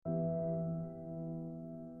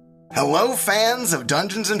Hello, fans of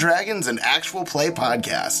Dungeons & Dragons and actual play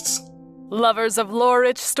podcasts. Lovers of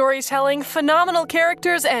lore-rich storytelling, phenomenal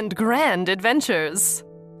characters, and grand adventures.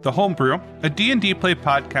 The Homebrew, a D&D play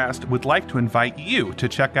podcast, would like to invite you to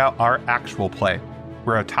check out our actual play.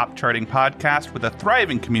 We're a top-charting podcast with a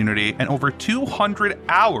thriving community and over 200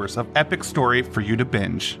 hours of epic story for you to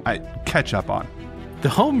binge. Catch up on. The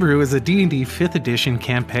Homebrew is a D&D 5th edition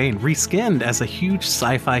campaign reskinned as a huge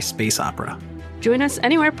sci-fi space opera. Join us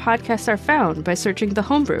anywhere podcasts are found by searching The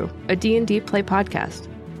Homebrew, a D&D play podcast.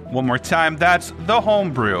 One more time, that's The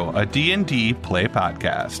Homebrew, a D&D play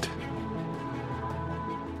podcast.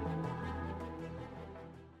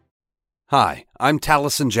 Hi, I'm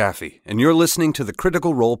Taliesin Jaffe, and you're listening to the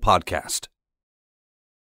Critical Role Podcast.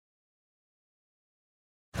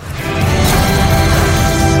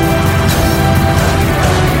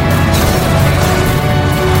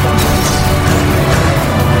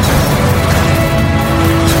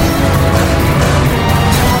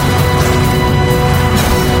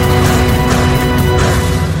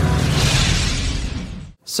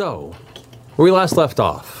 So, where we last left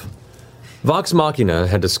off, Vox Machina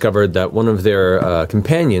had discovered that one of their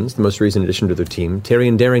companions, the most recent addition to their team, Tary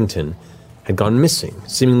and Darrington, had gone missing,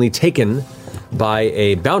 seemingly taken by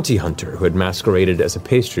a bounty hunter who had masqueraded as a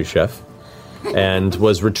pastry chef and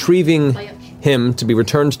was retrieving him to be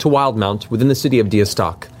returned to Wildmount within the city of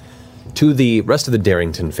Diastock to the rest of the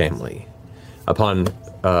Darrington family. Upon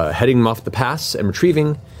heading him off the pass and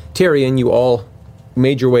retrieving Tyrion, you all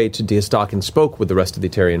made your way to Diastock and spoke with the rest of the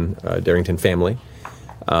Darrington family,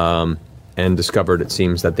 and discovered, it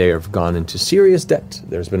seems, that they have gone into serious debt.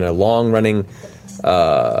 There's been a long-running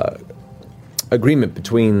agreement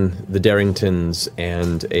between the Darringtons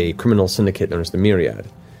and a criminal syndicate known as the Myriad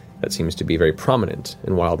that seems to be very prominent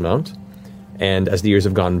in Wildmount. And as the years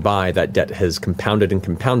have gone by, that debt has compounded and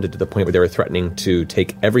compounded to the point where they were threatening to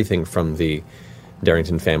take everything from the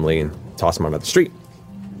Darrington family and toss them onto the street.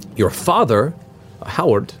 Your father,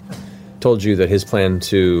 Howard, told you that his plan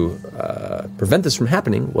to prevent this from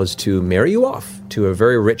happening was to marry you off to a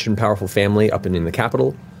very rich and powerful family up in the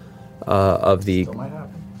capital of the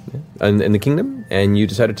in the kingdom, and you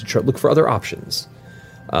decided to look for other options.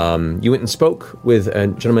 You went and spoke with a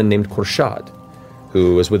gentleman named Korshad,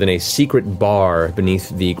 who was within a secret bar beneath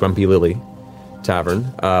the Grumpy Lily Tavern,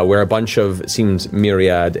 where a bunch of, it seems,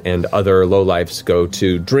 Myriad and other lowlifes go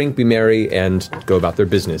to drink, be merry, and go about their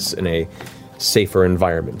business in a safer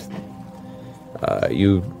environment.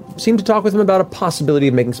 You seemed to talk with him about a possibility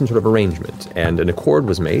of making some sort of arrangement, and an accord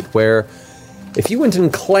was made where if you went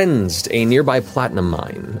and cleansed a nearby platinum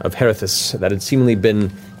mine of Herethus that had seemingly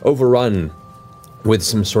been overrun with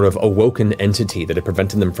some sort of awoken entity that had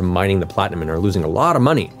prevented them from mining the platinum and are losing a lot of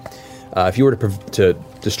money, if you were to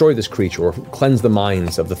destroy this creature or cleanse the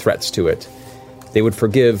mines of the threats to it, they would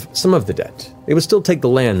forgive some of the debt. They would still take the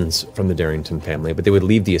lands from the Darrington family, but they would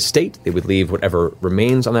leave the estate, they would leave whatever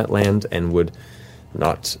remains on that land, and would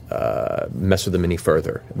not mess with them any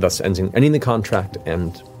further, thus ending the contract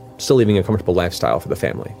and still leaving a comfortable lifestyle for the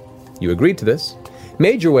family. You agreed to this,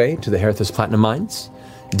 made your way to the Herethus Platinum Mines,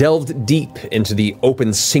 delved deep into the open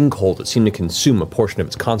sinkhole that seemed to consume a portion of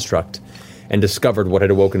its construct, and discovered what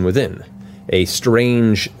had awoken within. A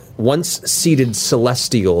strange, once-seated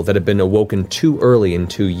celestial that had been awoken too early and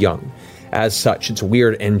too young. As such, its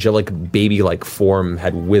weird, angelic, baby-like form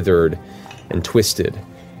had withered and twisted.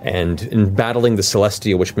 And in battling the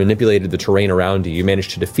celestial, which manipulated the terrain around you, you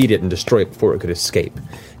managed to defeat it and destroy it before it could escape.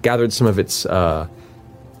 Gathered some of its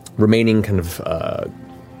remaining kind of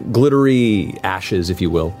glittery ashes, if you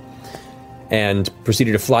will, and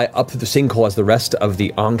proceeded to fly up the sinkhole as the rest of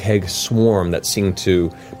the Onkheg swarm that seemed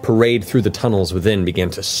to parade through the tunnels within began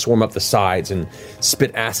to swarm up the sides and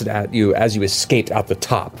spit acid at you as you escaped out the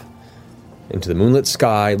top. Into the moonlit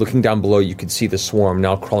sky, looking down below, you could see the swarm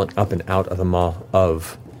now crawling up and out of the maw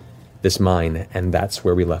of this mine, and that's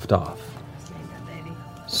where we left off.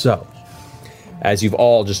 So, as you've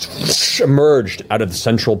all just emerged out of the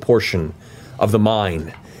central portion of the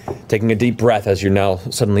mine, taking a deep breath as you're now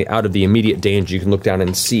suddenly out of the immediate danger, you can look down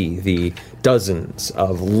and see the dozens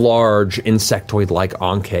of large insectoid-like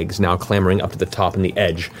onkegs now clambering up to the top and the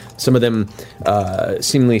edge. Some of them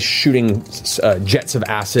seemingly shooting jets of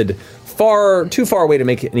acid too far away to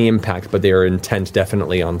make any impact, but they are intent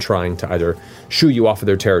definitely on trying to either shoo you off of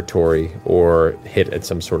their territory or hit at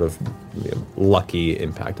some sort of lucky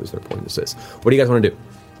impact, as their point is this. What do you guys want to do?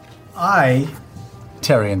 I,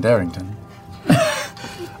 Tary and Darrington,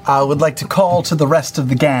 I would like to call to the rest of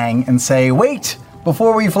the gang and say, wait,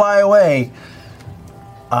 before we fly away,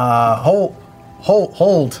 hold.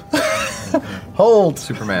 Hold.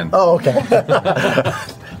 Superman. Oh, okay.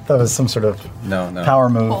 That was some sort of No. power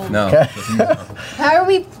move. No. Okay.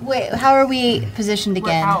 How are we positioned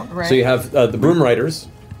again? Out, right? So you have the broom riders.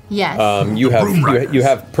 Yes. You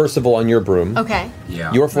have Percival on your broom. Okay.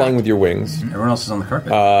 Yeah. You're flying with your wings. Everyone else is on the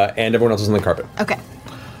carpet. And everyone else is on the carpet. Okay.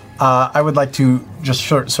 I would like to just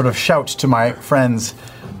sort of shout to my friends,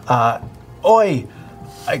 Oi,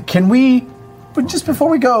 can we, but just before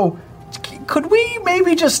we go, could we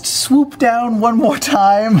maybe just swoop down one more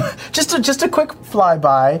time? just a quick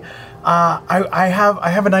flyby. I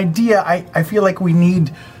have an idea. I feel like we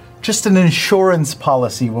need just an insurance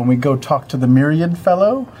policy when we go talk to the Myriad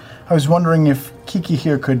fellow. I was wondering if Kiki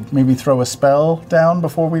here could maybe throw a spell down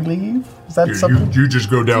before we leave. Is that something? You just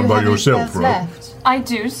go down by yourself, right? Left? I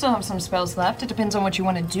do still have some spells left. It depends on what you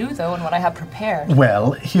want to do, though, and what I have prepared.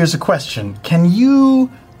 Well, here's a question. Can you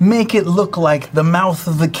make it look like the mouth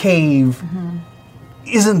of the cave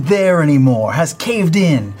isn't there anymore, has caved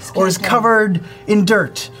in, or is covered in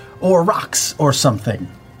dirt or rocks or something?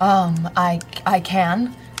 I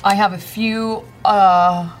can. I have a few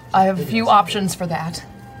options for that.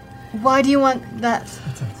 Why do you want that?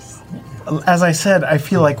 As I said, I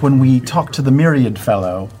feel like when we talk to the Myriad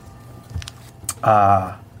fellow...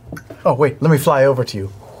 oh, wait, let me fly over to you.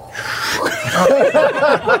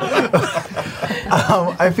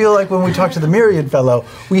 I feel like when we talk to the Myriad fellow,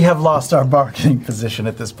 we have lost our bargaining position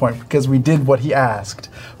at this point because we did what he asked.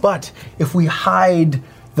 But if we hide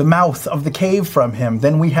the mouth of the cave from him,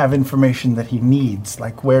 then we have information that he needs,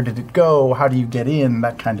 like where did it go, how do you get in,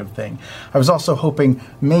 that kind of thing. I was also hoping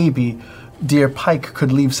maybe Dear Pike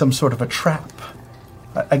could leave some sort of a trap.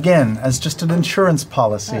 Again, as just an insurance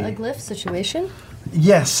policy. A glyph situation?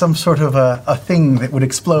 Yes, some sort of a thing that would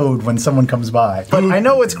explode when someone comes by. But I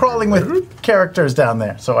know it's crawling with characters down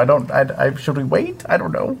there, so should we wait? I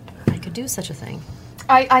don't know. I could do such a thing.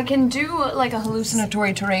 I can do like a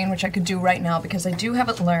hallucinatory terrain, which I could do right now because I do have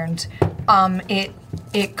it learned.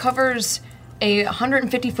 It covers a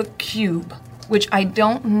 150-foot cube, which I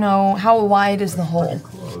don't know how wide is the hole.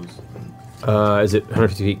 Is it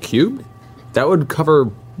 150 feet cubed? That would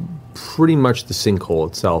cover pretty much the sinkhole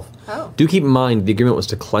itself. Oh. Do keep in mind the agreement was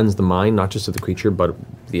to cleanse the mind, not just of the creature, but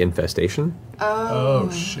the infestation. Oh,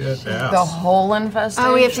 shit. The whole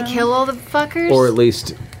infestation. Oh, we have to kill all the fuckers? Or at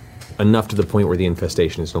least enough to the point where the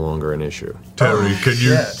infestation is no longer an issue. Tary,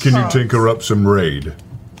 can you tinker up some raid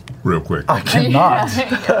real quick? I cannot.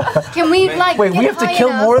 Can we, Wait, get we have to high kill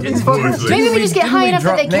enough? more of these fuckers? Maybe we just get high enough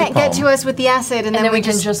that they drop can't get napalm? to us with the acid, and then we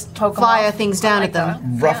can just poke 'em fire off. things down at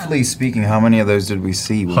them. Roughly speaking, how many of those did we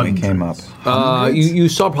see when we came up? You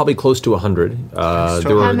saw probably close to 100. There How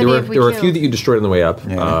were many have we a few killed? that you destroyed on the way up,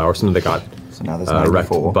 or some that got So now there's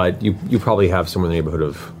wrecked. 94. But you probably have somewhere in the neighborhood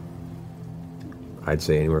of, I'd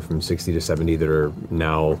say anywhere from 60 to 70 that are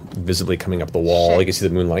now visibly coming up the wall. Shit. You can see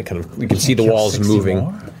the moonlight you can see the walls moving.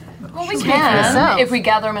 Well, we Speak for can yourself. if we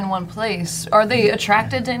gather them in one place. Are they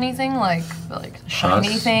attracted to anything like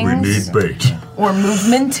shiny Us? things? We need bait. Or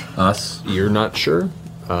movement? Us. You're not sure.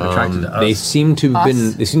 Attracted to us. They seem to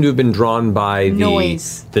have been drawn by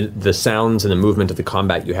Noise. the sounds and the movement of the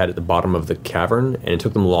combat you had at the bottom of the cavern, and it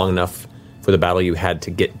took them long enough for the battle you had to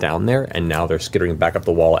get down there, and now they're skittering back up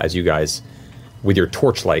the wall as you guys, with your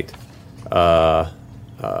torchlight,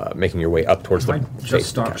 making your way up towards the Just face.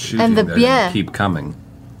 stop shooting And and keep coming.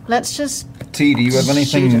 Let's just... T, do you have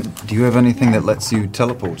anything? Do you have anything that lets you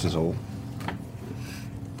teleport at all?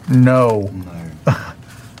 No.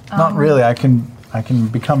 Not really. I can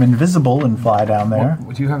become invisible and fly down there.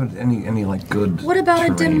 Do you have any like good? What about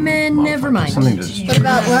a terrain never mind. Something to just What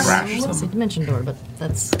about what? crash them. It's a dimension door, but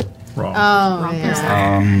that's... Wrong. Oh,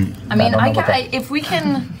 yeah. I mean, if we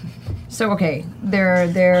can. So okay,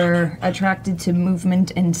 they're attracted to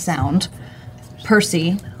movement and sound.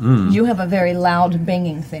 Percy, you have a very loud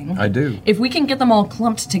banging thing. I do. If we can get them all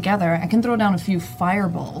clumped together, I can throw down a few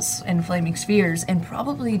fireballs and flaming spheres and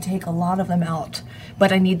probably take a lot of them out.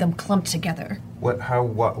 But I need them clumped together.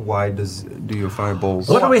 Why do your fireballs?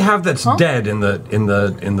 What do we have that's dead in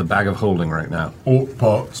the bag of holding right now? Orc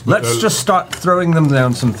parts. but Let's just start throwing them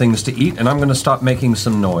down some things to eat, and I'm going to start making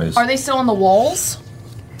some noise. Are they still on the walls?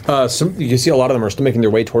 You can see a lot of them are still making their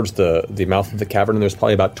way towards the mouth of the cavern, and there's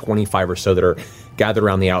probably about 25 or so that are gathered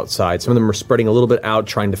around the outside. Some of them are spreading a little bit out,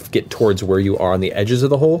 trying to get towards where you are on the edges of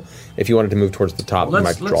the hole. If you wanted to move towards the top, you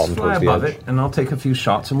might draw them fly towards the above edge. it, and I'll take a few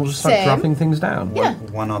shots, and we'll just start Same. dropping things down. Yeah.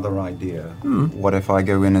 One other idea. What if I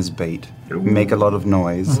go in as bait, make a lot of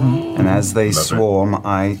noise, and as they swarm,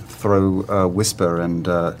 I throw a whisper and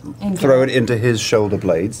throw it into his shoulder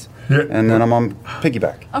blades, and then I'm on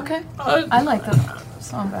piggyback. Okay. I like that.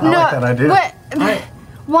 I like that idea.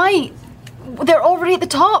 Why? they're already at the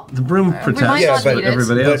top. The broom might protects not but need it.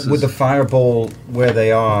 everybody else. would the fireball where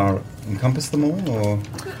they are encompass them all, or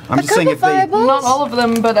I'm just saying if they. Fireballs? Not all of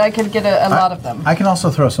them, but I could get a lot of them. I can also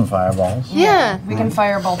throw some fireballs. Yeah. We can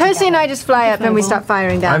fireball. Percy and together. I just fly up and we start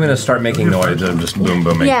firing down. I'm going to start making noise and just boom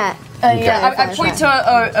booming. Yeah. Yeah, I point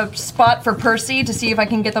to a spot for Percy to see if I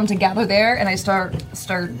can get them to gather there, and I start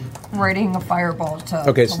writing a fireball to.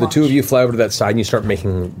 Okay, so the two of you fly over to that side and you start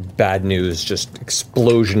making bad news, just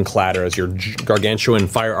explosion clatter as your gargantuan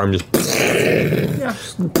firearm just.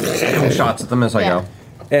 Shots at them as I go.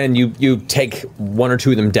 And you take one or two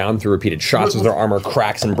of them down through repeated shots as their armor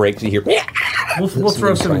cracks and breaks. You hear. We'll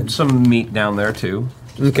throw some meat down there too.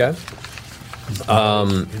 Okay.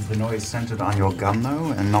 Is the noise centered on your gun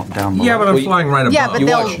though, and not down below? Yeah, but I'm flying right above. Yeah, but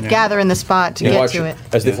they'll gather in the spot to get to it.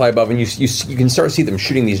 As they fly above, and you can start to see them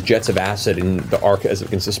shooting these jets of acid in the arc as it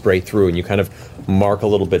begins to spray through, and you kind of mark a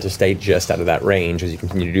little bit to stay just out of that range as you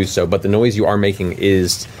continue to do so. But the noise you are making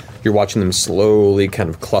is you're watching them slowly kind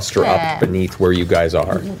of cluster up beneath where you guys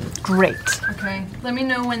are. Great. Okay, let me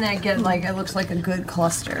know when that it looks like a good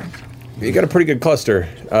cluster. You got a pretty good cluster.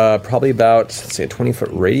 Probably about, let's say, a 20-foot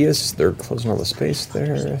radius. They're closing all the space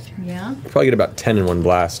there. Yeah. Probably get about 10 in one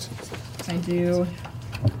blast. I do.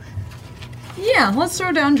 Yeah, let's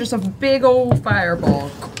throw down just a big old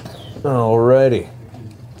fireball. Alrighty.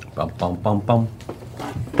 Bum bum bum bum.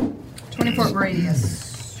 20-foot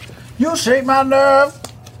radius. You shake my nerve.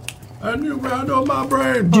 And you round on my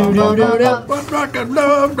brain. Do do do do. But I can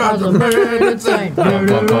love not the man insane.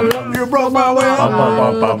 You broke my will.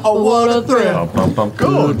 Oh, what a thrill.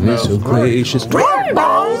 Goodness so gracious.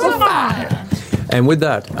 Balls of fire. And with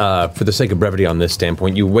that, for the sake of brevity on this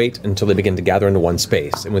standpoint, you wait until they begin to gather into one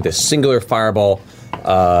space. And with this singular fireball,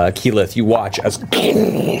 Keyleth, you watch as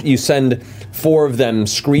you send 4 of them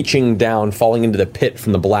screeching down, falling into the pit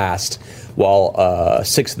from the blast, while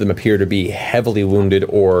 6 of them appear to be heavily wounded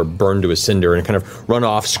or burned to a cinder and kind of run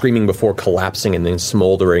off screaming before collapsing and then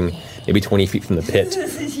smoldering maybe 20 feet from the pit.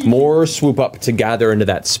 More swoop up to gather into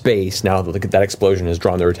that space now that that explosion has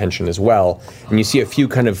drawn their attention as well. And you see a few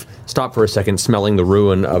kind of stop for a second, smelling the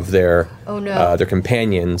ruin of their their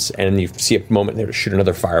companions, and you see a moment there to shoot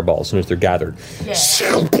another fireball as soon as they're gathered.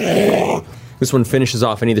 Yeah. This one finishes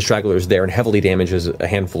off any of the stragglers there and heavily damages a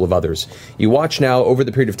handful of others. You watch now, over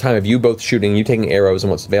the period of time of you both shooting, you taking arrows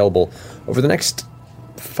and what's available, over the next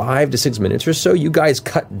 5 to 6 minutes or so, you guys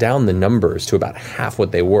cut down the numbers to about half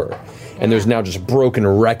what they were. And there's now just broken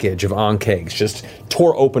wreckage of Ankegs, just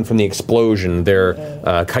tore open from the explosion. Their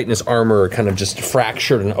chitinous armor kind of just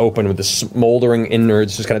fractured and open with the smoldering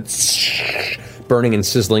innards just kind of burning and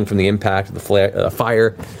sizzling from the impact of the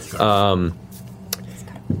fire.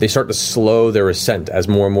 They start to slow their ascent as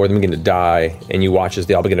more and more of them begin to die, and you watch as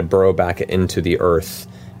they all begin to burrow back into the earth,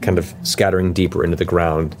 kind of scattering deeper into the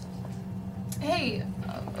ground. Hey,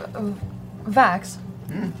 Vax,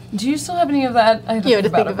 do you still have any of that? I You had to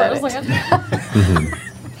think about it. 5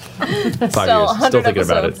 years, still thinking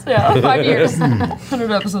about it. Yeah, 5 years.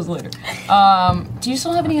 100 episodes later. Do you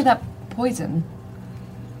still have any of that poison?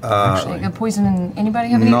 Actually, poison in anybody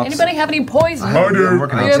have any poison? I do. You have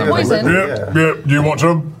poison? Yep. Do you want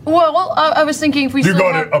some? Well, I was thinking if we You still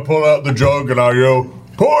got have... it. I pull out the jug and I yell,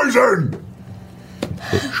 poison!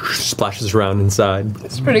 It splashes around inside.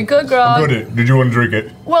 It's pretty good, Grog. Got it. Did you want to drink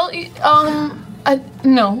it? Well,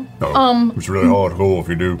 no. No. It's really hard to go if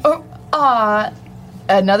you do.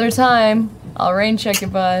 Another time. I'll rain check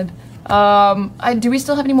it, bud. Do we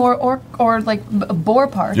still have any more orc or boar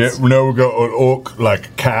parts? Yeah, no, we got an orc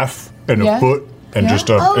calf and a foot and just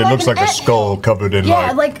it looks like a skull covered in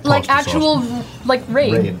like pasta actual sauce. like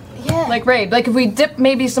raid. Yeah. Like raid. Like if we dip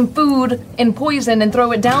maybe some food in poison and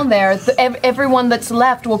throw it down there, everyone that's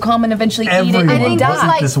left will come and eventually eat it and I die. think there's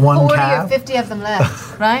This like one 40 calf? or 50 of them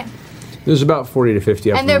left, right? There's about 40 to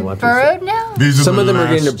 50 of And them they're left. burrowed now? These are Some of them are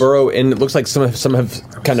beginning to last- burrow, and it looks like some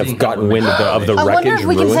have kind of gotten wind of the I wreckage wonder if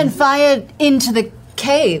we and can ruin. send fire into the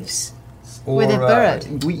caves where they're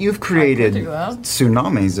burrowed. You've created do that.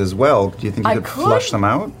 tsunamis as well. Do you think you I could could. flush them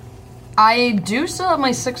out? I do still have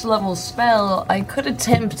my 6th level spell. I could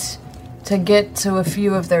attempt to get to a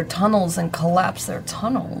few of their tunnels and collapse their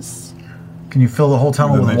tunnels. Can you fill the whole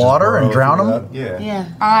tunnel Then they with just water burrow and drown through them? that. Yeah.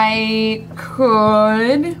 I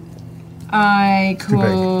could. Too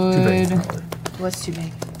big. What's too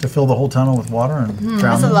big? To fill the whole tunnel with water and drown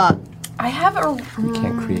That's a them? lot. I have a. We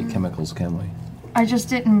can't create chemicals, can we? I just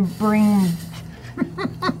didn't bring.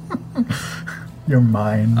 Your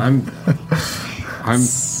mind. I'm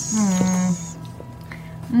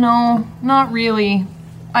No, not really.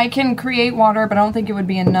 I can create water, but I don't think it would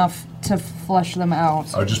be enough to flush them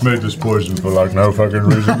out. I just made this poison for like no fucking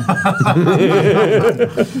reason.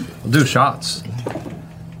 We'll do shots.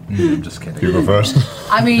 I'm just kidding. You go first.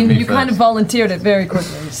 I mean, you kind of volunteered it very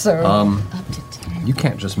quickly, so... You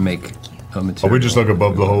can't just make a material. Are we just like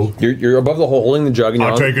above the hole? You're above the hole, holding the jug. And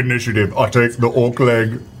I take initiative. I take the orc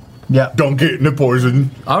leg. Yeah. Dunk it in the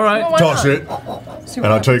poison. All right. Toss it. And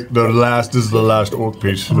I take the last orc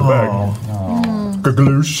piece in the bag.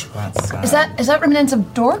 Kagloosh. Is that remnants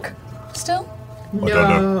of Dork still?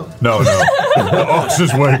 No. The ox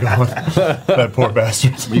is way gone. That poor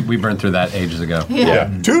bastard. We burned through that ages ago.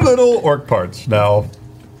 Yeah. 2 little orc parts now.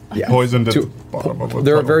 Yeah. Poisoned at the bottom of it.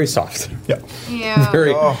 They're very soft. Yeah.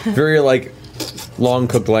 Very like long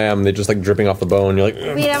cooked lamb. They're just like dripping off the bone. You're like,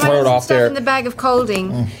 throw it off there. In the bag of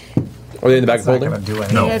holding. Are they in the bag of holding?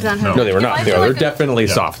 No, they were not. They're definitely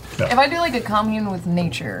soft. If I do like a commune with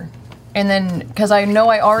nature, and then, because I know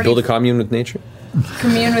I already... Build a commune with nature?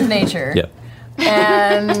 Commune with nature. Yeah.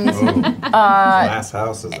 And... glass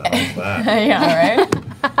houses, I like that. Yeah, right?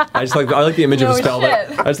 I like the image of a spell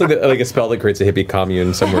that... I just like a spell that creates a hippie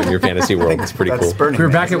commune somewhere in your fantasy world. It's pretty cool. If we were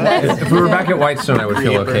back at Whitestone, I would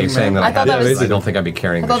feel okay saying that. I don't think I'd be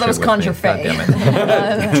carrying. I thought that was Conjure Fae.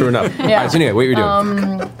 True enough. Yeah. All right, so anyway, what are you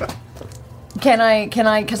doing? Can I,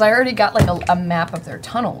 because I already got like a map of their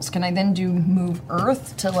tunnels, can I then do move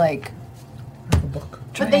Earth to like...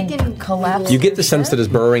 But they can collapse. You get the sense that as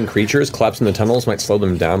burrowing creatures, collapsing the tunnels might slow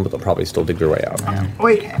them down, but they'll probably still dig their way out.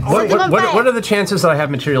 Wait, what are the chances that I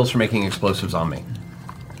have materials for making explosives on me?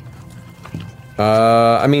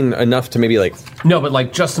 I mean, enough to maybe like... No, but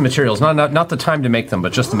like just the materials, not the time to make them,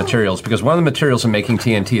 but just the materials, because one of the materials in making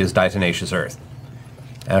TNT is diatomaceous earth.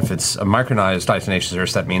 And if it's a micronized diatomaceous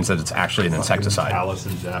earth, that means that it's actually an insecticide. Alice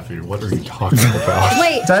and Jaffe, what are you talking about?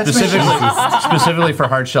 Wait. Specifically for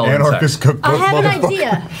hard shell Anarchist insects. I have an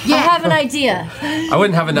idea. I have an idea. I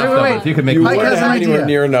wouldn't have enough though, but if you could make... You wouldn't have anywhere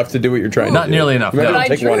near enough to do what you're trying to do. Not nearly enough. Maybe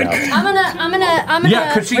take one out. I'm gonna.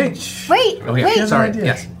 Yeah, could she... Wait. Oh, yeah. Wait. Sorry.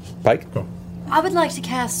 Yes. Pike? I would like to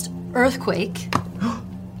cast Earthquake.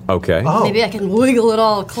 Okay. Maybe I can wiggle it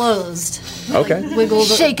all closed. Okay. Wiggle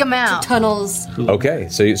the Shake them out. tunnels. Okay,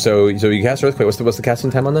 so you cast Earthquake. What's the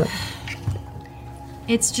casting time on that?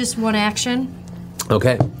 It's just one action.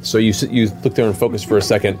 Okay, so you look there and focus for a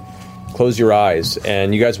second, close your eyes,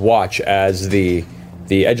 and you guys watch as the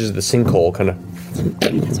edges of the sinkhole kind of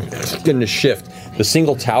begin to shift. The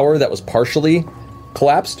single tower that was partially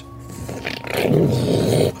collapsed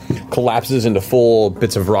collapses into full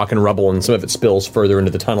bits of rock and rubble, and some of it spills further into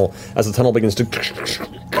the tunnel as the tunnel begins to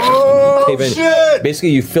cave in. Shit!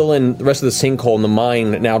 Basically, you fill in the rest of the sinkhole, and the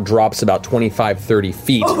mine now drops about 25-30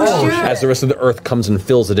 feet as the rest of the earth comes and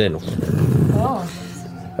fills it in.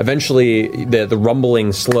 Eventually, the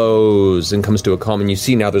rumbling slows and comes to a calm, and you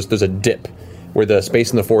see now there's a dip where the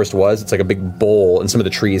space in the forest was. It's like a big bowl, and some of the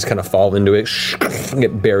trees kind of fall into it, and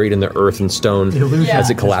get buried in the earth and stone as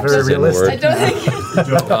it collapses inward. I don't think...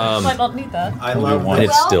 might not need that. I love and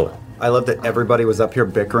it's still. I love that everybody was up here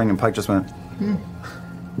bickering, and Pike just went.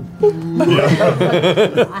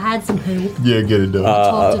 I had some poop. Yeah, get it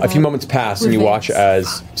done. A few moments pass, and you watch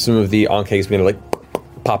as some of the onkegs begin to like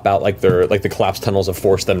pop out, like the collapsed tunnels have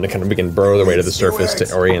forced them to kind of begin to burrow their way to the surface to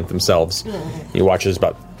orient themselves. You watch as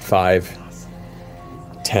about 5,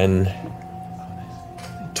 10,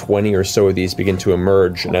 20 or so of these begin to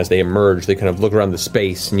emerge, and as they emerge, they kind of look around the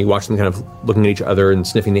space, and you watch them kind of looking at each other and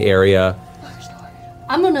sniffing the area.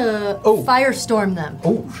 I'm gonna firestorm them.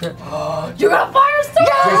 Oh shit! You're gonna firestorm?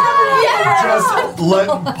 Yes! Just let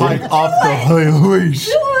Pike off the leash.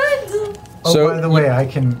 Oh, So by the way, I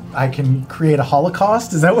can create a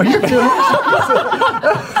holocaust. Is that what you're doing?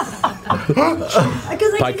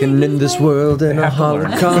 Pike in this world in a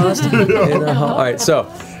holocaust. All right,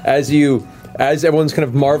 so as everyone's kind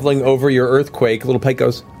of marveling over your earthquake, little Pike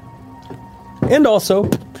goes, and also,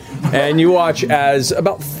 and you watch as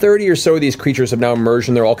about 30 or so of these creatures have now emerged,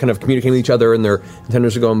 and they're all kind of communicating with each other, and their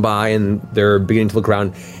antennas are going by, and they're beginning to look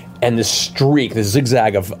around, and this streak, this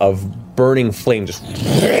zigzag of burning flame just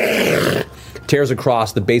tears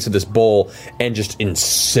across the base of this bowl and just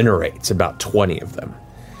incinerates about 20 of them.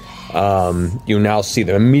 You now see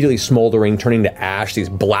them immediately smoldering, turning to ash, these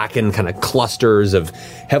blackened kind of clusters of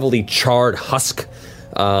heavily charred husk,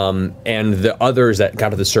 and the others that got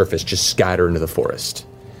to the surface just scatter into the forest.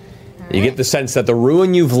 You get the sense that the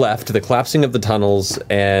ruin you've left, the collapsing of the tunnels,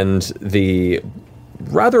 and the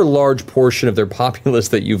rather large portion of their populace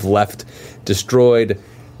that you've left destroyed,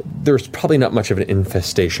 there's probably not much of an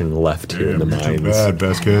infestation left here in the mines. Too bad,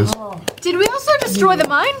 best case. Did we also destroy the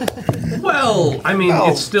mine? Well, I mean,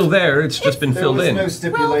 it's still there. It's just been filled in. There was no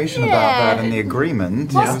stipulation about that in the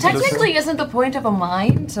agreement. Plus, technically, isn't the point of a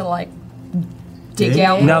mine to, like, dig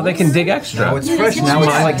out? Now they can dig extra. Now it's fresh. Now it's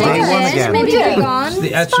like day one again. Maybe they're gone.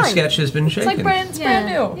 The etch-a-sketch has been shaken. It's like brand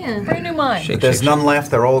new. Yeah. Brand new mine. But there's none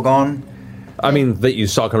left. They're all gone. I mean, that you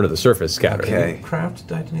saw come to the surface scattered. Okay. Craft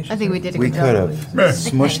detonation. I think we did a We good could job. have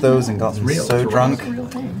smushed those and got so drunk.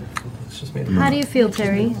 How do you feel,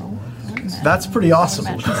 Tary? That's pretty awesome.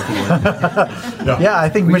 Yeah, I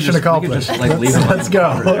think mission accomplished. Let's go.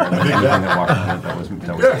 I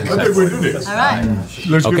think we did it. All right.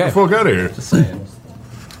 Let's get the fuck out of here.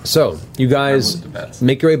 So, you guys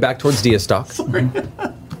make your way back towards Diastock.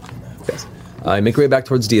 Yes. Make your way back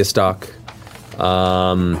towards Diastock.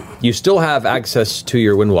 You still have access to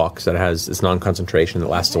your windwalks that has this non-concentration that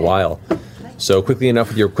lasts a while. So quickly enough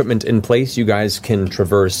with your equipment in place, you guys can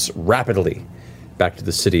traverse rapidly back to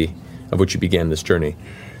the city of which you began this journey.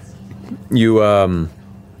 You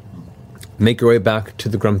make your way back to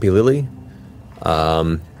the Grumpy Lily.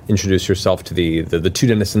 Introduce yourself to the two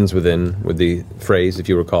denizens within with the phrase, if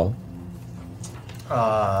you recall. We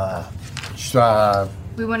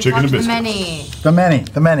want to talk to the many. The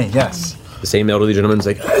many, yes. The same elderly gentleman's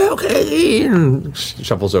like, okay, and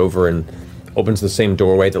shuffles over and opens the same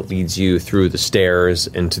doorway that leads you through the stairs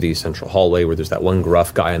into the central hallway where there's that one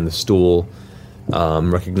gruff guy on the stool,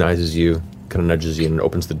 recognizes you, kind of nudges you and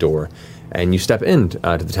opens the door. And you step in to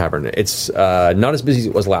the tavern. It's not as busy as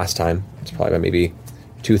it was last time. It's probably about maybe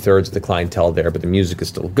 2/3 of the clientele there, but the music is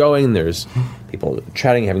still going. There's people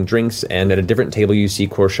chatting, having drinks, and at a different table you see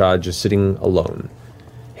Korshad just sitting alone,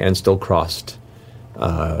 hands still crossed,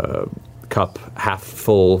 cup half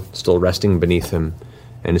full, still resting beneath him.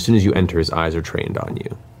 And as soon as you enter, his eyes are trained on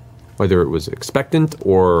you. Whether it was expectant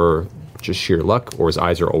or just sheer luck, or his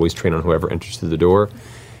eyes are always trained on whoever enters through the door.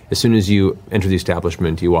 As soon as you enter the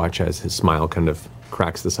establishment, you watch as his smile kind of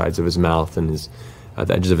cracks the sides of his mouth and his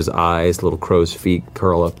the edges of his eyes, little crow's feet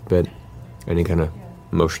curl up a bit, and he kind of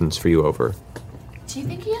motions for you over. Do you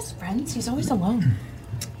think he has friends? He's always alone.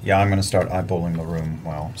 Yeah, I'm going to start eyeballing the room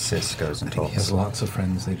while Sis goes and talks. He has lots of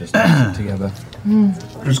friends. They just sit together.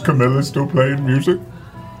 Is Camilla still playing music?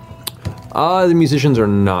 The musicians are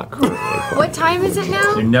not currently. What time is it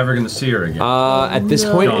now? You're never going to see her again. At this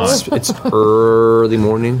point, it's early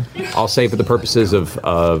morning. I'll say for the purposes of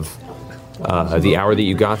the hour that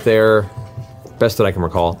you got there, best that I can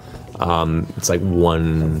recall, it's like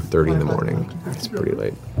 1:30 in the morning. It's pretty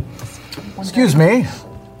late. Excuse me.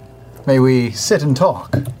 May we sit and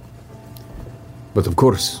talk? But of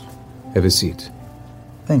course, have a seat.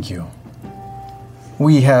 Thank you.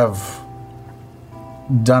 We have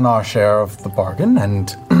done our share of the bargain,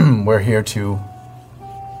 and we're here to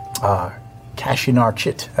cash in our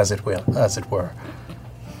chit, as it were.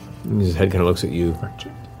 His head kind of looks at you.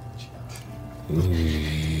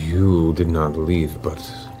 You did not leave, but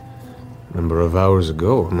a number of hours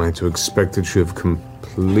ago. Am I to expect that you have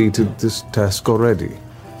completed this task already?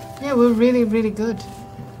 Yeah, we're really, really good.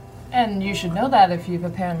 And you should know that if you've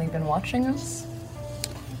apparently been watching us.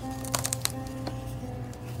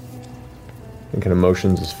 And kind of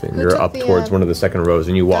motions his finger up towards one of the second rows,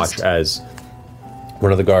 and you watch as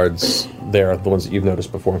one of the guards there, the ones that you've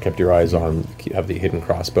noticed before and kept your eyes on, have the hidden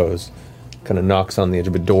crossbows, kind of knocks on the edge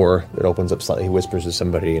of a door that opens up slightly. He whispers to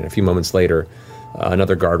somebody, and a few moments later,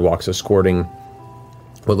 another guard walks, escorting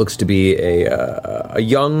what looks to be a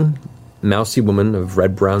young, mousy woman of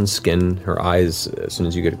red-brown skin. Her eyes, as soon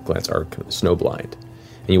as you get a glance, are kind of snow-blind.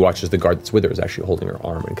 And you watch as the guard that's with her is actually holding her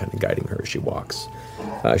arm and kind of guiding her as she walks.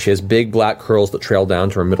 She has big black curls that trail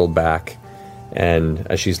down to her middle back, and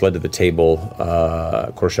as she's led to the table,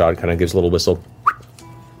 Korshad kind of gives a little whistle,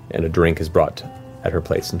 and a drink is brought at her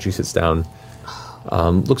place, and she sits down.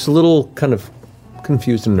 Looks a little kind of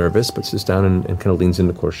confused and nervous, but sits down and kind of leans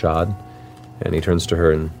into Korshad, and he turns to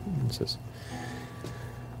her and says,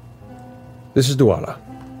 "This is Dwala.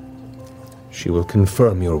 She will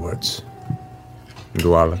confirm your words."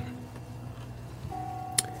 Dwala.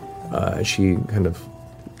 She kind of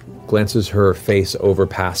glances her face over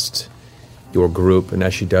past your group, and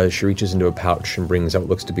as she does, she reaches into a pouch and brings out what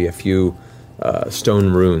looks to be a few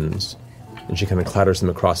stone runes, and she kind of clatters them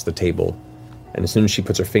across the table. And as soon as she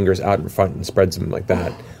puts her fingers out in front and spreads them like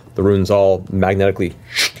that, the runes all magnetically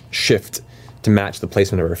shift to match the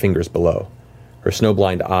placement of her fingers below. Her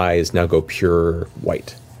snowblind eyes now go pure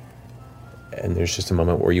white. And there's just a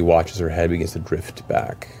moment where you watch as her head begins to drift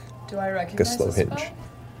back. Do I Like a recognize slow the hinge.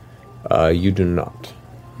 spell? You do not.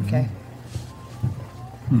 Okay.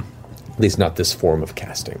 At least not this form of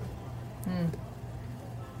casting.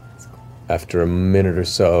 After a minute or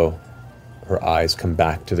so, her eyes come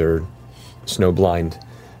back to their snow-blind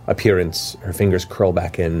appearance. Her fingers curl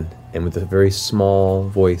back in, and with a very small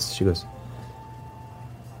voice, she goes,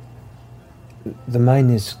 "The mine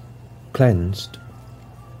is cleansed,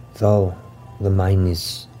 though the mine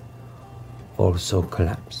is also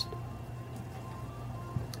collapsed."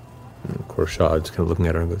 And Korshad's kind of looking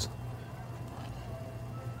at her and goes,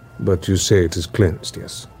 "But you say it is cleansed,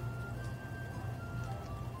 yes?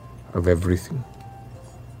 Of everything?"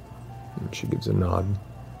 And she gives a nod.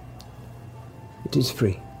 "It is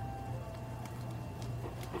free."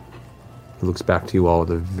 He looks back to you all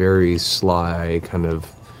with a very sly, kind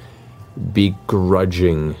of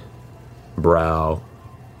begrudging brow.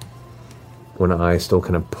 One eye still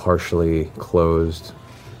kind of partially closed.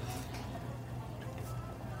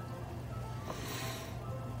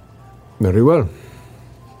 Very well.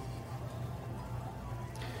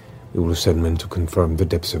 We will send men to confirm the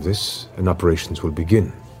depths of this, and operations will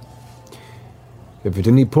begin. If at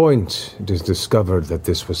any point it is discovered that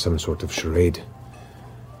this was some sort of charade,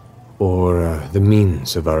 or the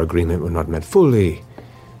means of our agreement were not met fully,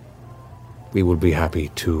 we will be happy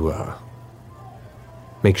to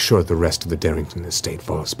make sure the rest of the Darrington estate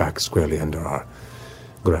falls back squarely under our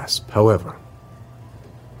grasp. However,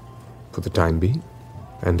 for the time being,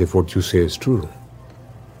 and if what you say is true..."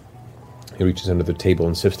 He reaches under the table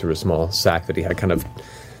and sifts through a small sack that he had kind of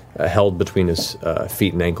held between his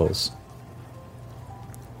feet and ankles.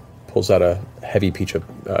 Pulls out a heavy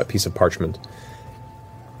piece of parchment.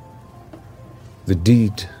 "The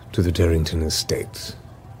deed to the Darrington estate,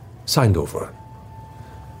 signed over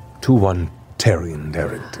to one Tarian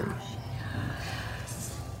Darrington."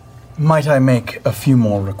 Might I make a few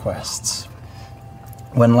more requests?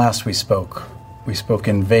 When last we spoke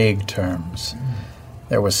in vague terms.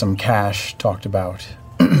 There was some cash talked about,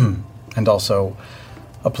 and also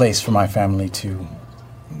a place for my family to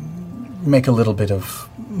make a little bit of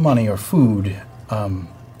money or food.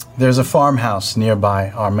 There's a farmhouse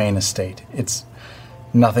nearby our main estate. It's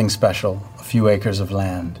nothing special, a few acres of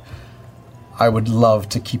land. I would love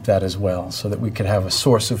to keep that as well, so that we could have a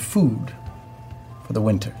source of food for the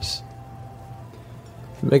winters.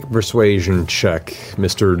 Make a persuasion check,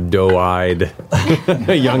 Mr. Doe-eyed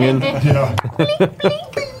youngin.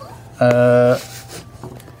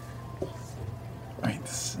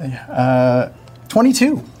 Yeah.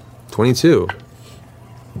 22. 22.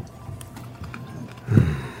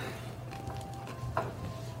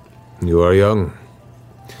 You are young,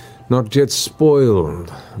 not yet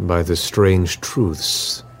spoiled by the strange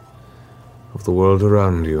truths of the world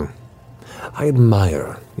around you. I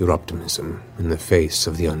admire your optimism in the face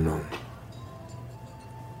of the unknown.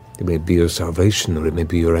 It may be your salvation or it may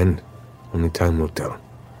be your end. Only time will tell.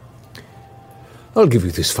 I'll give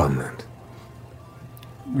you this farmland.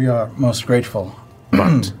 We are most grateful.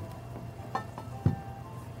 But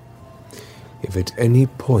if at any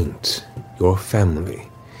point your family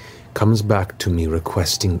comes back to me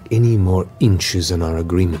requesting any more inches in our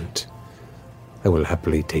agreement, I will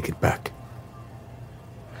happily take it back.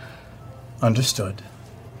 Understood.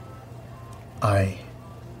 I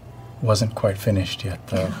wasn't quite finished yet,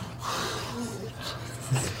 though.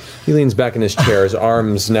 He leans back in his chair, his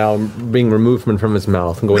arms now being removed from his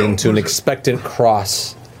mouth and going into an expectant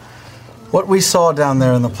cross. What we saw down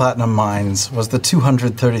there in the platinum mines was the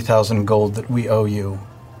 230,000 gold that we owe you,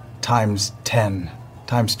 times 10,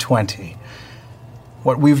 times 20.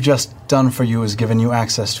 What we've just done for you is given you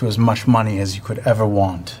access to as much money as you could ever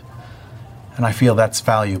want. And I feel that's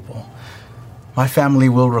valuable. My family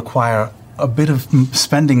will require a bit of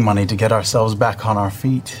spending money to get ourselves back on our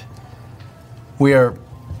feet. We're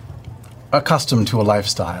accustomed to a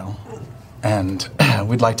lifestyle, and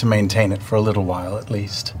we'd like to maintain it for a little while at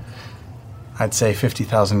least. I'd say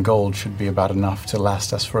 50,000 gold should be about enough to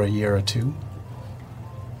last us for a year or two.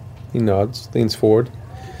 He nods, leans forward.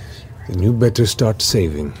 Then you better start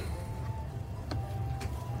saving.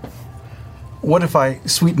 What if I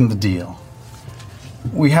sweeten the deal?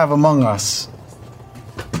 We have among us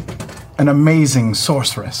an amazing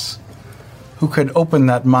sorceress who could open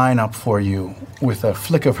that mine up for you with a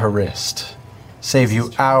flick of her wrist, save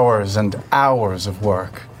you hours and hours of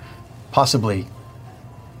work, possibly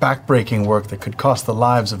backbreaking work that could cost the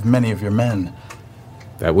lives of many of your men.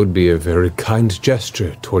 That would be a very kind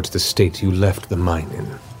gesture towards the state you left the mine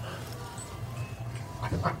in.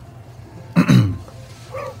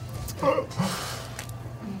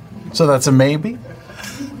 So that's a maybe?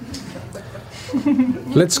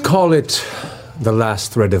 Let's call it the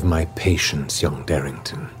last thread of my patience, young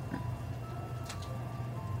Darrington.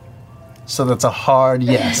 So that's a hard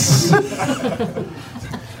yes.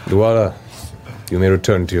 Duala, you may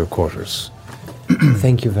return to your quarters.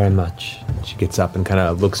 Thank you very much. She gets up and kind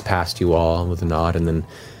of looks past you all with a nod, and then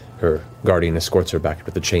her guardian escorts her back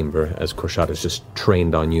to the chamber as Korshad is just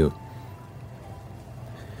trained on you.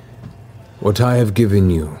 What I have given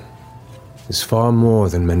you is far more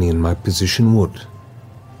than many in my position would.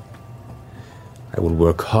 I will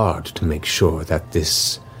work hard to make sure that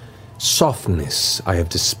this softness I have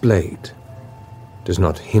displayed does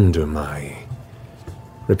not hinder my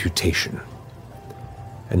reputation.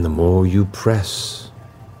 And the more you press,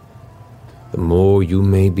 the more you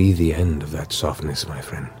may be the end of that softness, my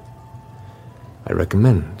friend. I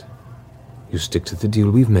recommend you stick to the deal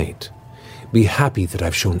we've made. Be happy that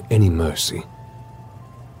I've shown any mercy.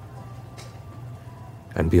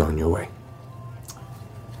 And be on your way.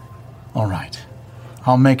 All right.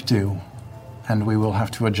 I'll make do. And we will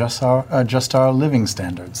have to adjust our living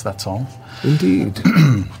standards, that's all. Indeed.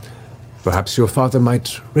 Perhaps your father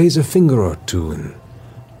might raise a finger or two and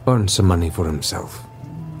earn some money for himself.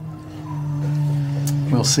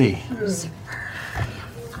 We'll see.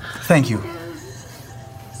 Thank you.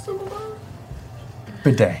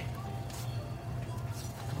 Good day.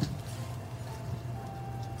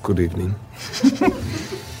 Good evening.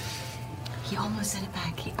 He almost said it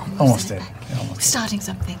back. He Almost said did. it back. We're starting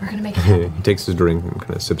something. We're gonna make it He happen. takes his drink and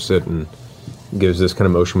kind of sips it and gives this kind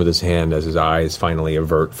of motion with his hand as his eyes finally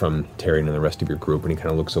avert from Tary and the rest of your group, and he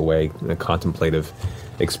kind of looks away in a contemplative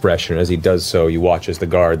expression. As he does so, you watch as the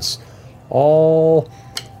guards all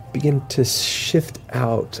begin to shift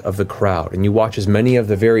out of the crowd, and you watch as many of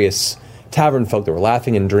the various tavern folk that were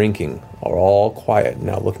laughing and drinking are all quiet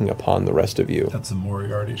now, looking upon the rest of you. That's some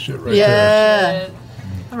Moriarty shit right there. Yeah.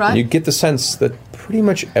 All right. And you get the sense that pretty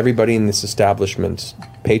much everybody in this establishment,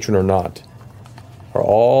 patron or not, are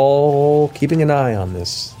all keeping an eye on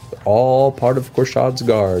this. They're all part of Korshad's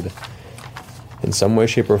guard in some way,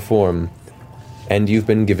 shape, or form, and you've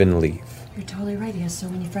been given leave. You're totally right. He has so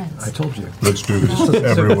many friends. I told you. Let's do this.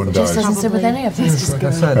 Everyone dies. Just doesn't sit with any of us. Just Like go,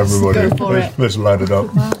 I said, just everybody, go for it. let's light it up.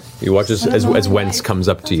 You watch as Wentz comes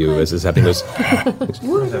up to you as this happens.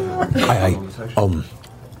 Aye.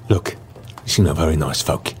 Look, you seem a very nice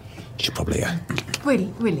folk. You should probably, We're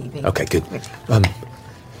leaving. Okay, good.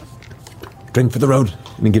 Drink for the road.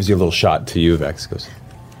 And he gives you a little shot to you, Vex. Goes,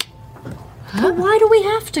 But why do we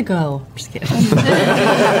have to go? Just kidding.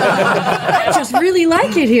 I just really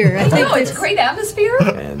like it here. I think it's great atmosphere.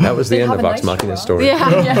 and that was the They end have of a Vox nice Machina's show. story.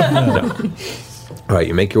 Yeah. No. All right,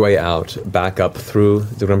 you make your way out, back up through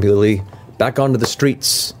the Grumpy Lily, back onto the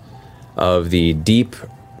streets of the deep,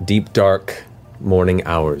 dark morning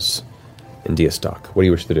hours in Diastock. What do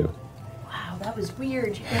you wish to do? Wow, that was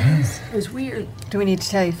weird, you guys. It was weird. Do we need to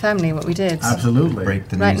tell your family what we did? Absolutely. Break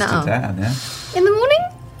the Right news now. to Dad, yeah? In the morning?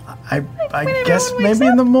 I guess maybe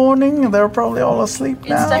in the morning. They're probably all asleep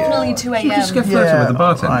now. It's definitely 2 a.m. You just get flirted with the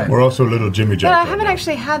bartender. right. We're also little Jimmy But Jack. I right haven't now.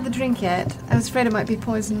 actually had the drink yet. I was afraid it might be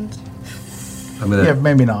poisoned. I'm gonna Yeah,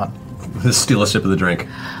 maybe not. steal a sip of the drink.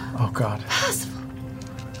 Oh, God.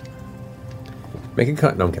 Make a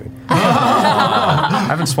cut. No, I'm kidding. I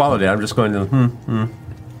haven't swallowed it. I'm just going to.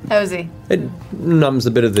 Cozy. It numbs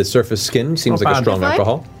a bit of the surface skin. Seems Oh, like a fine. strong Fine?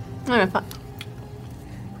 alcohol. Oh, no, fine.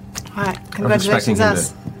 All right, expecting congratulations, him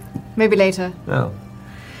us. Maybe later. No.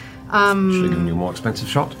 Should have given you a more expensive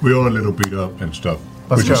shot. We're all a little beat up and stuff.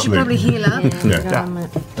 Let's we go. should sleep. Probably heal up. Yeah.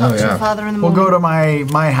 Talk to your father in the We'll morning. go to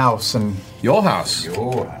my house and... Your house.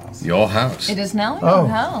 Your house. It is now your Oh.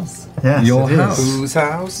 house. Yes, Your it is. house. Whose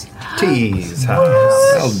house? T's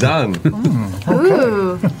house. Well done.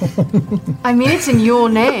 Ooh. I mean, it's in your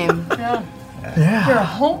name. Yeah. You're a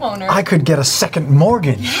homeowner. I could get a second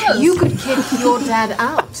mortgage. You could kick your dad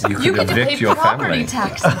out. You get to pay property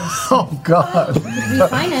taxes. Oh, God.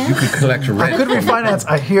 Refinance. You could collect I rent. could refinance.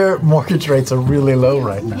 I hear mortgage rates are really low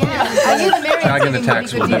right now. Yeah, I hear the married Tag in the taking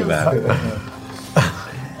tax will really do good that.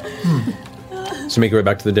 So make your way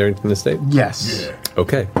back to the Darrington estate? Yes.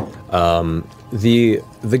 Okay.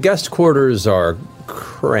 The guest quarters are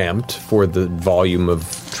cramped for the volume of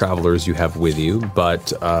travelers you have with you,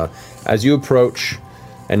 but as you approach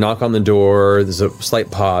and knock on the door, there's a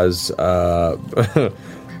slight pause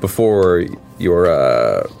before your...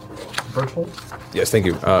 Berthole? Yes, thank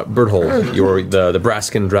you. Berthole, the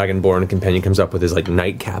Braskin Dragonborn companion, comes up with his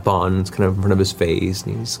nightcap on. It's kind of in front of his face,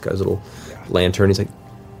 and he's got his little lantern. He's like,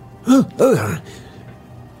 Oh,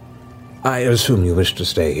 I assume you wish to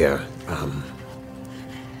stay here.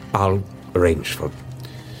 I'll arrange for...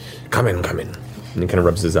 Come in. and he kind of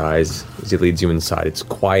rubs his eyes as he leads you inside. It's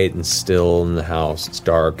quiet and still in the house. It's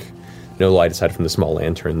dark. No light aside from the small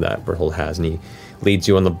lantern that Berthold has, and he leads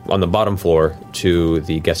you on the bottom floor to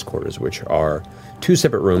the guest quarters, which are 2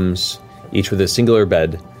 separate rooms, each with a singular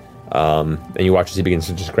bed, And you watch as he begins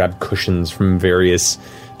to just grab cushions from various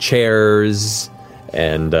chairs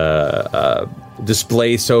and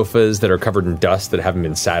display sofas that are covered in dust that haven't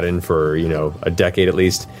been sat in for, a decade at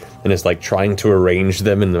least, and is like trying to arrange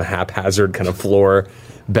them in the haphazard kind of floor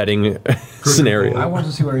bedding scenario. I want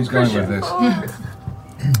to see where he's going with this.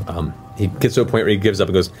 He gets to a point where he gives up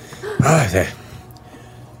and goes, there.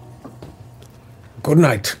 Good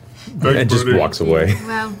night. And just walks away.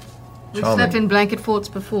 Well, we've slept in blanket forts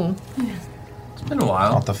before. It's been a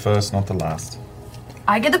while. Not the first, not the last.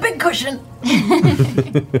 I get the big cushion.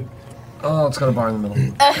 Oh, it's got a bar in the middle.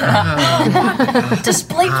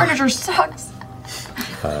 Display furniture sucks.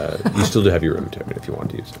 You still do have your room, Tary, if you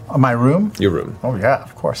want to use it. My room? Your room. Oh, yeah,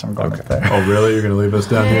 of course. I'm going up there. Oh, really? You're going to leave us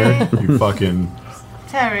down here? You fucking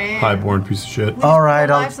Tary. highborn piece of shit. All right,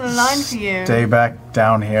 I'll Life's on the line for you. stay back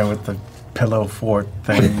down here with the pillow fort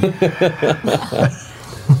thing.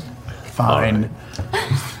 Fine.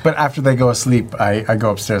 But after they go asleep, I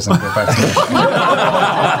go upstairs and go back to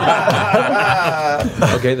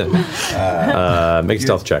Okay, then. Make a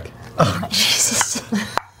stealth check. Oh, Jesus.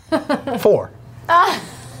 4.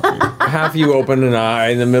 Half you open an eye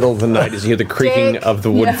in the middle of the night as you hear the creaking of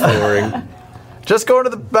the wood flooring. Just going to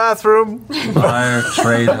the bathroom. Fire,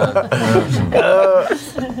 traitor.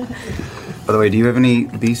 By the way, do you have any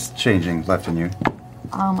beast changing left in you?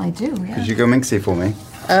 I do, yeah. Could you go minxie for me?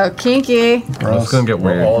 Oh, kinky. It's going to get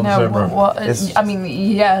weird. No, I mean,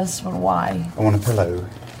 yes, but why? I want a pillow.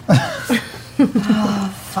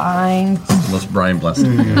 Fine. Unless Brian blesses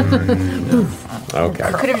it. Okay.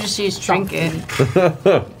 I could have just used trinket.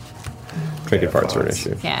 Trinket parts are an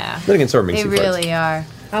issue. Yeah. Then again, so are They minxie parts. really are.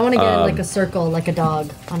 I want to get in like a circle, like a dog,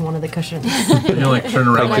 on one of the cushions. You like turn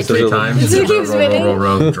around like 3 times. It keeps spinning.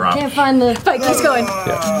 Roll, drop. Can't find the. But it keeps going.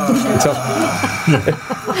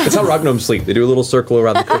 It's how rock gnomes sleep. They do a little circle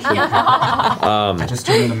around the cushion. I just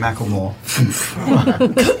turned into Macklemore.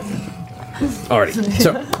 Alrighty.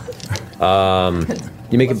 So,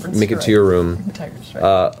 you make it to your room.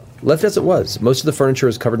 Left as it was. Most of the furniture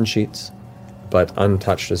is covered in sheets, but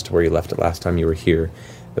untouched as to where you left it last time you were here.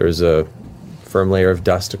 There's a firm layer of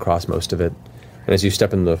dust across most of it. And as you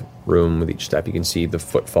step in the room with each step, you can see the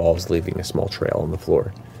footfalls leaving a small trail on the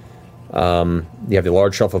floor. You have the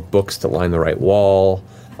large shelf of books that line the right wall.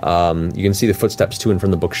 You can see the footsteps to and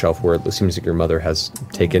from the bookshelf where it seems like your mother has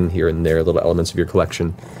taken here and there little elements of your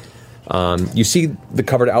collection. You see the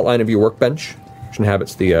covered outline of your workbench, which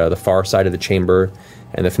inhabits the far side of the chamber,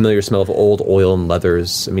 and the familiar smell of old oil and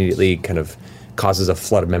leathers immediately kind of causes a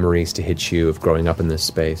flood of memories to hit you of growing up in this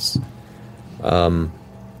space.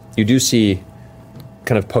 You do see,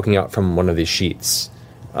 kind of poking out from one of these sheets,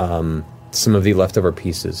 some of the leftover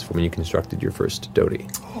pieces from when you constructed your first Dodi.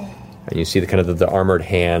 And you see the kind of the armored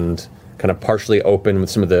hand kind of partially open with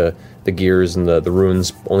some of the gears and the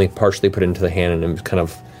runes only partially put into the hand and kind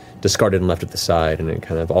of discarded and left at the side. And it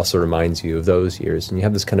kind of also reminds you of those years. And you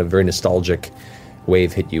have this kind of very nostalgic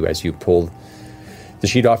wave hit you as you pull the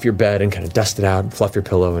sheet off your bed and kind of dust it out and fluff your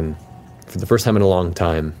pillow, and for the first time in a long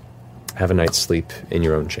time, have a night's sleep in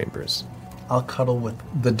your own chambers. I'll cuddle with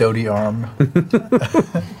the Dodi arm.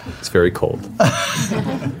 It's very cold.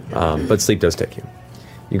 But sleep does take you.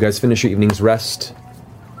 You guys finish your evening's rest.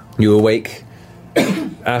 You awake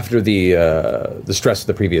after the stress of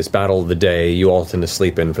the previous battle of the day. You all tend to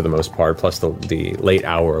sleep in for the most part, plus the late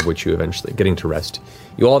hour of which you eventually getting to rest.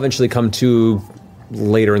 You all eventually come to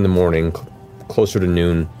later in the morning, closer to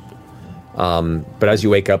noon. But as you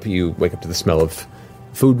wake up to the smell of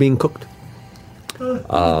food being cooked.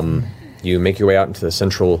 You make your way out into the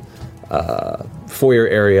central foyer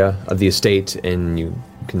area of the estate, and you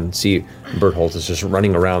can see Berthold is just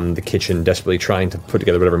running around the kitchen, desperately trying to put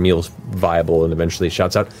together whatever meal's viable, and eventually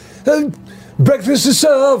shouts out, "Breakfast is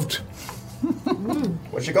served!"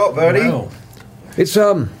 What you got, Birdie? Wow. It's,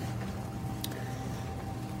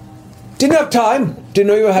 didn't have time. Didn't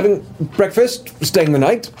know you were having breakfast, staying the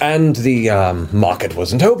night, and the market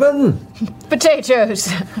wasn't open.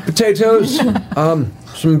 Potatoes. Potatoes,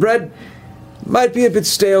 some bread, might be a bit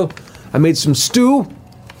stale. I made some stew,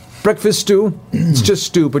 breakfast stew. It's just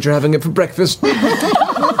stew, but you're having it for breakfast.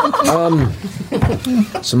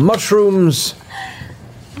 Some mushrooms.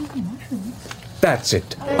 That's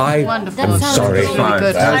it. I'm sorry. Really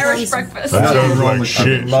good. Irish breakfast. That sounds like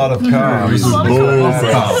shit. A lot of carbs.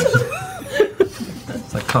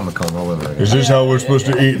 It's like Comic-Con all over again. Is this how we're supposed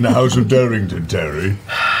to eat in the House of Darrington, Tary?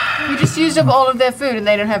 We just used up all of their food and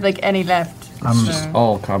they don't have like any left.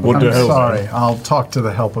 All carbon. What the I'm hell? sorry. I'll talk to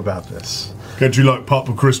the help about this. Can't you, like, pop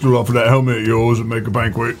a crystal off of that helmet of yours and make a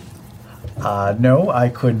banquet? No, I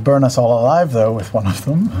could burn us all alive, though, with one of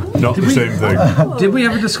them. Not the same thing. Did we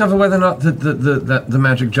ever discover whether or not the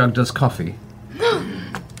magic jug does coffee?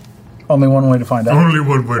 Only one way to find out. Only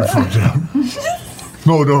one way to find out.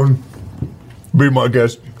 Hold on. Be my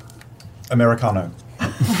guest. Americano.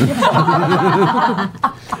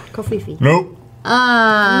 Coffee fee. Nope.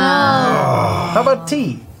 How about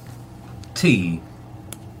tea? Tea.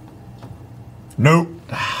 Nope.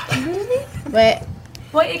 Wait.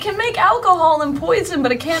 Well, it can make alcohol and poison,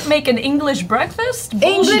 but it can't make an English breakfast?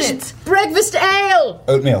 English Bullshit. breakfast ale!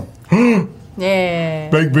 Oatmeal. Yeah.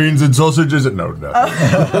 Baked beans and sausages? No.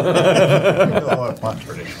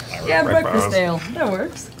 Yeah, breakfast ale. That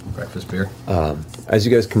works. Breakfast beer. As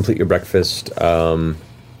you guys complete your breakfast,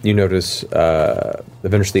 you notice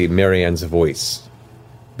eventually Marianne's voice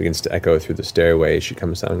begins to echo through the stairway. She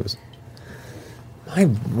comes down and goes, "My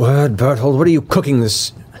word, Berthold, what are you cooking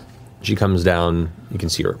this?" She comes down. You can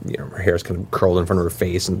see her, her hair's kind of curled in front of her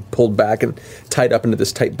face and pulled back and tied up into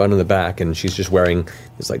this tight bun in the back, and she's just wearing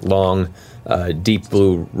this like long, deep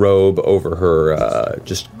blue robe over her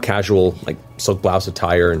just casual like silk blouse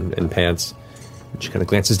attire and pants. And she kind of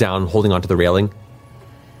glances down, holding onto the railing.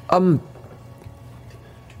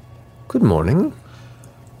 Good morning.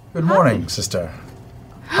 Good morning, sister.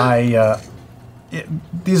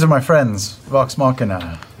 These are my friends, Vox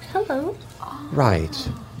Machina. Hello. Right.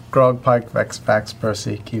 Grog, Pike, Vex, Pax,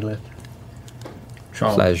 Percy, Keyleth.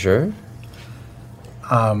 Pleasure.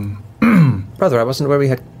 Brother, I wasn't aware we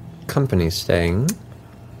had company staying.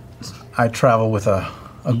 I travel with a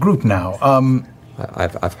group now.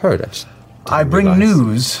 I've heard it. I bring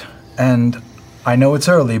news, and I know it's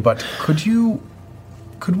early, but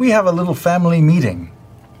could we have a little family meeting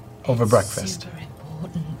over breakfast? Super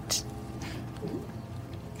important.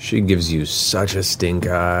 She gives you such a stink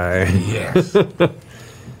eye. Yes.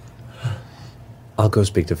 I'll go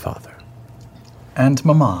speak to Father. And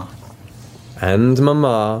Mama. And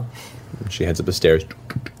Mama. And she heads up the stairs.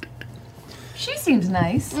 She seems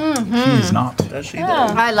nice. She's not. Does she?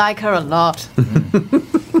 I like her a lot.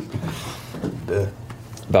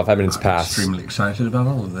 About 5 minutes pass. Extremely excited about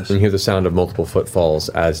all of this. And you hear the sound of multiple footfalls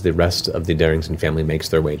as the rest of the Darrington family makes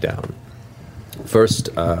their way down. First,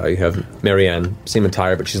 you have Marianne, same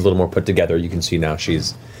attire, but she's a little more put together. You can see now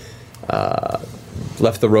she's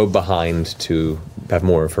left the robe behind to have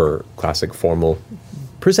more of her classic formal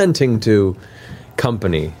presenting to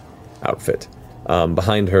company outfit.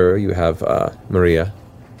 Behind her, you have Maria,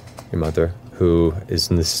 your mother, who is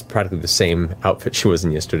in this practically the same outfit she was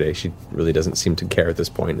in yesterday. She really doesn't seem to care at this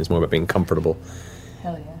point. It's more about being comfortable.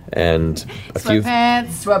 Hell yeah. And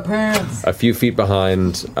Sweatpants. a few feet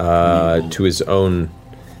behind, to his own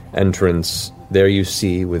entrance, there you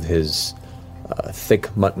see with his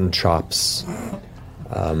thick mutton chops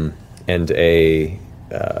and a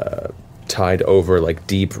tied over like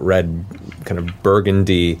deep red kind of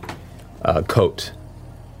burgundy coat,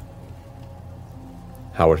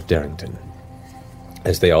 Howard Darrington.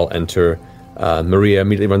 As they all enter, Maria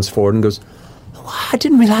immediately runs forward and goes, "Oh, I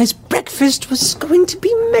didn't realize breakfast was going to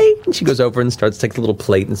be made." And she goes over and takes a little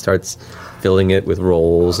plate and starts filling it with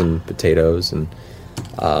rolls and potatoes. And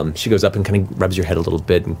she goes up and kind of rubs your head a little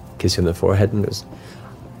bit and kisses you on the forehead and goes,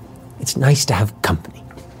 "It's nice to have company."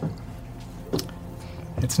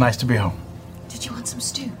 It's nice to be home. Did you want some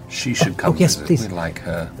stew? She should come. Oh, yes, visit. please. We like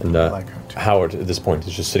her. And Howard, at this point,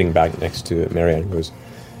 is just sitting back next to Marianne and goes,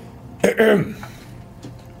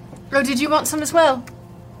 Oh, did you want some as well?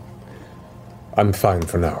 I'm fine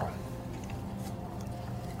for now.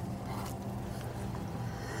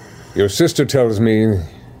 Your sister tells me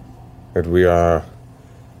that we are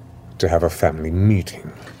to have a family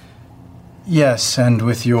meeting. Yes, and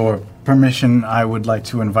with your permission, I would like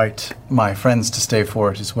to invite my friends to stay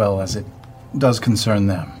for it as well, as it does concern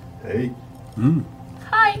them. Hey.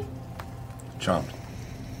 Hi. Charmed.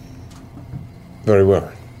 Very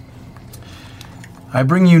well. I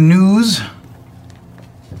bring you news,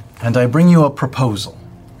 and I bring you a proposal.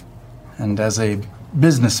 And as a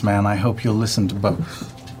businessman, I hope you'll listen to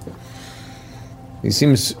both. He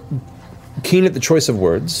seems keen at the choice of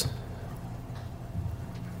words.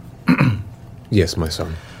 Yes, my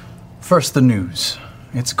son. First, the news.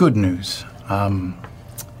 It's good news.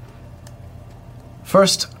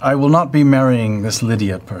 First, I will not be marrying this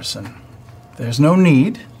Lydia person. There's no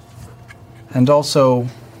need. And also,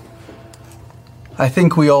 I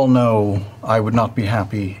think we all know I would not be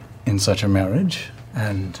happy in such a marriage,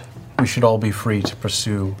 and we should all be free to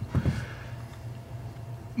pursue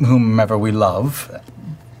whomever we love.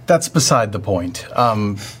 That's beside the point.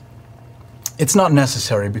 It's not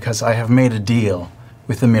necessary because I have made a deal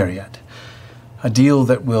with the Myriad. A deal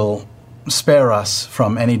that will spare us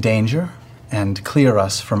from any danger and clear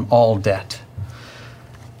us from all debt.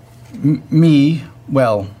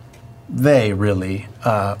 They really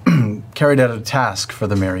carried out a task for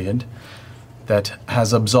the Myriad that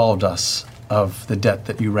has absolved us of the debt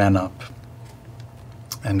that you ran up.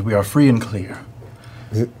 And we are free and clear.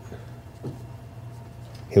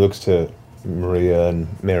 He looks to Maria and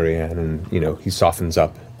Marianne, and, he softens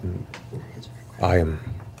up.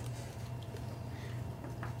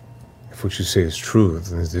 If what you say is true,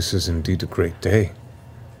 then this is indeed a great day.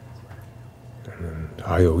 And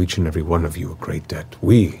I owe each and every one of you a great debt.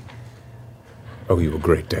 We owe you a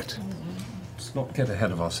great debt. Let's not get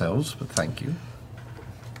ahead of ourselves, but thank you.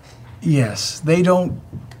 Yes, they don't...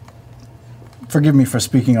 Forgive me for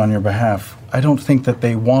speaking on your behalf. I don't think that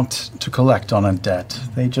they want to collect on a debt.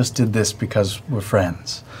 They just did this because we're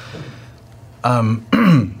friends.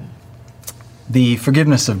 The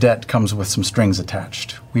forgiveness of debt comes with some strings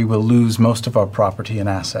attached. We will lose most of our property and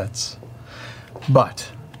assets. But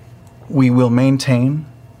we will maintain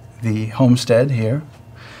the homestead here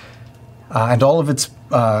and all of its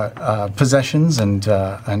possessions and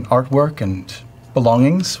artwork and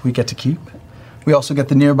belongings we get to keep. We also get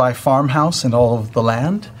the nearby farmhouse and all of the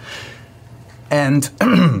land. And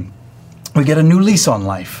we get a new lease on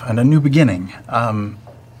life and a new beginning.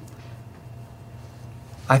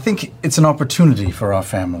 I think it's an opportunity for our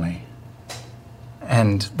family.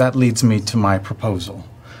 And that leads me to my proposal.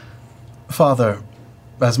 Father,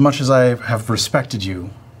 as much as I have respected you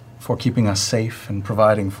for keeping us safe and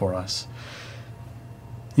providing for us,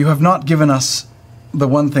 you have not given us the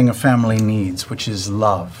one thing a family needs, which is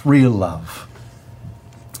love, real love.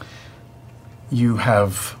 You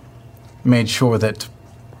have made sure that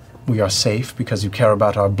we are safe because you care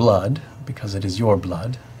about our blood, because it is your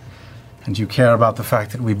blood, and you care about the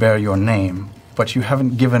fact that we bear your name, but you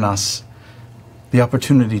haven't given us the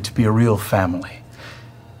opportunity to be a real family.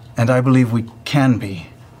 And I believe we can be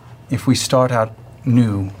if we start out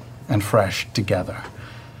new and fresh together.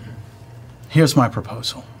 Here's my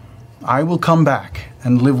proposal. I will come back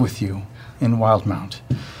and live with you in Wildmount,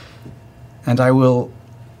 and I will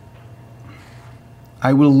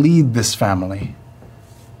lead this family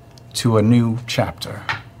to a new chapter.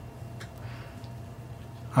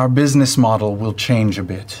 Our business model will change a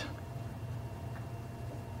bit.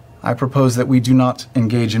 I propose that we do not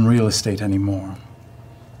engage in real estate anymore,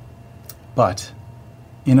 but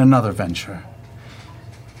in another venture.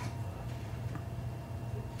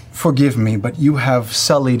 Forgive me, but you have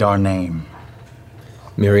sullied our name.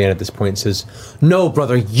 Marianne at this point says, "No,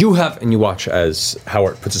 brother, you have..." And you watch as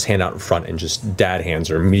Howard puts his hand out in front and just dad hands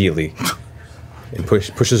her immediately and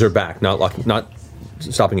pushes her back, not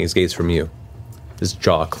stopping his gaze from you. His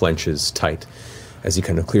jaw clenches tight as he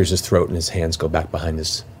kind of clears his throat and his hands go back behind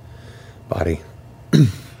his body.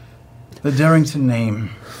 The Darrington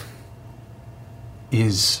name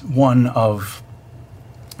is one of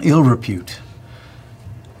ill repute.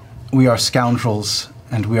 We are scoundrels,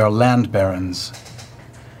 and we are land barons,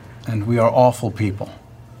 and we are awful people.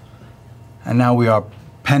 And now we are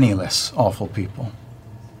penniless, awful people.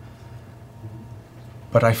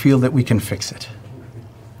 But I feel that we can fix it.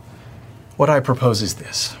 What I propose is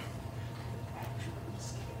this.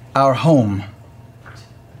 Our home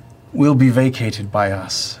will be vacated by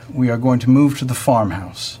us. We are going to move to the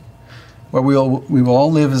farmhouse, where we will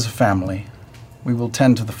all live as a family. We will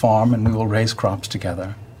tend to the farm, and we will raise crops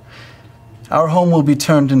together. Our home will be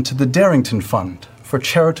turned into the Darrington Fund for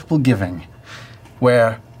charitable giving,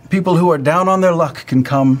 where people who are down on their luck can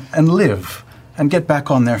come and live and get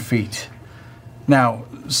back on their feet. Now,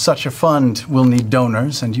 such a fund will need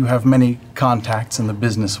donors, and you have many contacts in the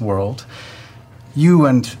business world. You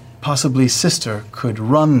and possibly sister could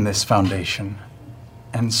run this foundation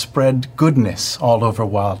and spread goodness all over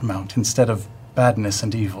Wildmount instead of badness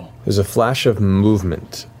and evil. There's a flash of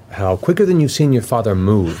movement. How quicker than you've seen your father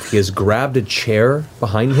move, he has grabbed a chair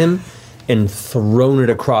behind him and thrown it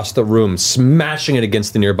across the room, smashing it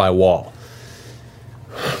against the nearby wall.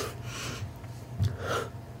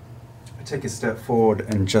 I take a step forward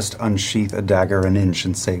and just unsheath a dagger an inch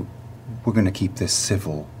and say, "We're going to keep this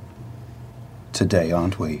civil today,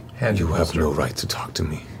 aren't we?" You have no right to talk to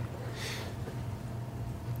me.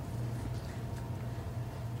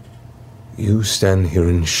 You stand here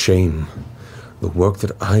in shame. The work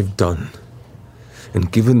that I've done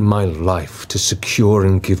and given my life to secure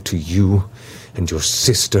and give to you and your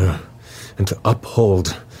sister and to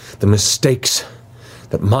uphold the mistakes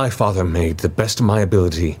that my father made the best of my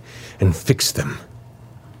ability and fix them.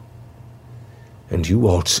 And you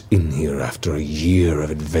waltz in here after a year of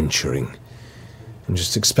adventuring and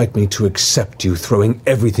just expect me to accept you throwing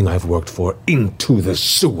everything I've worked for into the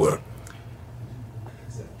sewer.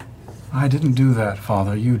 I didn't do that,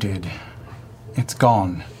 Father. You did. It's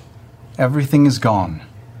gone. Everything is gone.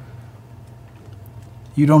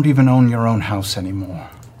 You don't even own your own house anymore.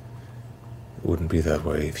 It wouldn't be that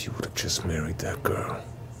way if you would have just married that girl.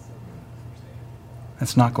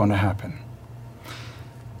 It's not going to happen.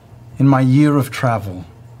 In my year of travel,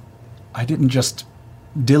 I didn't just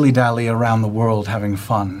dilly-dally around the world having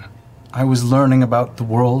fun. I was learning about the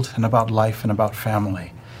world and about life and about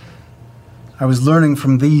family. I was learning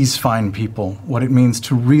from these fine people what it means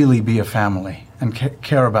to really be a family and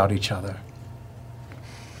care about each other.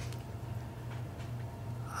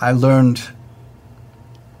 I learned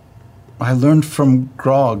from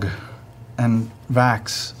Grog and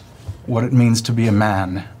Vax what it means to be a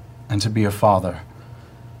man and to be a father.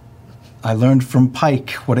 I learned from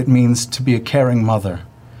Pike what it means to be a caring mother.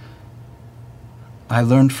 I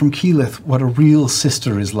learned from Keyleth what a real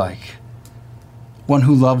sister is like, one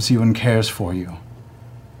who loves you and cares for you.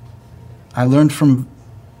 I learned from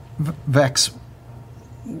Vex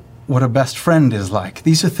what a best friend is like.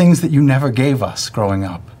 These are things that you never gave us growing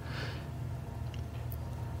up.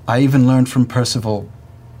 I even learned from Percival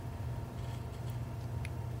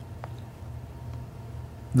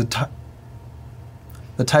the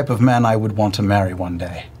type of man I would want to marry one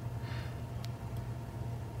day.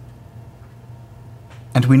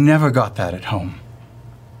 And we never got that at home.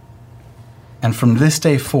 And from this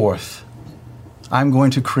day forth, I'm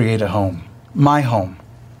going to create a home, my home,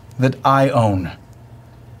 that I own,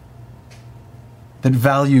 that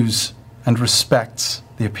values and respects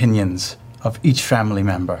the opinions of each family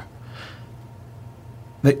member,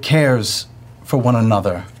 that cares for one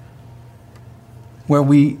another, where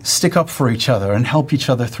we stick up for each other and help each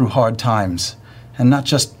other through hard times, and not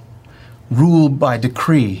just rule by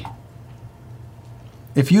decree.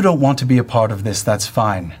 If you don't want to be a part of this, that's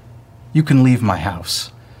fine. You can leave my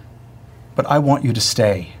house. But I want you to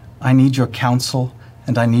stay. I need your counsel,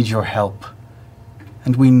 and I need your help.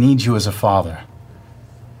 And we need you as a father.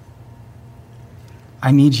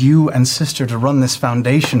 I need you and sister to run this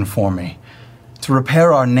foundation for me, to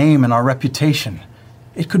repair our name and our reputation.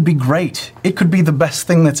 It could be great. It could be the best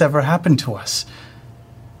thing that's ever happened to us.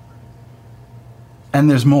 And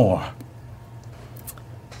there's more.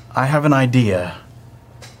 I have an idea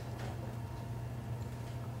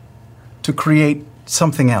to create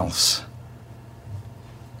something else.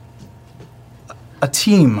 A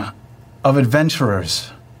team of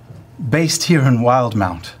adventurers based here in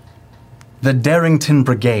Wildmount. The Darrington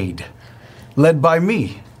Brigade, led by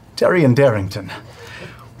me, Tary and Darrington.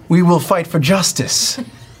 We will fight for justice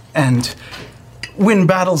and win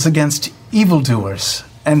battles against evildoers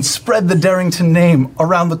and spread the Darrington name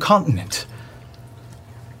around the continent.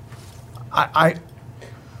 I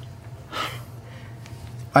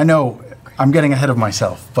know I'm getting ahead of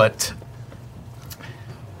myself, but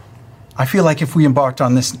I feel like if we embarked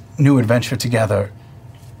on this new adventure together,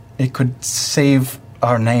 it could save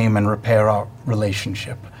our name and repair our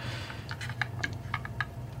relationship.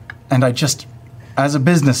 And I just, as a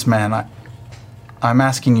businessman, I'm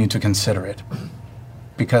asking you to consider it.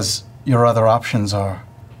 Because your other options are,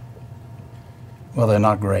 well, they're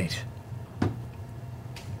not great.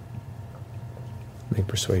 Make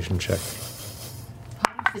persuasion check.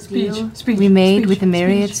 The deal we made with the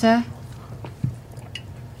Myriad, sir?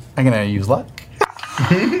 I'm gonna use luck.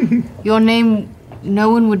 Your name, no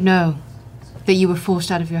one would know that you were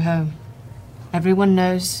forced out of your home. Everyone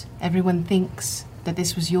knows, everyone thinks that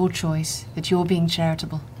this was your choice, that you're being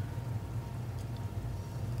charitable.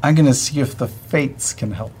 I'm gonna see if the fates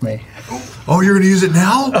can help me. Oh, you're gonna use it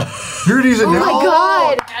now? You're gonna use it now? Oh my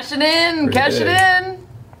god! Cash it in! Pretty Cash good. it in!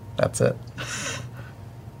 That's it.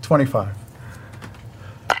 25.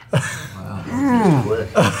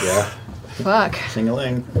 Yeah. Fuck.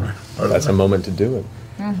 Sing-a-ling. That's a moment to do it.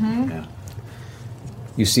 Mm-hmm. Yeah.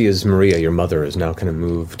 You see as Maria, your mother, is now kind of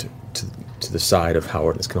moved to the side of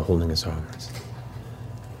Howard and is kind of holding his arms.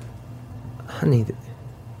 Honey,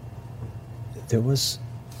 there was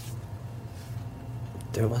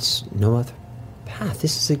no other path.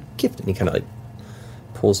 This is a gift. And he kind of like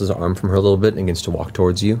pulls his arm from her a little bit and begins to walk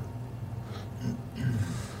towards you.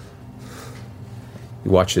 He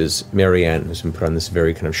watches Marianne, who's been put on this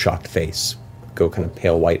very kind of shocked face, go kind of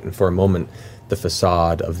pale white, and for a moment, the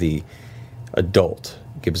facade of the adult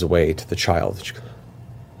gives way to the child. She goes,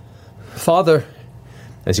 Father!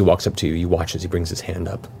 As he walks up to you, you watch as he brings his hand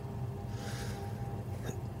up.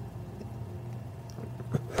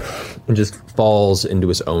 And just falls into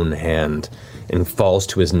his own hand and falls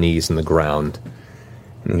to his knees in the ground.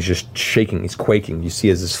 And And he's just shaking, he's quaking. You see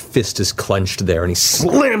as his fist is clenched there, and he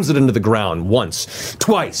slams it into the ground once,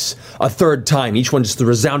 twice, a third time, each one just the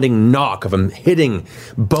resounding knock of him hitting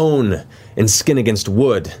bone and skin against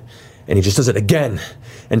wood. And he just does it again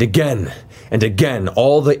and again and again,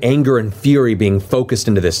 all the anger and fury being focused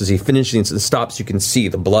into this. As he finishes and stops, you can see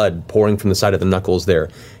the blood pouring from the side of the knuckles there,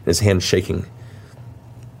 and his hand shaking.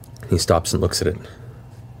 He stops and looks at it.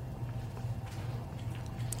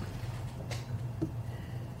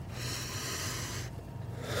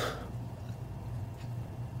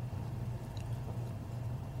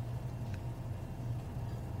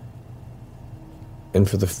 And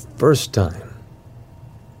for the first time,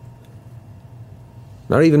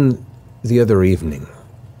 not even the other evening,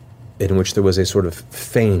 in which there was a sort of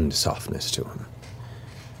feigned softness to him,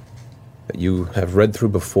 that you have read through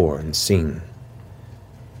before and seen,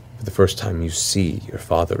 for the first time you see your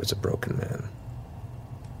father as a broken man.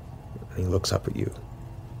 And he looks up at you.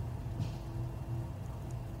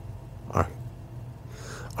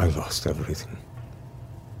 I lost everything.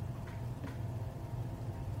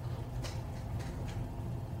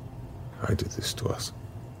 I did this to us.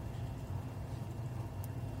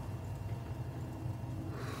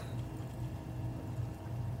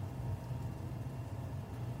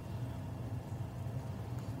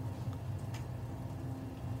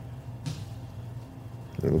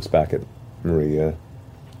 He looks back at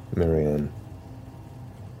Marianne,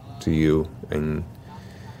 to you, and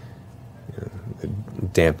the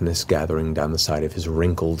dampness gathering down the side of his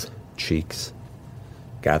wrinkled cheeks,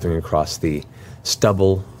 gathering across the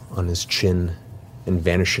stubble on his chin and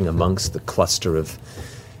vanishing amongst the cluster of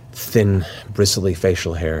thin, bristly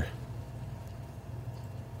facial hair.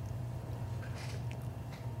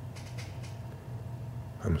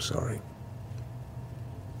 I'm sorry.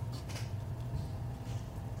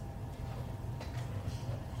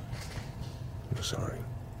 I'm sorry.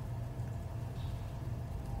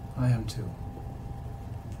 I am too.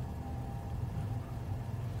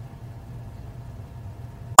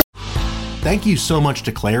 Thank you so much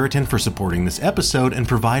to Claritin for supporting this episode and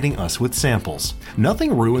providing us with samples.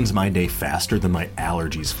 Nothing ruins my day faster than my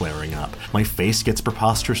allergies flaring up. My face gets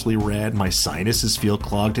preposterously red, my sinuses feel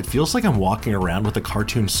clogged, it feels like I'm walking around with a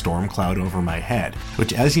cartoon storm cloud over my head,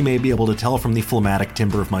 which, as you may be able to tell from the phlegmatic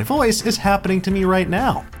timbre of my voice, is happening to me right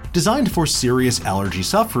now. Designed for serious allergy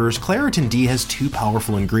sufferers, Claritin D has 2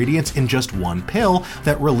 powerful ingredients in just 1 pill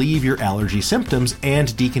that relieve your allergy symptoms and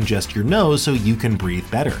decongest your nose so you can breathe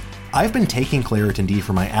better. I've been taking Claritin D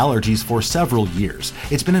for my allergies for several years.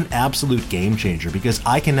 It's been an absolute game changer because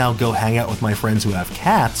I can now go hang out with my friends who have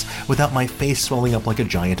cats without my face swelling up like a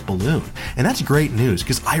giant balloon. And that's great news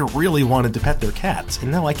because I really wanted to pet their cats, and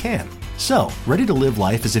now I can. So, ready to live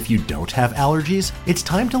life as if you don't have allergies? It's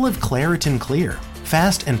time to live Claritin Clear.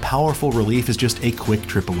 Fast and powerful relief is just a quick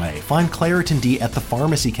trip away. Find Claritin D at the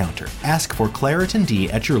pharmacy counter. Ask for Claritin D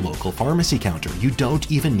at your local pharmacy counter. You don't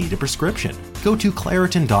even need a prescription. Go to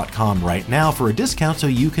Claritin.com right now for a discount so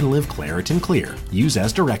you can live Claritin Clear. Use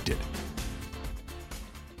as directed.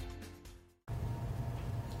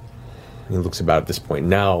 He looks about at this point.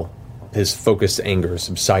 Now, his focused anger has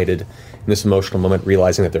subsided in this emotional moment,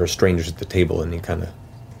 realizing that there are strangers at the table, and he kind of...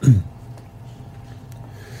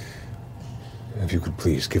 If you could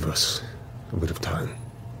please give us a bit of time.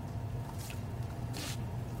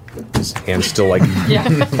 His hand's still like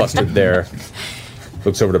clustered there.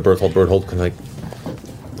 Looks over to Berthold. Berthold kind of like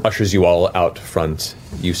ushers you all out front.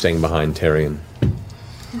 You staying behind Tary.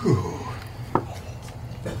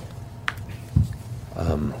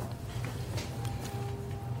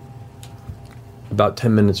 About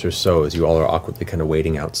 10 minutes or so as you all are awkwardly kind of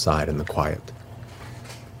waiting outside in the quiet.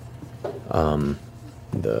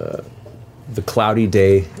 The cloudy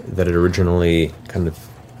day that had originally kind of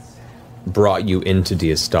brought you into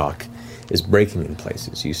Diastock is breaking in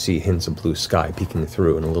places. You see hints of blue sky peeking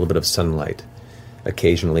through and a little bit of sunlight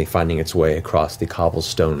occasionally finding its way across the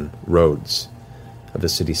cobblestone roads of the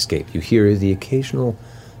cityscape. You hear the occasional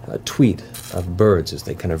tweet of birds as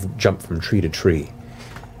they kind of jump from tree to tree.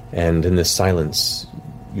 And in this silence,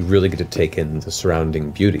 you really get to take in the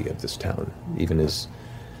surrounding beauty of this town, even as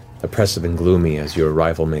oppressive and gloomy as your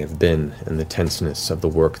arrival may have been, and the tenseness of the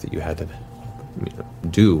work that you had to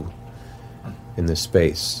do in this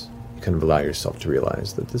space. You kind of allow yourself to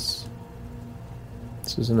realize that this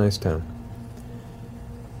is a nice town.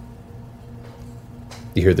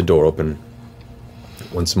 You hear the door open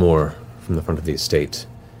once more from the front of the estate,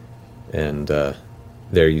 and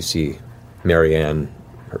there you see Marianne,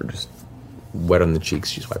 her just wet on the cheeks.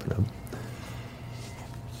 She's wiping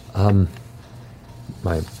up.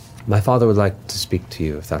 My father would like to speak to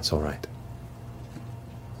you, if that's all right.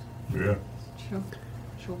 Yeah.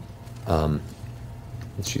 Sure.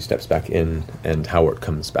 She steps back in, and Howard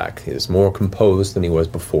comes back. He is more composed than he was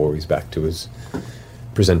before. He's back to his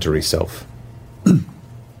presentery self.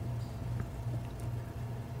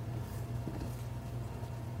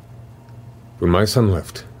 When my son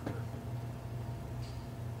left,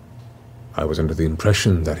 I was under the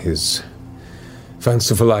impression that his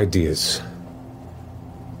fanciful ideas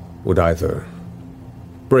would either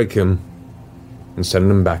break him and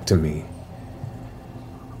send him back to me,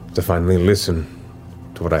 to finally listen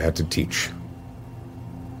to what I had to teach.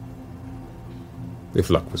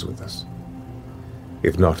 If luck was with us.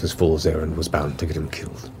 If not, his fool's errand was bound to get him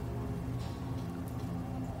killed.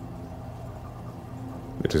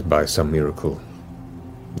 It is by some miracle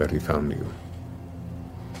that he found you.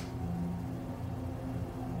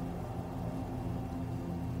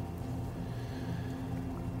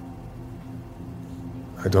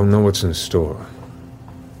 I don't know what's in store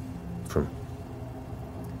for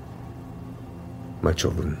my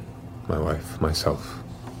children, my wife, myself.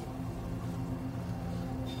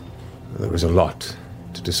 There is a lot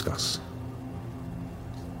to discuss.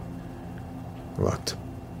 A lot to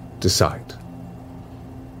decide.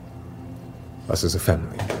 Us as a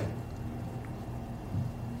family.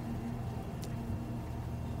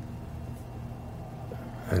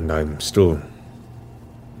 And I'm still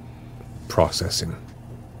processing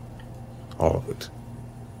all of it.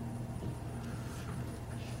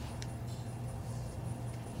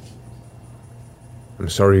 I'm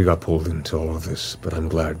sorry you got pulled into all of this, but I'm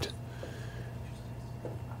glad.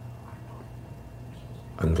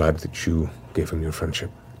 I'm glad that you gave him your friendship.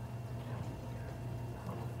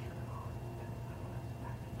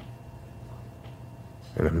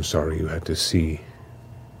 And I'm sorry you had to see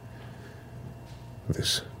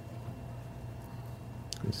this.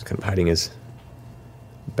 He's kind of hiding his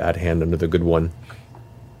bad hand under the good one.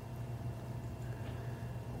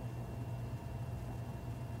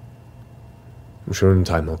 I'm sure in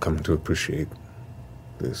time I'll come to appreciate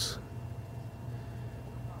this.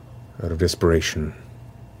 Out of desperation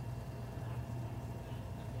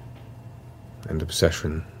and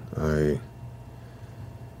obsession, I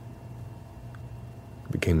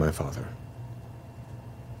became my father.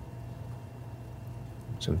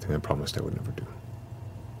 Something I promised I would never do.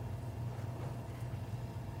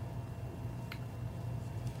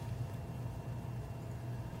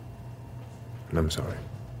 And I'm sorry.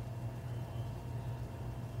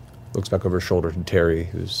 Looks back over his shoulder to Tary,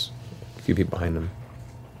 who's a few feet behind him.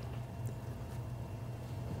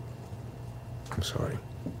 I'm sorry.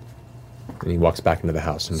 And he walks back into the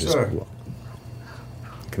house and just kind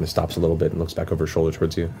of stops a little bit and looks back over his shoulder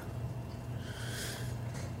towards you.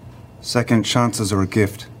 Second chances are a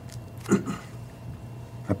gift.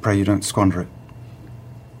 I pray you don't squander it.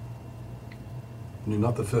 You're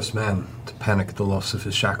not the first man to panic at the loss of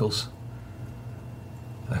his shackles.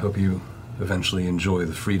 I hope you eventually enjoy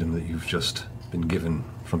the freedom that you've just been given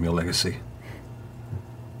from your legacy.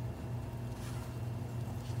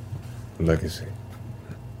 Legacy.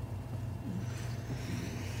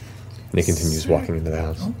 And he continues walking into the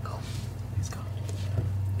house.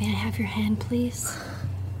 May I have your hand, please?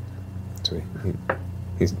 So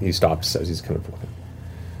he stops as he's kind of walking.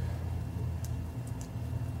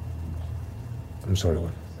 I'm sorry,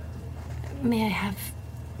 what? May I have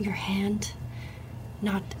your hand?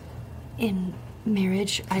 Not in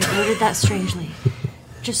marriage. I worded that strangely.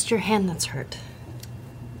 Just your hand that's hurt.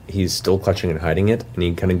 He's still clutching and hiding it,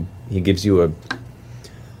 and he gives you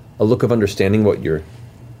a look of understanding what you're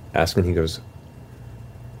asking. He goes,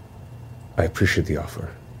 I appreciate the offer,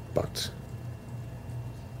 but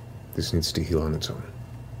this needs to heal on its own.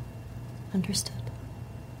 Understood.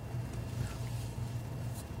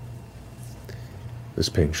 This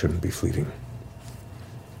pain shouldn't be fleeting.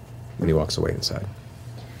 And he walks away inside.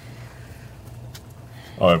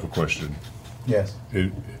 I have a question. Yes.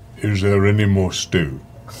 Is there any more stew?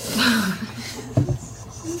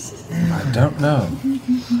 I don't know.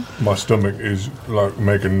 My stomach is like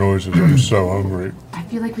making noises. I'm so hungry. I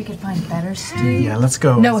feel like we could find better stew. Yeah, let's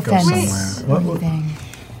go. No let's go offense. somewhere. What?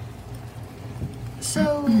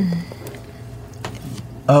 So.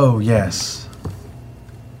 Oh, yes.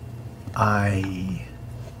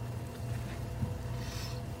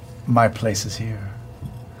 My place is here.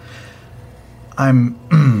 I'm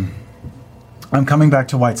coming back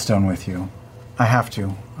to Whitestone with you. I have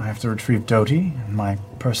to. I have to retrieve Doty and my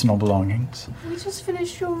personal belongings. We just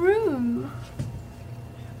finished your room.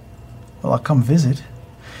 Well, I'll come visit.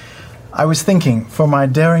 I was thinking, for my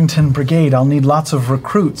Darrington Brigade, I'll need lots of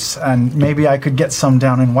recruits, and maybe I could get some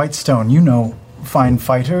down in Whitestone. You know, fine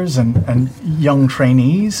fighters and young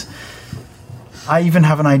trainees. I even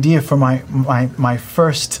have an idea for my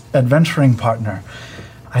first adventuring partner.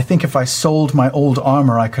 I think if I sold my old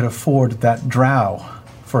armor, I could afford that drow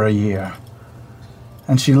for a year.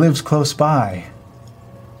 And she lives close by.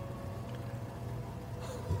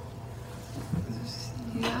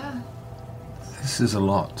 Yeah. This is a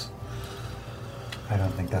lot. I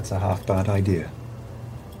don't think that's a half bad idea.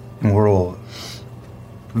 And we're all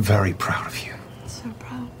very proud of you. So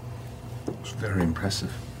proud. It's very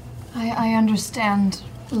impressive. I understand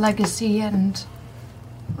legacy and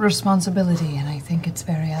responsibility, and I think it's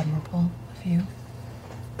very admirable of you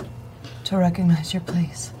to recognize your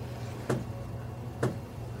place.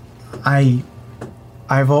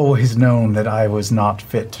 I've always known that I was not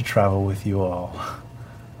fit to travel with you all.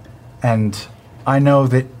 And I know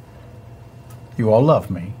that you all love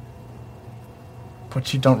me,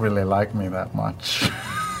 but you don't really like me that much.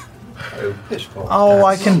 Oh,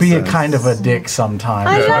 I can be a kind of a dick sometimes.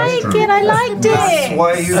 I liked it. That's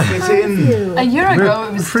why you fit in. A year ago,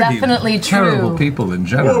 it was definitely true. Terrible people in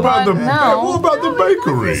general. What about But the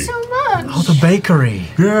bakery? So much. Oh, the bakery.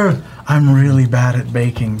 Yeah. I'm really bad at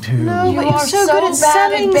baking, too. No, but You you're are so so good at bad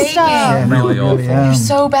selling at baking. stuff. Yeah, no, Really I really awful. am. You're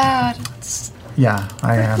so bad. Yeah,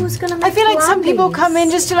 I am. Who's gonna make I feel like some people come in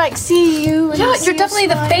just to like see you. And Yeah, see you're your definitely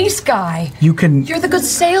the smile. face guy. You can... You're the good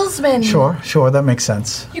salesman. Sure, that makes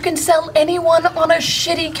sense. You can sell anyone on a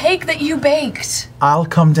shitty cake that you baked. I'll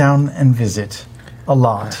come down and visit a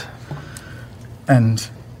lot. And,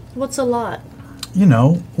 What's a lot? you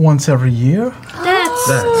know, once every year. That's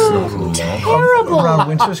not a lot. terrible. Around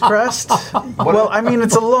Winter's Crest. Well, I mean,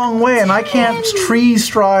 it's a long way, and I can't tree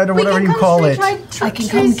stride or whatever you call it. I can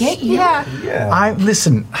come get you. Yeah.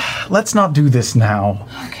 Listen, let's not do this now.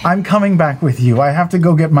 Okay. I'm coming back with you. I have to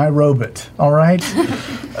go get my robot, all right?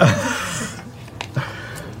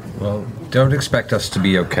 Well, don't expect us to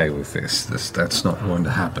be okay with this. That's not going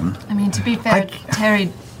to happen. I mean, to be fair,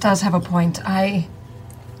 Tary does have a point. I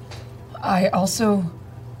also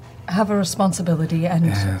have a responsibility,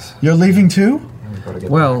 and You're leaving too?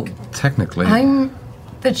 Well, technically. I'm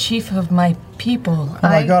the chief of my people. Oh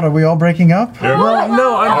my god, are we all breaking up? Well,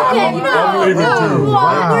 no, I'm leaving too. We're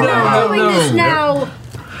not doing no. this now.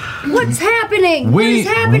 What's happening? What is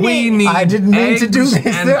happening? We need I didn't mean to do eggs this.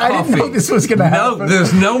 and I didn't know coffee. this was gonna happen. No,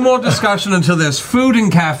 there's no more discussion until there's food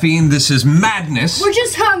and caffeine. This is madness. We're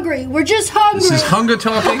just hungry. We're just hungry. This is hunger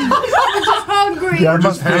talking. We're just hungry. Yeah,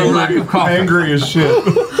 Just And lack of coffee. angry as shit.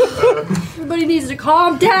 Everybody needs to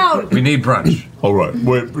calm down. We need brunch. All right,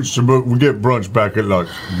 wait. So we get brunch back at like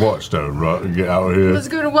Whitestone, right? And get out of here. Let's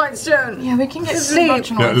go to Whitestone. Yeah, we can get Sleep.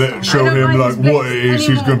 lunch and Yeah, all let stuff. show I don't him like like his what face it is he's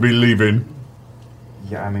anymore. going to be leaving.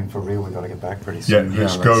 Yeah, I mean, for real, we gotta get back pretty Yeah, soon.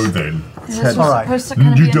 let's go then. This was All right. supposed to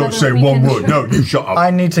kind of You be don't another say one weekend word. show. No, you shut up. I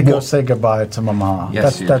need to go say goodbye to Mama.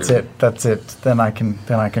 Yes, you that's do. it. That's it. Then I can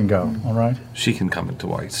go. All right. She can come into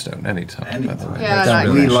Whitestone anytime. By the way. Yeah, That's I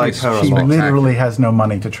We like she's her a She lot. spectacular. literally has no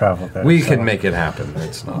money to travel there. We so- can make it happen.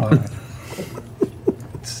 It's not. All right.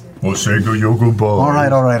 Well, say your goodbye. All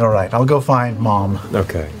right. I'll go find Mom.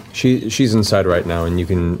 Okay. She's inside right now, and you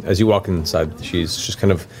can, as you walk inside, she's just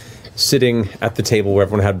kind of sitting at the table where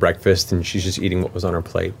everyone had breakfast, and she's just eating what was on her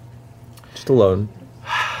plate. Just alone.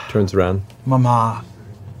 Turns around. Mama,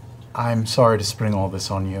 I'm sorry to spring all this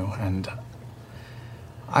on you, and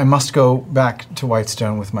I must go back to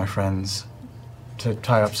Whitestone with my friends to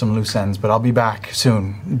tie up some loose ends, but I'll be back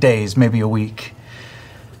soon. Days, maybe a week.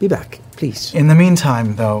 Be back, please. In the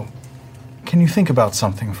meantime, though, can you think about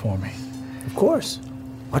something for me? Of course.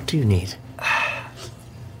 What do you need?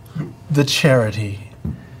 The charity.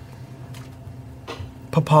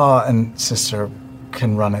 Papa and sister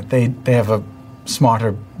can run it. They have a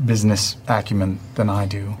smarter business acumen than I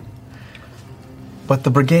do. But the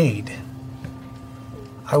brigade,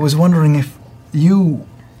 I was wondering if you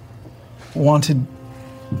wanted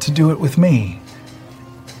to do it with me.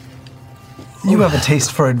 You have a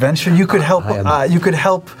taste for adventure. You could help. You could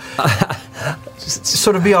help.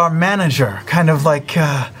 Sort of be our manager, kind of like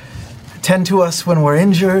tend to us when we're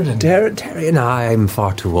injured. And Tary and I'm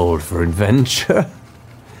far too old for adventure.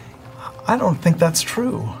 I don't think that's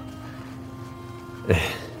true.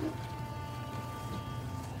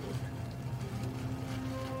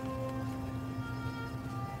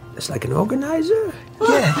 It's like an organizer?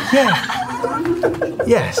 Yeah.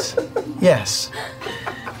 Yes.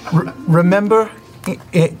 Remember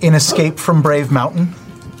in Escape from Brave Mountain?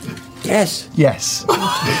 Yes.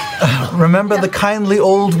 Remember the kindly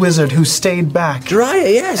old wizard who stayed back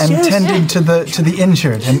and tended to the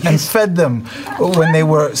injured and fed them when they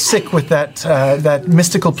were sick with that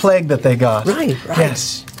mystical plague that they got. Right.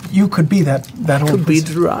 Yes, you could be that old Could be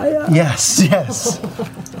wizard. Drya. Yes.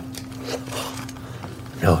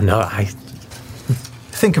 No,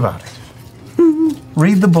 think about it.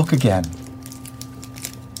 Read the book again.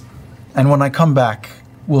 And when I come back,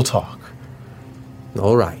 we'll talk.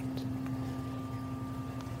 All right.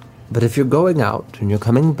 But if you're going out and you're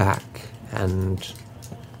coming back and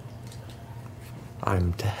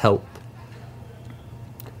I'm to help,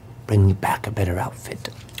 bring me back a better outfit.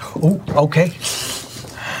 Oh, okay.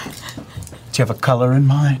 Do you have a color in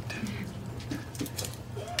mind?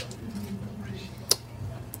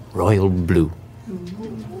 Royal blue.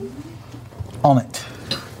 On it.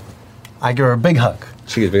 I give her a big hug.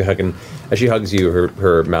 She gives a big hug, and as she hugs you,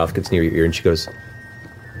 her mouth gets near your ear, and she goes,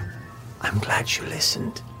 I'm glad you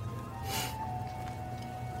listened.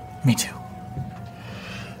 Me too.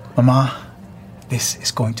 Mama, this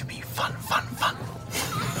is going to be fun, fun, fun.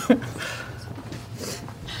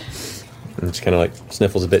 And she kind of like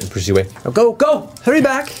sniffles a bit and pushes you away. Oh, go! Hurry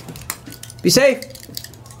back! Be safe!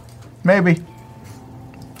 Maybe.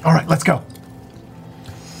 All right, let's go.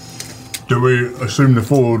 Do we assume the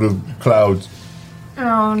forward of clouds?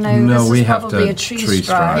 Oh no, No, this we is have probably to a tree tree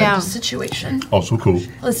stride stride. situation. Also cool.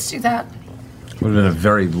 Let's do that. Would have been a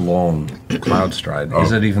very long cloud stride.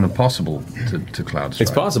 Is it even possible to cloud stride? It's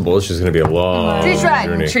possible, it's just going to be a long Tree stride.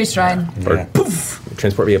 journey. Tree stride. Or poof!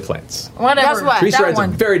 Transport via plants. Whatever. Guess what? Tree That stride's one.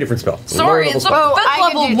 a very different spell. Sorry, it's a spell. fifth I can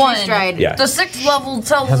level do one. tree stride. Yeah. The sixth level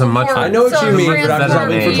tells Has a much- more- I know what you tells mean, but I'm just transfer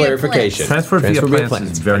asking for via clarification. plants. Transfer via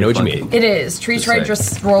plants is very I know what you funky. mean. It is. Tree Just stride say.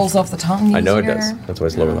 just rolls off the tongue. I know it easier. does. That's why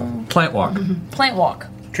it's lower level. Plant walk. Plant walk.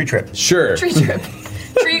 Tree trip. Sure. Tree trip.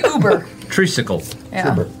 Tree Uber. Treesicle.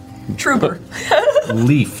 Yeah. Trooper.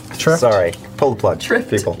 Leaf. Trip. Sorry. Pull the plug.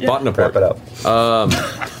 People. Bought in a Wrap it up. All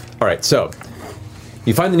right, so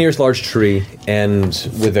you find the nearest large tree, and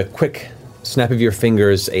with a quick snap of your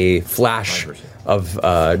fingers, a flash of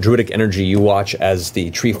druidic energy, you watch as the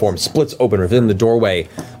tree form splits open within the doorway.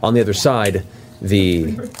 On the other side,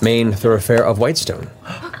 the main thoroughfare of Whitestone.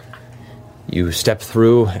 You step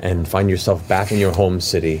through and find yourself back in your home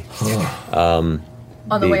city. On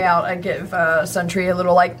the way out, I give Sentry a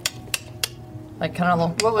little like kind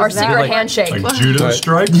of little our secret handshake. Like judo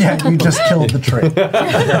strike? Yeah, you just killed the tree.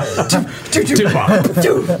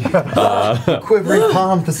 Quivering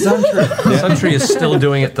palm for Sentry. Sentry is still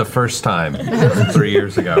doing it the first time 3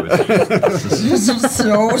 years ago. This is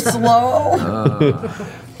so slow.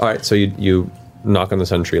 All right, so you knock on the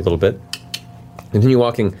sentry a little bit. Continue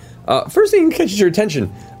walking. First thing that catches your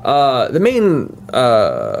attention, the main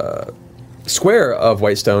square of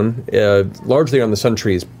Whitestone, largely on the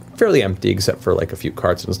sentry, is fairly empty except for like a few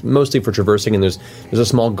carts. It's mostly for traversing, and there's a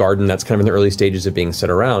small garden that's kind of in the early stages of being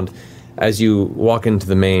set around. As you walk into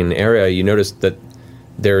the main area, you notice that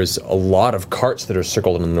there's a lot of carts that are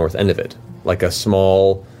circled on the north end of it, like a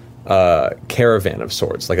small caravan of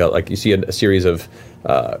sorts. Like you see a series of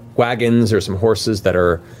wagons or some horses that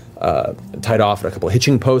are tied off at a couple of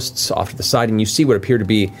hitching posts off to the side, and you see what appear to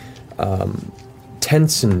be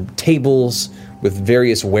tents and tables with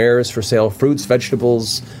various wares for sale, fruits,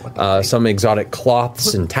 vegetables, some exotic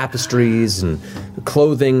cloths and tapestries and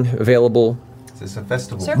clothing available. Is this a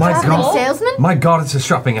festival? Salesman? My God, it's a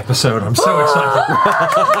shopping episode. I'm so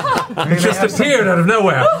excited. It just appeared out of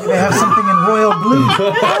nowhere. They have something in royal blue.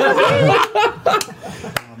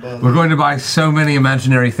 We're going to buy so many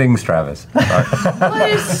imaginary things, Travis.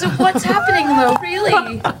 What's happening though?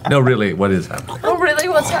 Really? No, really, what is happening? Oh, really?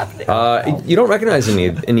 What's happening? You don't recognize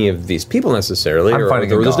any of these people necessarily. I'm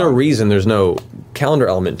fighting a there's no dog. reason, there's no calendar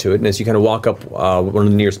element to it. And as you kind of walk up, one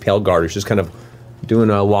of the nearest pale guard is just kind of doing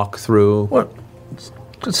a walk through. What?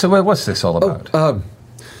 So what's this all about?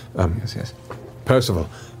 Yes. Percival,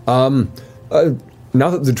 now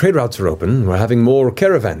that the trade routes are open, we're having more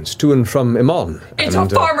caravans to and from Iman. It's a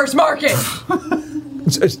farmer's market.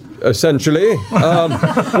 Essentially,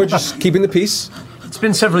 we're just keeping the peace. It's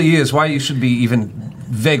been several years. Why you should be even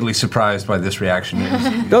vaguely surprised by this reaction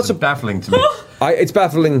is That's baffling to me. It's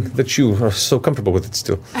baffling that you are so comfortable with it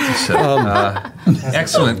still.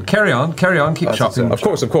 Excellent. Carry on. Keep shopping. Of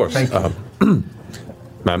course. Thank you.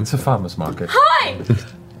 Ma'am. It's a farmer's market. Hi.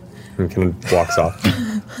 And kind of walks off.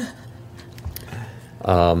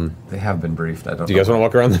 They have been briefed. I don't Do you guys want to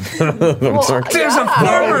walk around? There's a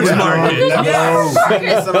farmer's market. Yes.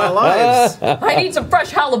 I need some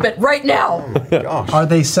fresh halibut right now. Are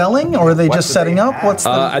they selling, or are they just setting up? What's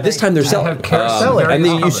the At this time, they're selling. And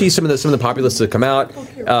then you see some of the populace that come out.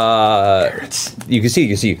 You can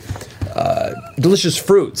see delicious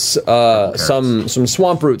fruits, some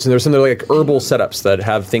swamp roots, and there's some like herbal setups that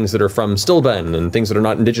have things that are from Stillben and things that are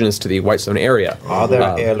not indigenous to the Whitestone area. Are there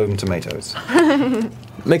heirloom tomatoes?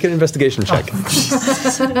 Make an investigation check. I'm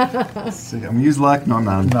gonna use luck. No,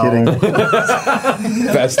 I'm kidding.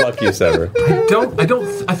 Best luck use ever.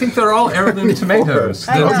 I think they're all heirloom tomatoes.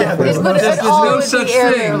 There's no such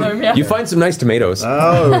thing. You find some nice tomatoes.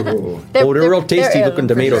 Oh. They're real tasty looking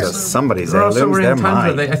tomatoes. Somebody's They're also heirlooms. in They're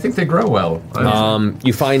tundra. mine. I think they grow well.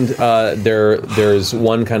 You find there's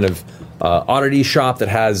one kind of oddity shop that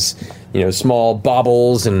has small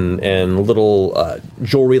baubles and little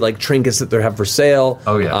jewelry-like trinkets that they have for sale.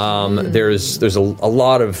 Oh yeah. There's a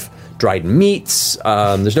lot of dried meats.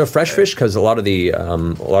 There's no fresh fish because a lot of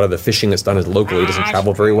the fishing that's done is locally. It doesn't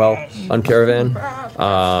travel very well on caravan.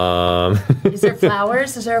 Is there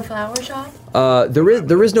flowers? Is there a flower shop?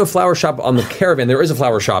 There is no flower shop on the caravan. There is a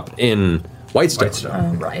flower shop in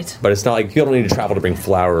Whitestone. Right. But it's not like you don't need to travel to bring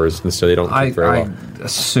flowers, and so they don't cook very well. I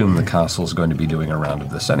assume the castle's going to be doing a round of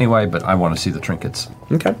this anyway, but I want to see the trinkets.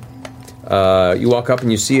 Okay. You walk up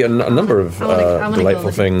and you see a number of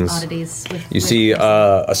delightful things. You see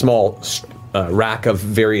a small rack of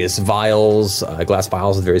various vials, glass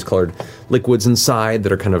vials with various colored liquids inside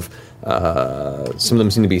that are kind of, some of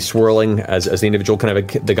them seem to be swirling as the individual, kind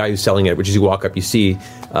of the guy who's selling it, which as you walk up, you see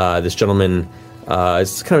this gentleman.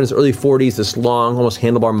 It's kind of in his early 40s, this long, almost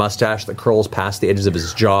handlebar mustache that curls past the edges of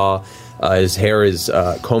his jaw. His hair is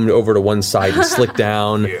combed over to one side and slicked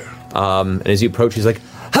down. And as you approach, he's like,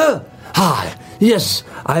 Hi, yes,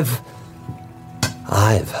 I've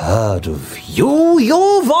heard of you.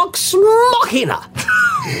 You're Vox Machina.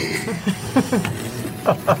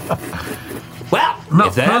 Well,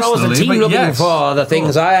 if there was a team looking for the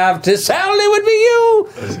things I have to sell, it would be you.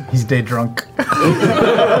 He's day drunk.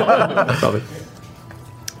 Probably.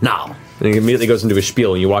 Now. And he immediately goes into a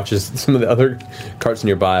spiel, and you watch as some of the other carts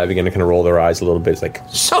nearby begin to kind of roll their eyes a little bit. It's like,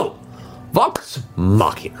 so, Vox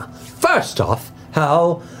Machina. First off,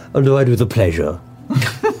 how do I do the pleasure?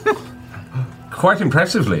 Quite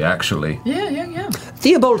impressively, actually. Yeah.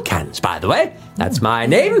 Theobald Cans, by the way. That's my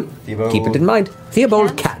name. Theobald. Keep it in mind.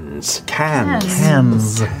 Theobald Cans.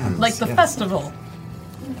 Cans. Like the festival.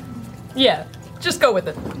 Yeah, just go with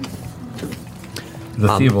it.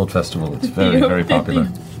 The Theobald Festival, it's very, very popular.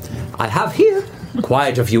 I have here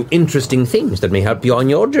quite a few interesting things that may help you on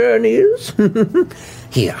your journeys.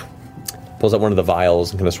 Here. Pulls out one of the vials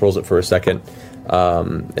and kind of swirls it for a second.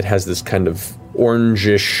 It has this kind of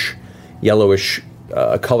orangish, yellowish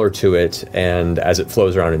color to it, and as it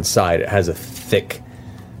flows around inside, it has a thick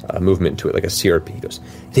movement to it, like a syrupy. He goes,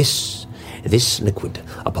 This liquid,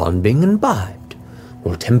 upon being imbibed,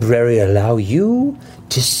 will temporarily allow you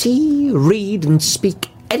to see, read, and speak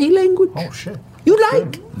any language. Oh, shit. You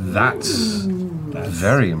like. That's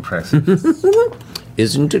very impressive.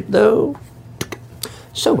 Isn't it, though?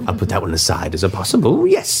 So, I'll put that one aside as a possible,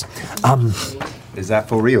 yes. Is that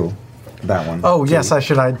for real? That one? Oh, yes, I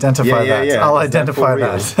should identify that. Yeah. I'll Is that identify for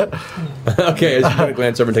real? that. Okay, as you kind of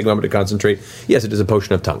glance over and take a moment to concentrate. Yes, it is a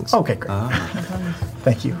potion of tongues. Okay, great.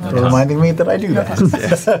 Thank you for reminding me that I do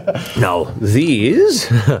that. Now, these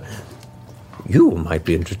you might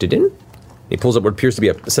be interested in. He pulls up what appears to be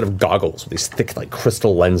a set of goggles with these thick, like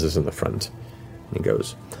crystal lenses in the front. And he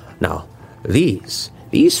goes, Now, these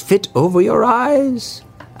fit over your eyes,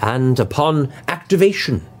 and upon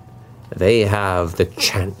activation, they have the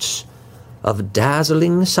chance of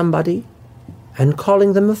dazzling somebody and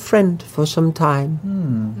calling them a friend for some time.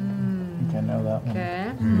 I think I know that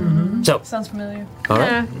one. So, Sounds familiar. all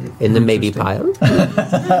right, in the maybe pile.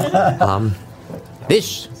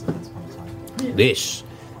 This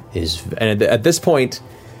is, and at this point,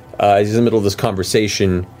 as he's in the middle of this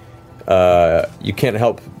conversation, you can't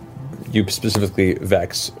help, you specifically,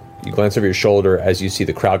 Vex, you glance over your shoulder as you see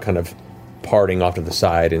the crowd kind of parting off to the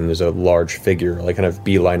side, and there's a large figure, like kind of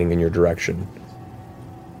beelining in your direction.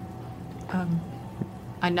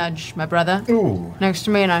 I nudge my brother Ooh. next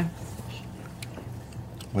to me and I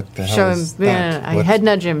What the hell show him. is that? I head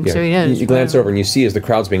nudge him so he knows. You glance over and you see as the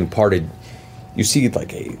crowd's being parted, you see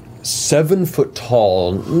like a 7-foot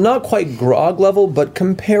tall, not quite grog level, but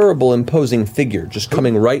comparable imposing figure just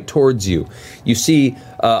coming right towards you. You see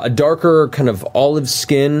a darker kind of olive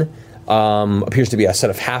skin, appears to be a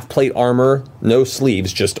set of half-plate armor, no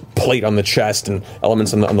sleeves, just plate on the chest and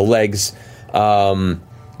elements on the legs.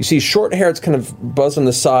 You see short hair, it's kind of buzzed on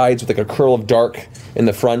the sides with like a curl of dark in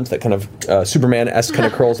the front, that kind of Superman-esque kind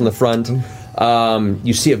of curls in the front.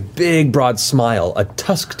 You see a big, broad smile, a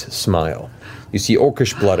tusked smile. You see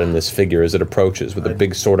orcish blood in this figure as it approaches with a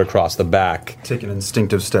big sword across the back. Take an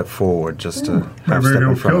instinctive step forward just to Maybe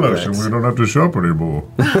he'll kill us and we don't have to shop anymore.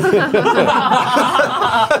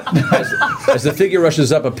 As the figure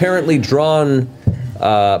rushes up, apparently drawn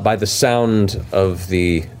by the sound of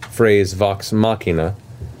the phrase Vox Machina,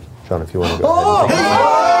 John, if you want to go ahead.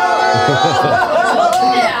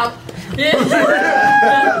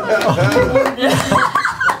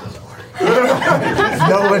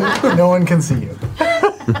 No one can see you.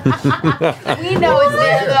 We know it's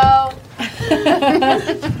there, though.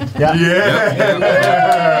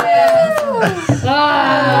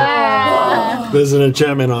 There's an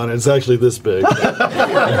enchantment on it. It's actually this big.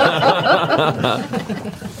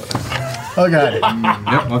 Oh, God.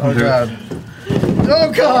 Yep, welcome to it. Oh,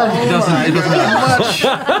 God. It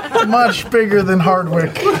doesn't much bigger than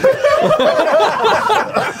Hardwick.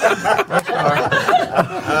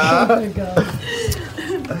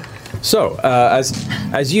 So,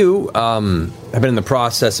 as you have been in the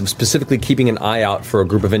process of specifically keeping an eye out for a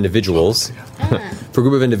group of individuals,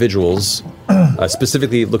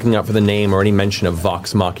 specifically looking out for the name or any mention of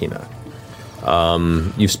Vox Machina,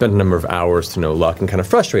 you've spent a number of hours to no luck and kind of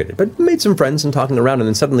frustrated, but made some friends and talking around, and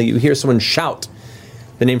then suddenly you hear someone shout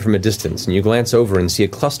the name from a distance, and you glance over and see a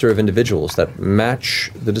cluster of individuals that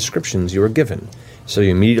match the descriptions you were given. So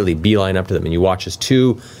you immediately beeline up to them, and you watch as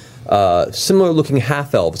two similar-looking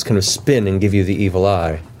half-elves kind of spin and give you the evil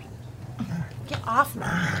eye. Get off me.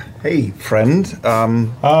 Hey, friend.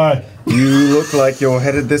 Hi. You look like you're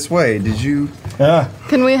headed this way. Did you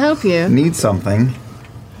Can we help you? need something?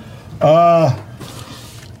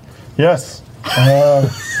 Yes.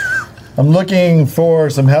 I'm looking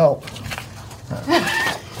for some help.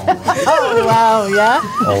 Oh, wow, yeah?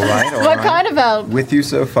 All right, all What right. kind of help? With you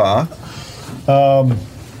so far?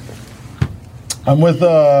 I'm with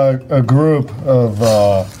a group of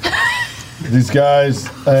these guys,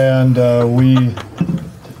 and we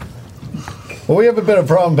have a bit of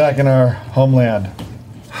problem back in our homeland.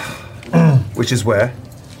 Which is where?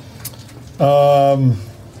 I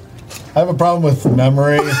have a problem with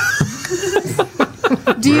memory.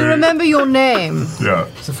 Do you remember your name? Yeah.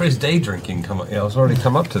 It's the phrase day drinking it's already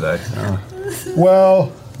come up today.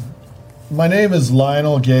 Well, my name is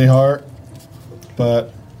Lionel Gayhart,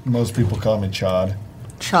 but most people call me Chod.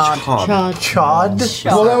 Chod. Chod?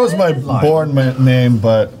 Well, that was my born name,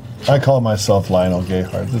 but I call myself Lionel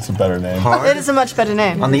Gayhart. That's a better name. It is a much better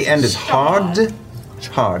name. On the end is hard.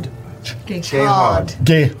 Hard. Gayhart.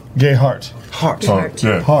 Gayhart. Heart. Heart,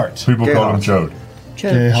 yeah. Heart. People Gay call heart. him Chode.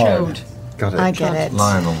 Gayhart. Got it. I get it.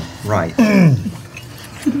 Lionel. Right.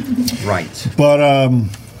 Right. But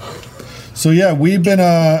so yeah, we've been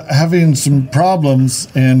having some problems,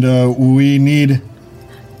 and we need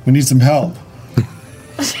some help.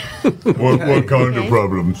 What kind of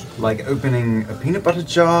problems? Like opening a peanut butter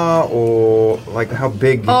jar, or like how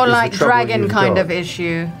big? Or is like the trouble dragon you've kind got? of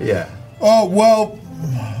issue. Yeah. Oh well,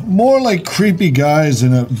 more like creepy guys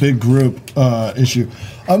in a big group issue.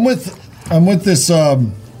 I'm with this a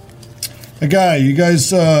guy. You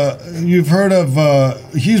guys, you've heard of?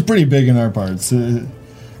 He's pretty big in our parts. You've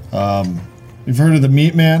heard of the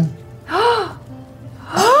Meat Man?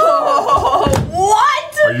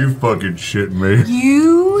 What? Are you fucking shitting me?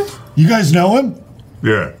 You guys know him?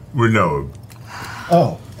 Yeah, we know him.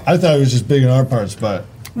 Oh, I thought he was just big in our parts, but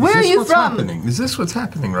Where are you from? Is this what's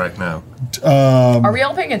happening right now? Are we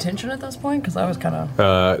all paying attention at this point? Because I was kind of.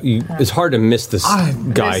 It's hard to miss this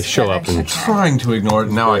guy show up. And Trying to ignore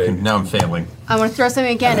it. Now I'm failing. I want to throw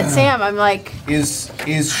something again at Sam. I'm like, Is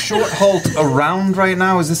Short Halt around right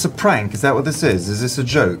now? Is this a prank? Is that what this is? Is this a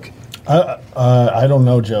joke? I don't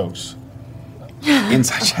know jokes.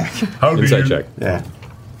 Inside check. How do Inside you? check. Yeah.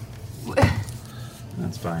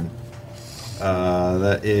 That's fine.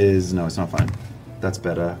 That is no, it's not fine. That's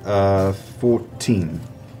better. 14.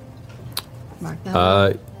 mark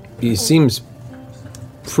that. He seems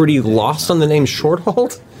pretty lost on the name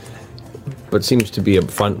Shorthold, but seems to be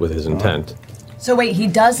upfront with his intent. So wait, he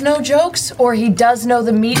does know jokes, or he does know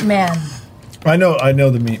the Meat Man, I know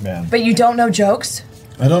the Meat Man. but you don't know jokes?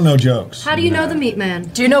 I don't know jokes. How do you know the Meat Man?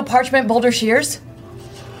 Do you know Parchment Boulder Shears?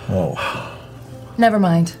 Oh. Never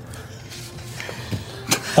mind.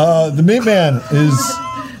 The Meat Man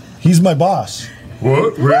he's my boss.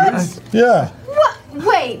 What? Really? Yeah.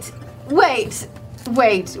 What? Wait.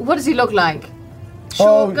 What does he look like?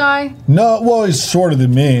 Short guy? No, well, he's shorter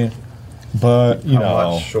than me, but you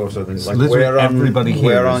know. Much shorter than like literally where on everybody here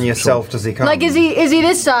where is on yourself short. does he come? Like, is he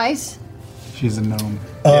this size? She's a gnome.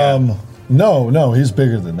 No, he's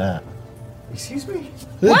bigger than that. Excuse me?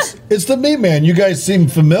 It's the Meat Man. You guys seem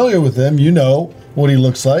familiar with him. You know what he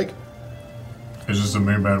looks like. Is this the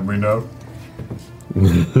Meat Man we know?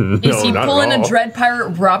 Is he pulling a Dread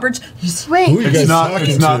Pirate Roberts? Wait. Who are you guys It's not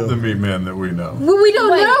talking the to? Meat Man that we know. Well, we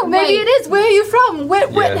don't know. Maybe it is. Where are you from? Where?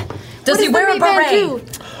 Does he wear a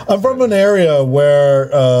beret? I'm from an area where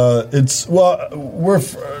we're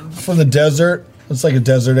from the desert. It's like a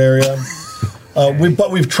desert area.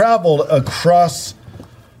 But we've traveled across.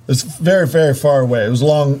 It's very, very far away. It was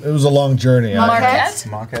long. It was a long journey. Marquette.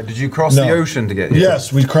 Did you cross the ocean to get here?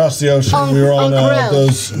 Yes, we crossed the ocean. We were on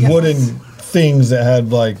those wooden things that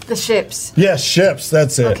had like the ships. Yes, ships.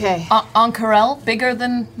 That's it. Okay. Ancarel, bigger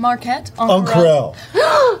than Marquette? Ancarel.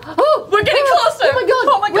 Oh, we're getting closer.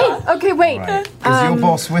 Oh my god. Wait. Okay, wait. Is your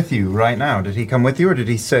boss with you right now? Did he come with you, or did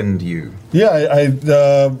he send you? Yeah,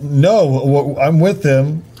 no, I'm with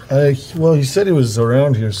him. Well, he said he was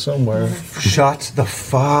around here somewhere. Shut the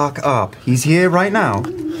fuck up. He's here right now.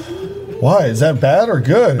 Why? Is that bad or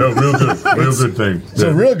good? No, real good. Real good thing. It's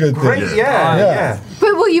a real good thing. Great, yeah.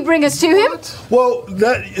 But will you bring us to him? Well,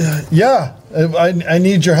 I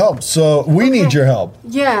need your help. So we need your help.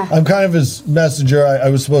 Yeah. I'm kind of his messenger. I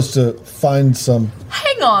was supposed to find some.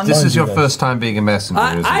 Hang on. This is your first time being a messenger,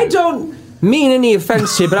 isn't I don't mean any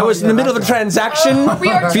offense here, but I was in the middle of a transaction. We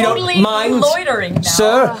are if you totally don't mind, loitering now.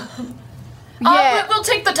 sir. We'll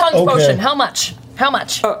take the tongues potion. How much? Come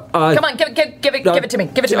on, give it to me.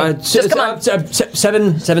 Give it to me. Just come on.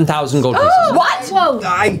 7,000 gold pieces. What?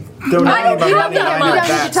 I Whoa. don't need that much.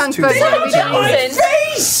 That's the tongue too potion. much.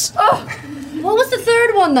 face! What was the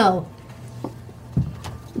third one, though?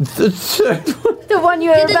 The one you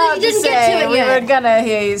were about to didn't say. get to it We yet. were gonna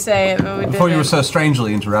hear you say it, but we Before you were didn't. so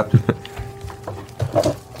strangely interrupted.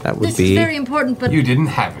 That would This is very important, but... You didn't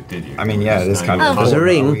have it, did you? I mean, yeah, it is kind of There's a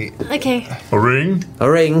important. ring. Okay. A ring? A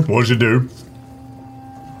ring. What does it do?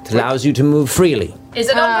 It allows you to move freely. Is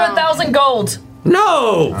it under 1,000 gold?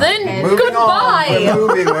 No! Then Moving goodbye. on.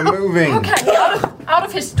 We're moving. Okay, out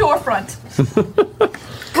of his storefront.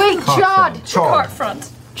 Wait, Chod. Cart front.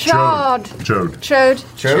 Chod.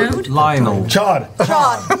 Chode? Lionel. Chod.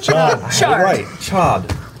 Chard. Right,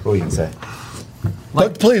 Chod. What were you going to say?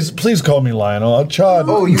 But please call me Lionel. Chod.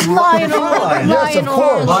 Oh, you Lionel. Yes, of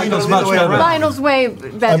course. Lionel's much better. Lionel's way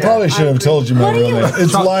better. I probably should have told you my real name.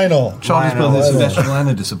 It's Lionel. Charles put this vegetable and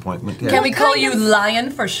a disappointment. Yeah. Can we call you Lion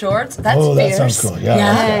for short? That's Oh, that fierce. sounds cool.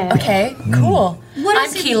 Yeah. Okay, cool. I'm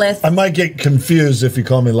Keyleth. I might get confused if you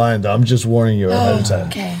call me Lion, though. I'm just warning you ahead of time.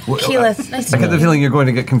 Okay. Keyleth, nice to I meet get the you. feeling you're going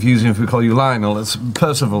to get confusing if we call you Lionel. It's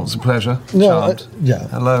Percival. It's a pleasure. No, Charmed. yeah.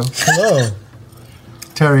 Hello. Hello.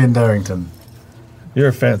 Tary and Darrington. You're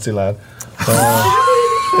a fancy lad.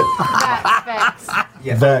 Vex.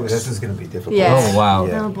 Yeah, Vex. oh, this is going to be difficult. Yeah. Oh, wow.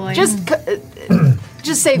 Yeah. Oh, boy.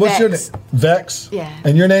 Just say What's your Vex. name? Vex? Yeah.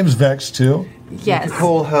 And your name's Vex, too? Yes. You can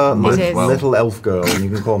call her It is. little elf girl, and you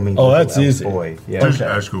can call me Oh, little that's elf easy. boy. Yeah. Just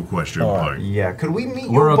ask a question, Pike. Yeah. Could we meet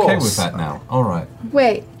We're your okay boss? with that now. All right.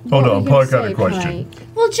 Wait. Hold what on, were you Pike had a gonna say, question. Pike?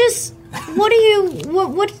 Well, just... What do you...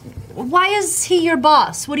 What... Why is he your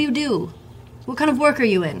boss? What do you do? What kind of work are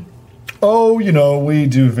you in? Oh, we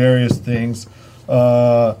do various things.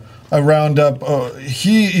 I round up.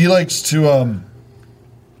 He likes to.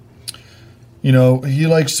 He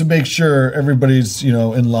likes to make sure everybody's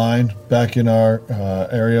in line back in our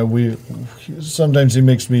area. Sometimes he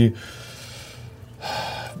makes me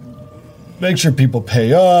make sure people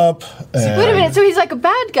pay up. Wait a minute, so he's like a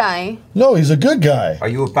bad guy? No, he's a good guy. Are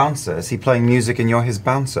you a bouncer? Is he playing music and you're his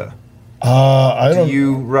bouncer? I don't. Do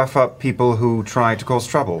you rough up people who try to cause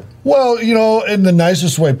trouble? Well, in the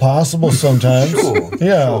nicest way possible sometimes. Sure.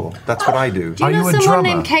 Yeah. Sure. That's what I do. Do you know someone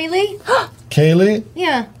named Kaylee? Kaylee?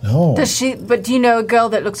 Yeah. No. Does she? But do you know a girl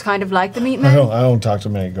that looks kind of like the meat I man? don't talk to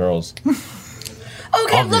many girls.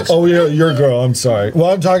 Okay, look. Oh, you're a girl. I'm sorry.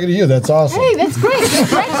 Well, I'm talking to you. That's awesome. Hey, that's great. You're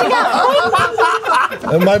branching out.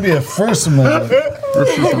 That might be a first in my life.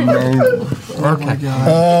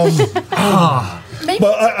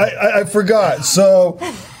 But I forgot. So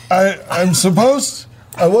I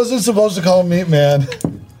wasn't supposed to call him Meat Man.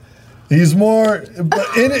 He's more,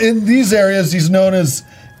 but in these areas, he's known as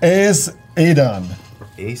Ace Aiden.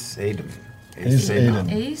 Ace Aiden. Ace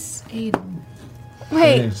Aiden. Ace Aiden.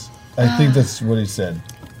 Wait. Ace. I think that's what he said.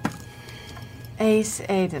 Ace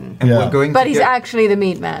Aiden. And we're going But to he's get- actually the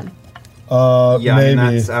meat man. Yeah, maybe. I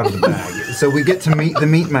mean, that's out of the bag. So we get to meet the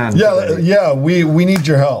meat man. Yeah. We need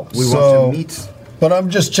your help. We want to meet. But I'm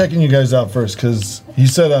just checking you guys out first because he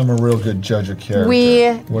said I'm a real good judge of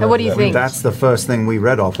character. What do you think? That's the first thing we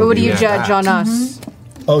read off. But what do you of judge that. on us?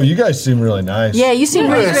 Oh, you guys seem really nice. Yeah, you seem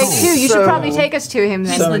really Yes. great too. You should So- probably take us to him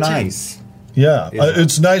then. So nice. Yeah,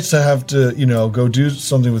 it's nice to have to, go do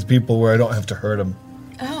something with people where I don't have to hurt them.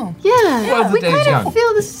 Oh. Yeah, Well, the we day's kind young. of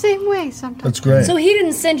feel the same way sometimes. That's great. So he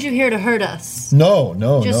didn't send you here to hurt us. No.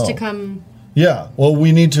 Just to come. Yeah. Well,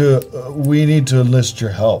 we need to enlist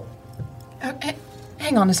your help.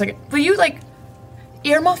 Hang on a second. Were you like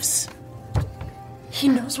earmuffs? He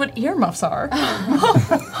knows what earmuffs are.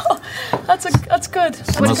 That's good.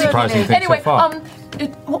 the most surprising thing anyway, so far.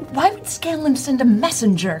 Why would Scanlan send a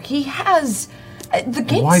messenger? He has the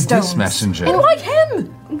gate Why stones. this messenger? And why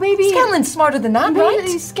him? Maybe Scanlan's smarter than that, right?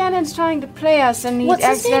 Maybe Scanlan's trying to play us, and he What's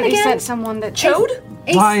his name accidentally again? sent someone that Chode?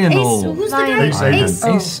 Lionel. Who's the Lionel. guy? Ace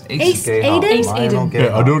Aiden?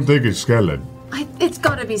 Yeah, I don't think it's Scanlan. It's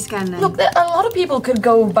gotta be Scanlan. Look, a lot of people could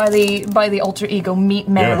go by the alter ego Meat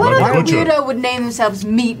Man. Yeah, What like other Butcher. weirdo would name themselves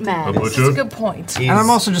Meat Man? That's a good point. And I'm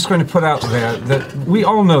also just going to put out there that we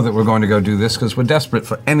all know that we're going to go do this because we're desperate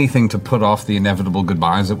for anything to put off the inevitable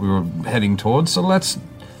goodbyes that we were heading towards. So let's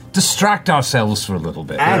distract ourselves for a little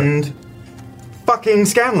bit. And fucking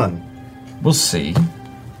Scanlan. We'll see.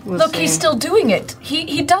 Look, he's still doing it.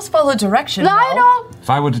 He does follow direction. Lionel! If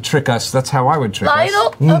I were to trick us, that's how I would trick Lionel!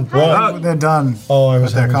 us. Well, They're done. oh, I was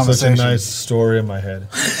with their having such a conversation. nice story in my head.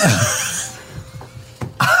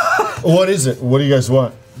 What is it? What do you guys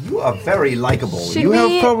want? You are very likable. Should You we-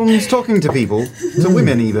 have problems talking to people, to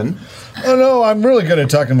women even. Oh no, I'm really good at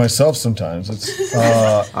talking to myself sometimes. It's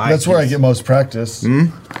that's where I get most practice.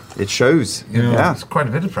 It shows. Yeah. It's quite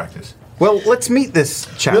a bit of practice. Well, let's meet this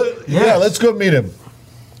chap. Yeah, let's go meet him.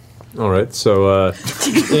 All right, so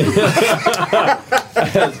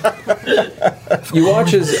you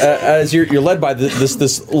watch as you're led by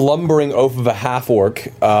this lumbering oaf of a half-orc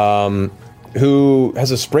who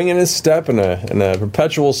has a spring in his step and a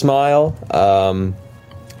perpetual smile, and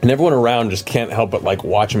everyone around just can't help but like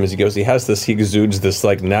watch him as he goes. He exudes this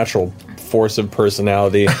like natural force of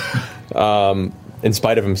personality, in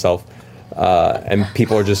spite of himself. And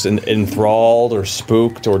people are just enthralled or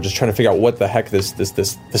spooked or just trying to figure out what the heck this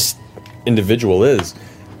individual is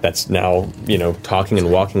that's now, talking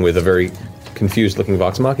and walking with a very confused-looking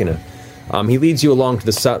Vox Machina. He leads you along to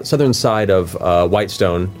the southern side of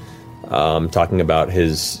Whitestone, talking about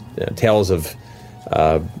his tales of,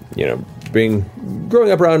 growing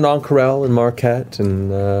up around Noncarel and Marquette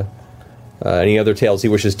and any other tales he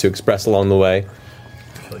wishes to express along the way.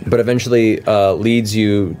 But eventually leads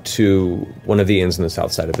you to one of the inns on the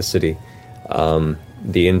south side of the city.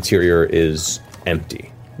 The interior is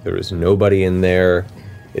empty. There is nobody in there.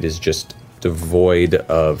 It is just devoid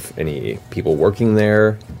of any people working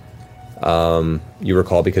there. You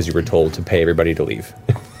recall because you were told to pay everybody to leave.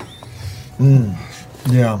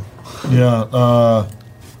 Yeah.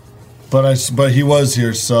 But he was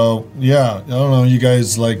here, so yeah. I don't know. You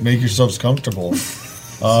guys make yourselves comfortable.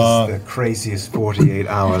 This is the craziest 48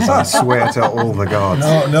 hours, I swear to all the gods.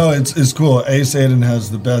 No, it's cool. Ace Aiden has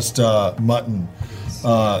the best mutton.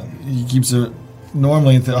 He keeps it.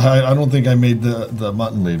 Normally, I don't think I made the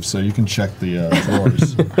mutton leave, so you can check the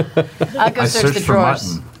drawers. I'll go search the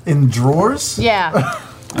drawers. In drawers? Yeah.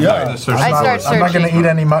 Yeah. I'm not going to eat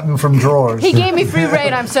any mutton from drawers. He gave me free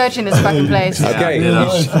reign. I'm searching this fucking place. Okay,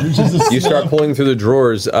 you start pulling through the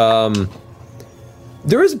drawers.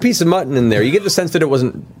 There is a piece of mutton in there. You get the sense that it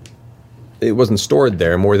wasn't stored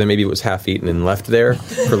there, more than maybe it was half eaten and left there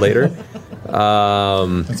for later.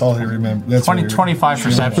 That's all he remembers. 25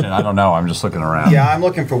 perception. I don't know. I'm just looking around. Yeah, I'm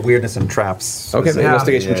looking for weirdness and traps. Okay,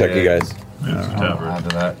 investigation check, you guys. I'll add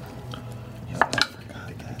to that.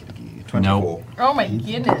 24. No. Oh my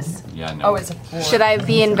goodness. Yeah, no. Oh, it's a 4. Should I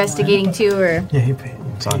be investigating too, or? Yeah, he paid.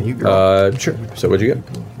 It's on you, girl. Sure. So what'd you get?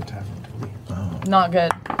 Not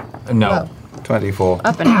good. No. 24.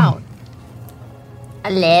 Up and out.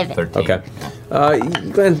 11. 13. Okay.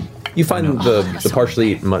 Glenn, you find the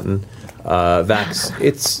partially eaten mutton. Vax,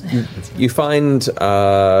 you find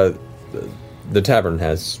the tavern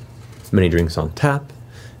has many drinks on tap.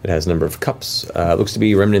 It has a number of cups. It looks to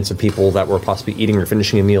be remnants of people that were possibly eating or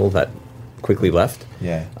finishing a meal that quickly left.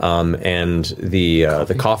 Yeah. And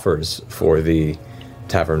the coffers for the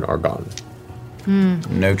tavern are gone.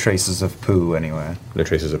 No traces of poo anywhere. No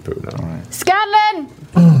traces of poo, no. All right.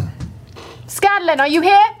 Scanlan! Scanlan, are you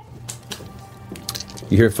here?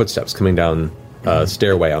 You hear footsteps coming down a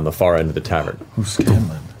stairway on the far end of the tavern. Who's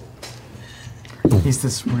Scanlan? He's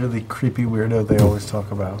this really creepy weirdo they always talk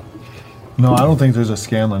about. No, I don't think there's a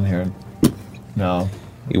Scanlan here. No.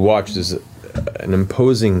 You watch as an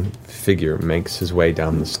imposing figure makes his way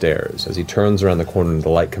down the stairs. As he turns around the corner and the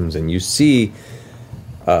light comes in, you see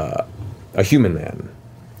a human man.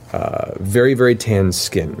 Very, very tan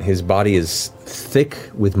skin. His body is thick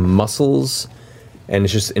with muscles, and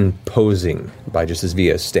it's just imposing by just his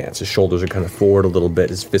via stance. His shoulders are kind of forward a little bit,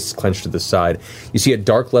 his fists clenched to the side. You see a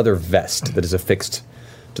dark leather vest that is affixed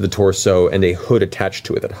to the torso and a hood attached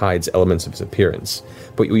to it that hides elements of his appearance.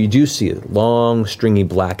 But what you do see is long, stringy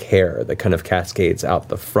black hair that kind of cascades out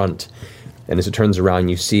the front. And as it turns around,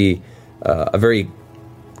 you see a very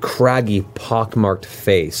craggy, pockmarked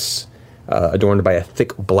face adorned by a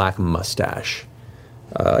thick black mustache.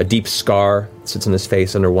 A deep scar sits on his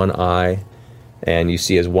face under one eye, and you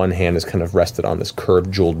see his one hand is kind of rested on this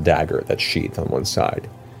curved jeweled dagger that's sheathed on one side.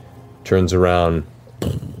 Turns around,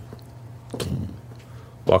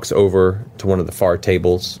 walks over to one of the far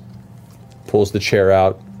tables, pulls the chair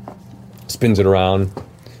out, spins it around,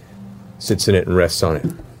 sits in it and rests on it.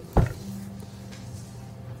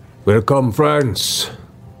 Welcome, friends.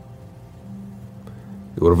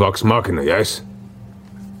 You are Vox Machina, yes?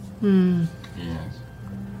 Yes.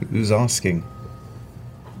 Who's asking?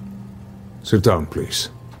 Sit down, please.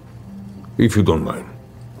 If you don't mind.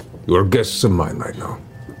 You are guests of mine right now.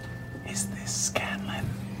 Is this Scanlan?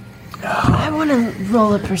 I want to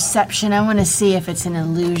roll a perception. I want to see if it's an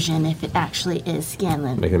illusion, if it actually is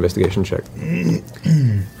Scanlan. Make an investigation check.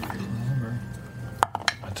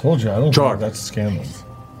 I told you, I don't think that's Scanlan.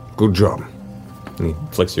 Good job. And he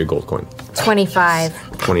flicks your gold coin.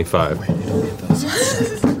 25. 25.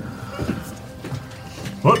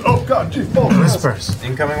 What? Oh, God, geez, Whispers.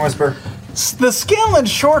 Incoming whisper. The Scanlan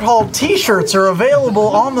short haul t-shirts are available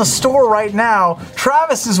on the store right now.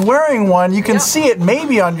 Travis is wearing one. You can see it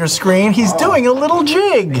maybe on your screen. He's doing a little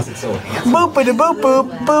jig. Boop-a-da boop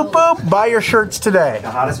boop boop boop. Buy your shirts today.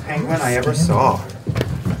 The hottest penguin I ever saw.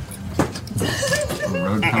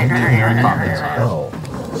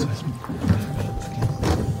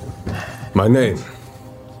 My name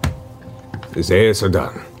is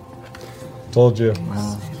Aesadan. Told you.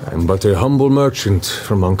 I'm but a humble merchant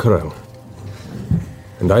from Ank'Harel.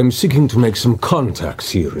 And I'm seeking to make some contacts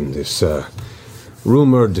here in this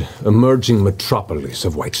rumored emerging metropolis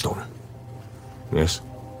of Whitestone. Yes?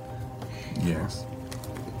 Yes.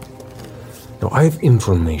 Now, I have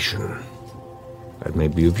information that may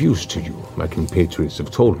be of use to you, my compatriots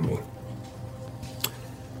have told me.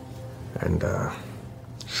 And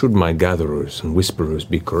should my gatherers and whisperers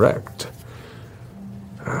be correct,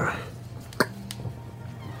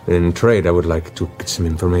 in trade I would like to get some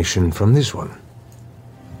information from this one.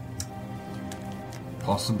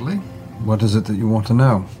 Possibly. What is it that you want to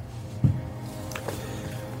know?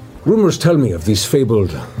 Rumors tell me of these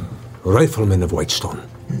fabled riflemen of Whitestone.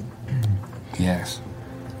 Yes.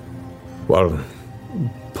 While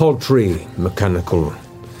paltry mechanical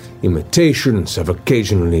imitations have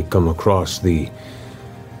occasionally come across the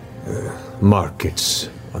markets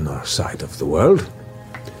on our side of the world,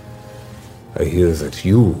 I hear that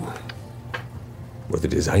you were the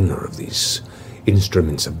designer of these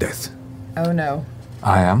instruments of death. Oh no.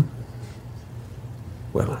 I am?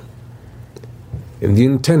 Well, in the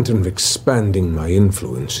intent of expanding my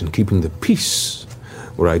influence and keeping the peace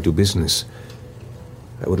where I do business,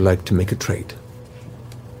 I would like to make a trade.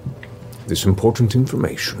 This important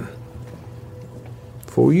information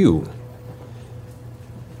for you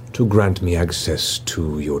to grant me access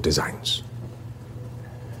to your designs.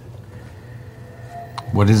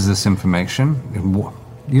 What is this information?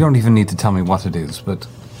 You don't even need to tell me what it is, but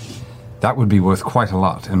that would be worth quite a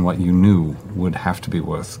lot, and what you knew would have to be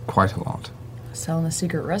worth quite a lot. Selling a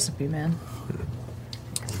secret recipe, man.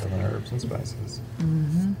 Selling herbs and spices.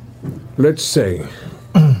 Mm-hmm. Let's say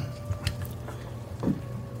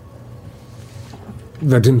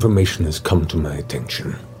that information has come to my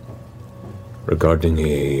attention regarding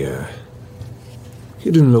a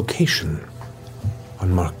hidden location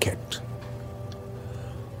on Marquette.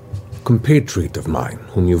 A compatriot of mine,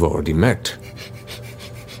 whom you've already met,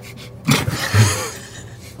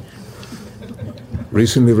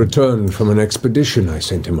 recently returned from an expedition I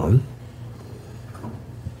sent him on,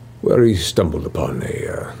 where he stumbled upon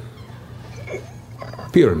a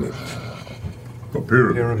pyramid. A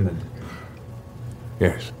pyramid? Pyramid.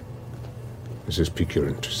 Yes. Does this pique your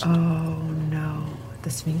interest? Oh no. The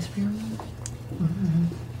Sphinx pyramid? Mm-hmm.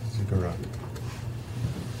 Ziggurat.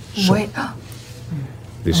 Wait.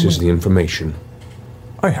 This is the information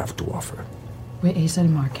I have to offer. Wait, he said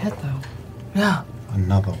Marquette though. Yeah.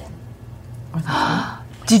 Another one.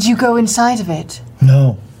 Did you go inside of it?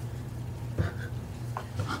 No.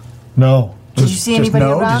 No. Did you see anybody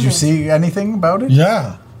around Did you it? see anything about it?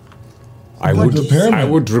 Yeah. I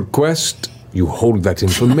would request you hold that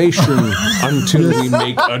information until we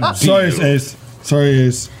make a deal. Sorry, Ace. Sorry,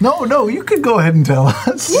 Ace. No, you could go ahead and tell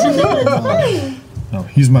us. Yeah, no, it's fine. No,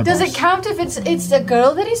 he's my Does boss. it count if it's the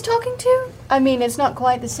girl that he's talking to? I mean, it's not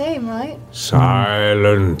quite the same, right?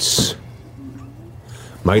 Silence.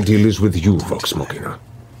 My deal is with you, Vox Machina.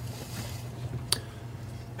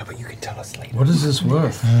 No, but you can tell us later. What is this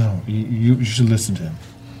worth? No, you should listen to him.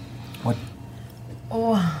 What?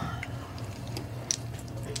 Oh.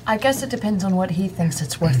 I guess it depends on what he thinks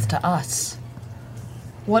it's worth to us.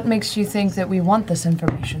 What makes you think that we want this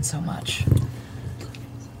information so much?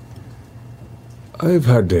 I've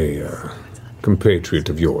had a compatriot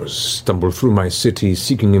of yours stumble through my city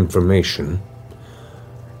seeking information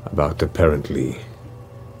about apparently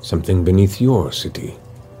something beneath your city.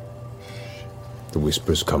 The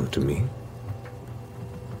whispers come to me.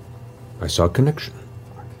 I saw a connection.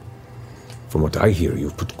 From what I hear,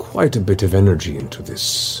 you've put quite a bit of energy into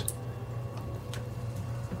this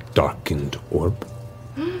darkened orb.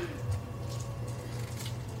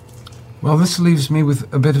 Well, this leaves me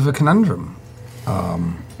with a bit of a conundrum.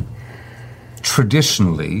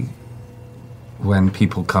 Traditionally, when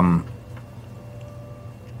people come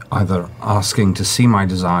either asking to see my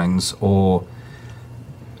designs or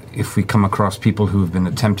if we come across people who have been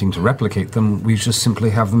attempting to replicate them, we just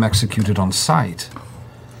simply have them executed on sight.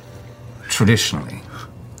 Traditionally.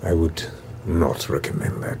 I would not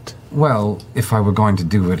recommend that. Well, if I were going to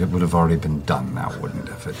do it, it would have already been done now, wouldn't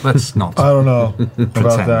it? Let's not. I don't know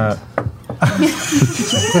about that.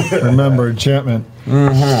 Remember, enchantment.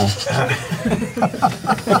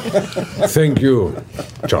 Thank you,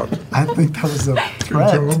 John. I think that was a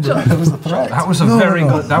threat. That was a threat. That was a very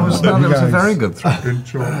good. That was a very good threat.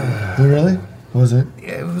 Really? Was it?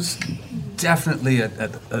 It was definitely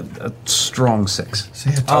a strong 6.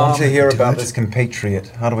 I want to hear about this compatriot.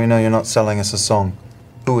 How do we know you're not selling us a song?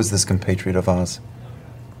 Who is this compatriot of ours?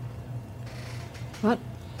 What?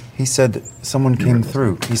 He said someone came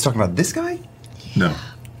through. He's talking about this guy? No.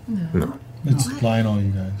 No. It's Lionel,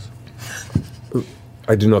 you guys.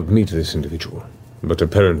 I do not meet this individual, but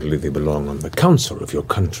apparently they belong on the council of your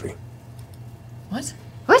country. What?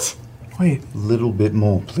 What? Wait, a little bit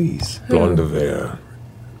more, please. Blonde of hair,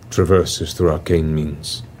 traverses through arcane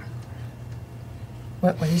means.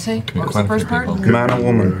 What do you say? What was the first part? Man or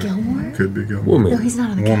woman? Gilmore? Could be Gilmore. Woman. No, he's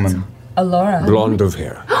not on the Woman. council. Alora. Blonde of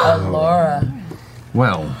hair. Alora.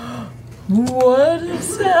 Well. What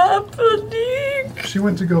is happening? She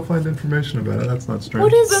went to go find information about it. That's not strange.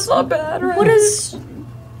 What is That's not bad, right? What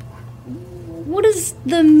is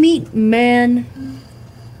the meat man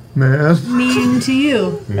mean to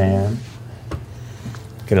you? Man.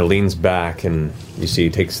 Kind of leans back and you see he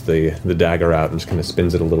takes the dagger out and just kind of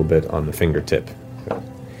spins it a little bit on the fingertip.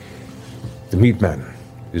 The meat man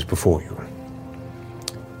is before you.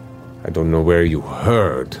 I don't know where you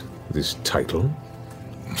heard this title,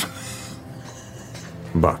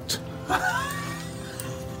 but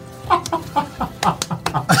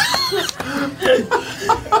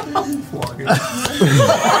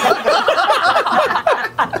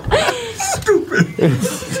Stupid.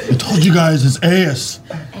 I told you guys it's Aes.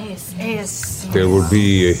 Ace. there will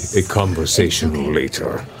be a conversation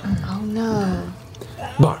later. Oh no.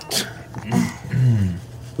 But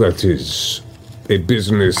that is a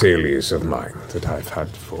business alias of mine that I've had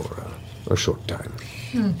for a short time.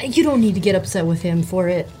 You don't need to get upset with him for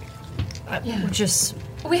it. Yeah. Just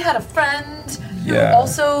We had a friend who Yeah.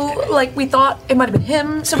 also, we thought it might have been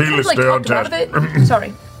him, so we kind of, talked out of it.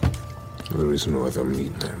 Sorry. There is no other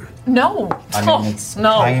meat man. No. I mean, it's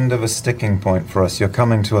no. kind of a sticking point for us. You're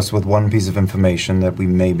coming to us with one piece of information that we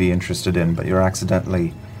may be interested in, but you're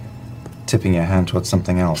accidentally tipping your hand towards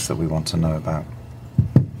something else that we want to know about.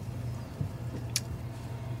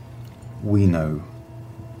 We know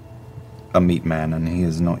a meat man, and he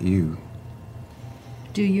is not you.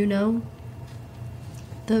 do you know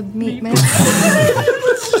the meat man?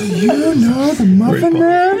 Do you know the Muffin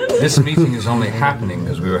Man? This meeting is only happening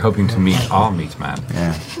because we were hoping to meet our meat man.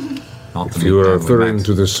 Yeah. Not the If meat you are man we referring met.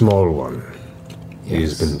 to the small one, he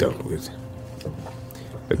has Yes. been dealt with.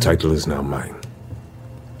 The title is now mine.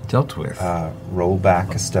 Dealt with. Roll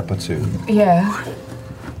back a step or two. Yeah.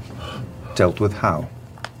 Dealt with how?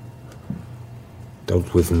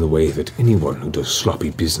 Dealt with in the way that anyone who does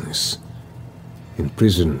sloppy business,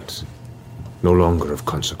 imprisoned, no longer of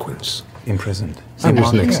consequence. Imprisoned. He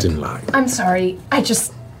was next in line. I'm sorry.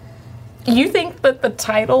 You think that the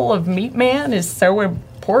title of Meat Man is so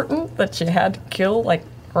important that you had to kill,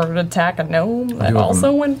 or attack a gnome that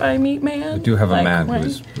also went by Meat Man? I do have a Like, man when? who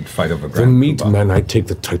would fight over The ground. meat man I take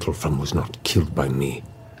the title from was not killed by me.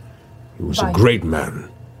 He was By- a great man,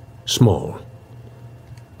 small,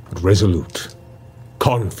 but resolute,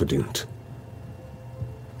 confident,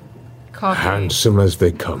 Cocky. handsome as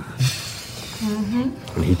they come.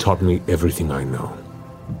 Mm-hmm. And he taught me everything I know.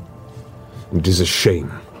 It is a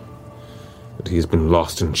shame that he has been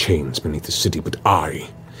lost in chains beneath the city, but I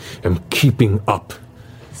am keeping up.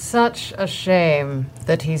 Such a shame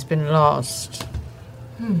that he's been lost.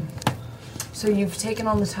 So you've taken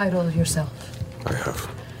on the title yourself. I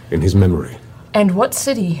have, in his memory, And what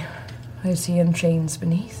city is he in chains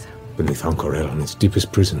beneath? beneath Ankorel in its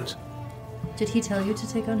deepest prisons. Did he tell you to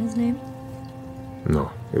take on his name?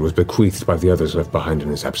 No, it was bequeathed by the others left behind in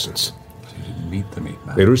his absence. You didn't meet the meat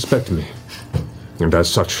man. They respect me. And as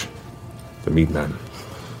such, the meat man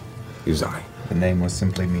is I. The name was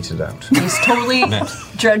simply meted out. He's totally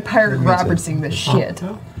Dread Pirate Robertsing this shit.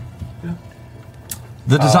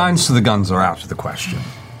 The designs to the guns are out of the question.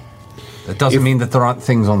 That doesn't mean that there aren't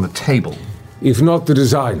things on the table. If not the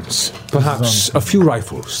designs, perhaps a few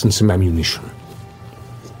rifles and some ammunition.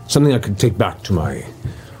 Something I could take back to my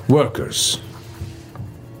workers.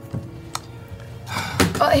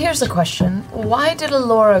 Here's a question. Why did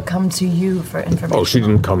Alora come to you for information? Oh, she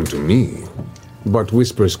didn't come to me. But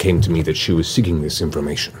whispers came to me that she was seeking this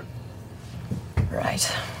information.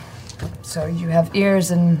 Right. So you have ears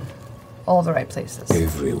in all the right places.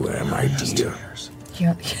 Everywhere, my dear.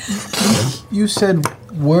 Yeah. You said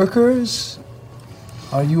workers?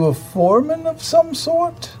 Are you a foreman of some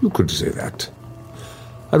sort? You could say that.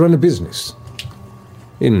 I run a business.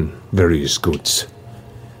 In various goods.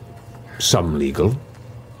 Some legal.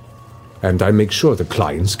 And I make sure the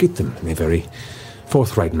clients get them in a very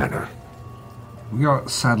forthright manner. We are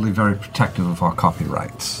sadly very protective of our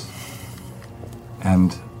copyrights.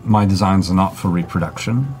 And my designs are not for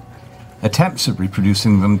reproduction. Attempts at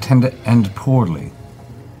reproducing them tend to end poorly.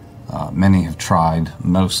 Many have tried,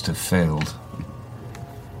 most have failed.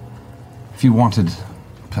 If you wanted,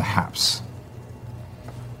 perhaps,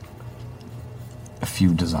 a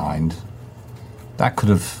few designed, that could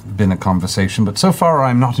have been a conversation, but so far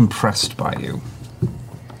I'm not impressed by you.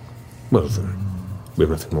 Well, then, we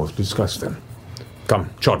have nothing more to discuss then. Come,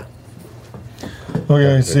 Chod.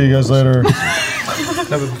 Okay, see you guys later. No,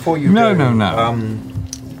 but before you No.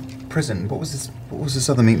 Prison, what was this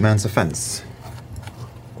other meat man's offense?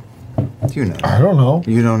 Do you know? I don't know.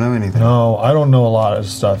 You don't know anything? No, I don't know a lot of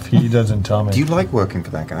stuff. He doesn't tell me. Do you like working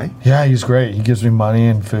for that guy? Yeah, he's great. He gives me money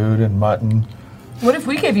and food and mutton. What if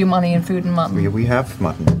we gave you money and food and mutton? We have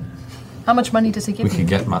mutton. How much money does he give you? We could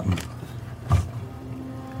get mutton.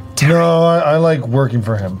 No, I like working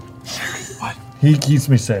for him. What? He keeps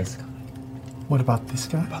me safe. What about this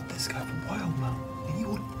guy? About this guy from Wildmount and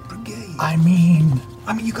your brigade. I mean,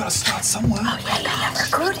 you gotta start somewhere. Oh, yeah,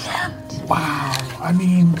 recruit him. Wow. I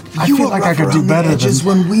mean, I You feel were like I rough could do around the better edges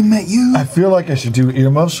than... when we met you. I feel like I should do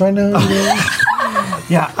earmuffs right now.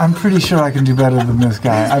 Yeah, I'm pretty sure I can do better than this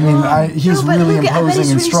guy. I mean, he's really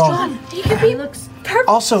imposing and strong. He looks perfect.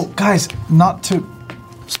 Also, guys, not to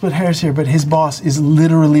split hairs here, but his boss is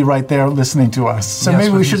literally right there listening to us. So Yes,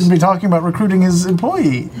 maybe but we he's- shouldn't be talking about recruiting his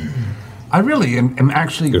employee. I really am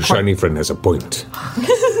actually... Your shiny friend has a point.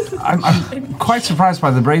 I'm quite surprised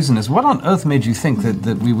by the brazenness. What on earth made you think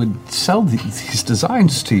that we would sell these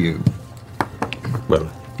designs to you? Well,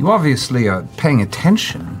 you obviously are paying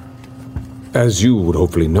attention. As you would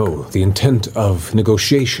hopefully know, the intent of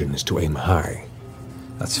negotiation is to aim high.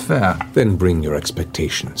 That's fair. Then bring your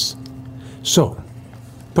expectations. So,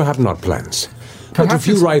 perhaps not plans. But a Perhaps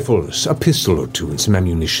few it's- rifles, a pistol or two, and some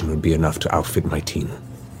ammunition would be enough to outfit my team.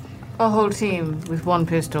 A whole team with one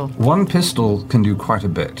pistol. One pistol can do quite a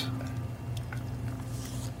bit.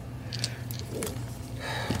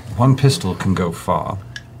 One pistol can go far.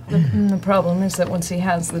 The problem is that once he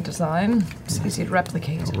has the design, it's easy to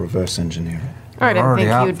replicate. Reverse engineer. I don't think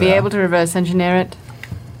you would be able to reverse engineer it.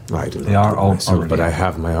 I do They not are do it all myself, already but I out.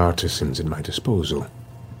 have my artisans at my disposal.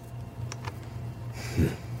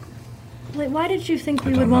 Like, why did you think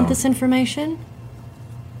we don't would want know. this information?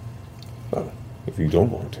 Well, if you don't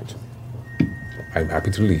want it, I'm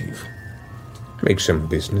happy to leave. Make some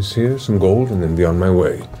business here, some gold, and then be on my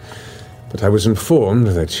way. But I was informed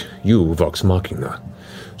that you, Vox Machina,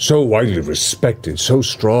 so widely respected, so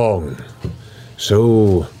strong,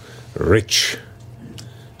 so rich,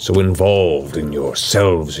 so involved in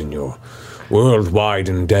yourselves, in your worldwide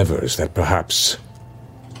endeavors, that perhaps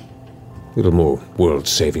a little more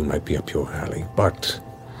world-saving might be up your alley. But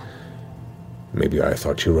maybe I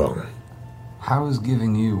thought you wrong. How is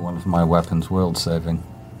giving you one of my weapons world-saving?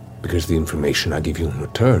 Because the information I give you in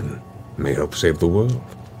return may help save the world.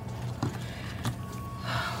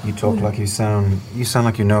 You talk like you sound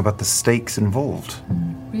like you know about the stakes involved.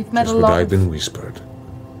 We've met Just a what lot. I've been whispered.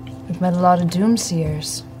 We've met a lot of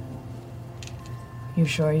doomseers. You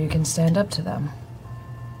sure you can stand up to them?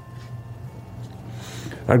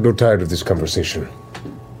 I grow tired of this conversation.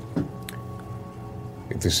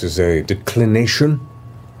 If this is a declination,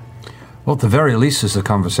 Well, at the very least, it's a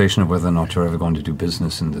conversation of whether or not you're ever going to do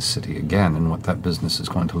business in this city again and what that business is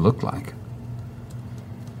going to look like.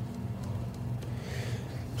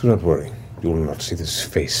 do not worry. You will not see this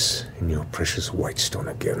face in your precious Whitestone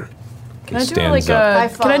again. Can I do like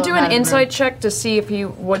can I do an insight check to see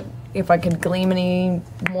if I could glean any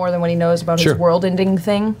more than what he knows about Sure. his world-ending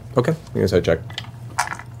thing? Okay, yes, I check.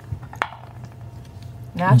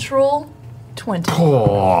 Natural 20.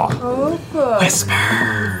 Oh.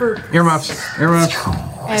 Whisper. Earmuffs. Earmuffs.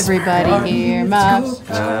 Everybody earmuffs.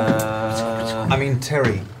 I mean,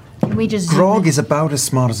 Tary. Can we just Grog is about as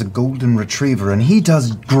smart as a golden retriever, and he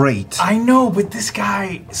does great. I know, but this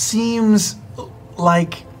guy seems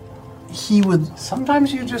like he would.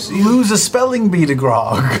 Sometimes you just lose a spelling bee to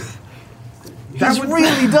Grog. He's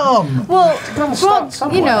really dumb. Well, Grog,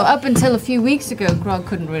 up until a few weeks ago, Grog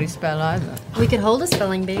couldn't really spell either. We could hold a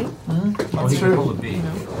spelling bee. That's true.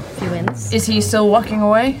 If he wins. Is he still walking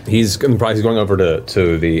away? He's going over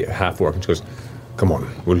to the half-orc and she goes, "Come on,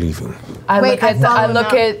 we're leaving." I look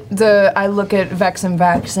at Vex and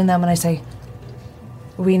Vax, and then when I say,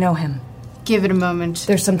 "We know him." Give it a moment.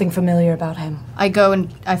 There's something familiar about him. I go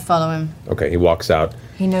and I follow him. Okay, he walks out.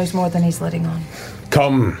 He knows more than he's letting on.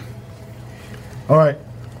 Come. All right,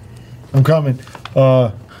 I'm coming.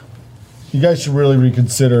 You guys should really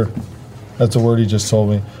reconsider. That's a word he just told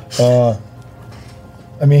me. I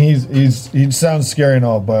mean, he sounds scary and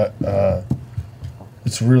all, but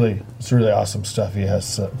it's really awesome stuff he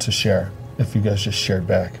has to share. If you guys just shared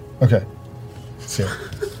back, okay. See ya.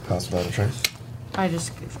 Pass without a trace. I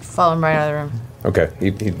just follow him right out of the room. Okay,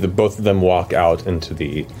 both of them walk out into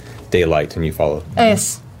the daylight, and you follow.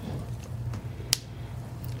 Yes.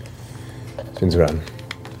 Spins around.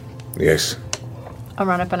 Yes. I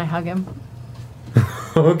run up and I hug him.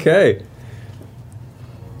 Okay.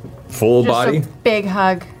 Full Just body? a big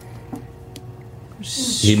hug.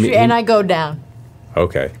 And I go down.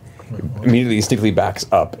 Okay. Immediately, sneakily backs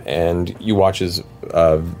up, and you watch as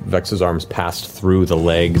Vex's arms pass through the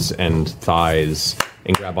legs and thighs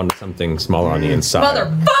and grab onto something smaller on the inside.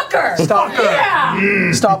 Motherfucker! Stop.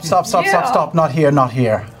 Yeah! Stop. Not here.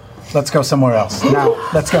 Let's go somewhere else. Now,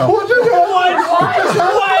 let's go. What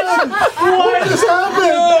just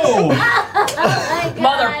happened?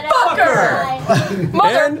 Motherfucker!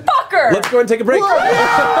 Motherfucker! Let's go and take a break. Your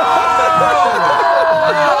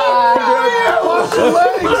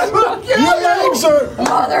legs are...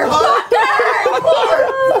 Motherfucker!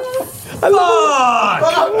 I love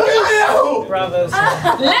Brothers.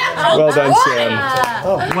 Well done, Sam.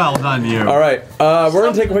 Oh, well done, you. All right, we're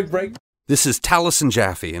going to take a quick break. This is Taliesin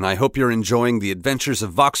Jaffe, and I hope you're enjoying the adventures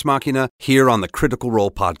of Vox Machina here on the Critical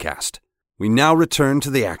Role podcast. We now return to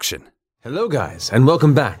the action. Hello, guys, and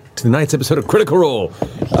welcome back to tonight's episode of Critical Role.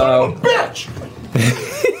 Bitch!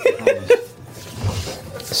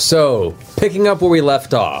 So, picking up where we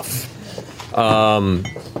left off,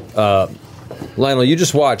 Lionel, you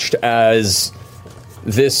just watched as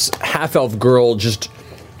this half-elf girl just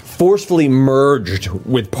forcefully merged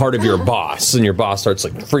with part of your boss, and your boss starts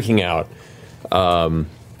like freaking out.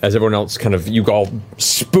 As everyone else you all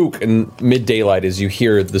spook in mid-daylight as you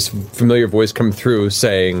hear this familiar voice come through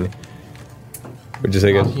saying, what'd you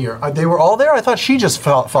say again? Here. They were all there? I thought she just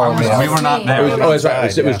followed me out. We were not there. That's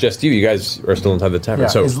right. It was just you. You guys are still inside the tavern. Yeah.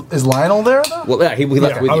 So Is Lionel there, though? Well, yeah, he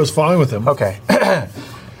left with you. I was fine with him. Okay.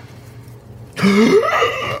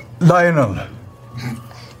 Lionel,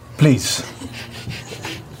 please,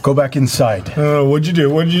 go back inside. What'd you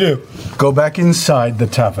do? Go back inside the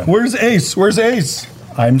tavern. Where's Ace?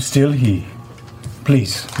 I'm still he.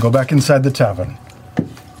 Please, go back inside the tavern.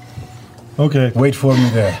 Okay. Wait for me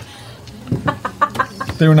there.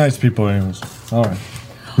 They were nice people anyways. All right.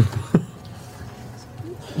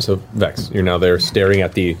 So, Vex, you're now there staring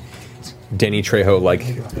at the Danny Trejo-like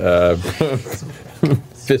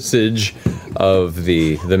visage of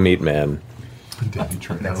the meat man.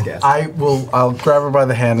 I'll grab her by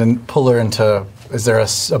the hand and pull her into, is there a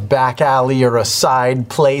back alley or a side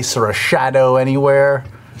place or a shadow anywhere?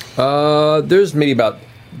 There's maybe about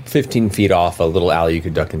 15 feet off a little alley you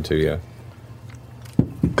could duck into, yeah.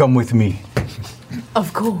 Come with me.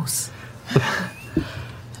 Of course.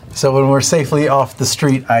 So when we're safely off the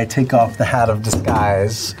street, I take off the hat of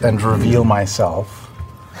disguise and reveal myself.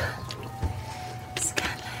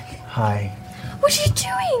 Hi. What are you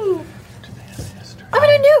doing? I mean,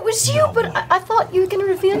 I knew it was you, but I thought you were going to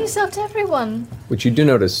reveal yourself to everyone. Which you do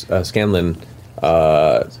notice, Scanlan,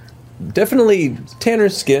 definitely tanner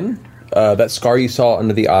skin. That scar you saw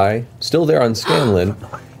under the eye, still there on Scanlan.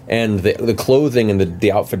 And the clothing and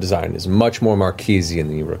the outfit design is much more Marquesian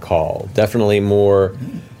than you recall. Definitely more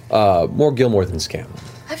Gilmore than Scanlan.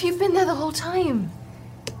 Have you been there the whole time?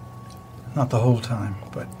 Not the whole time,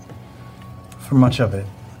 but for much of it.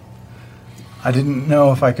 I didn't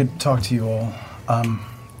know if I could talk to you all.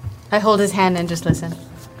 I hold his hand and just listen.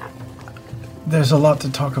 There's a lot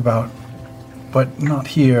to talk about, but not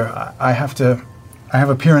here. I have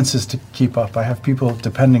appearances to keep up. I have people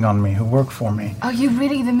depending on me who work for me. Are you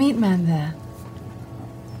really the meat man there?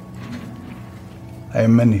 I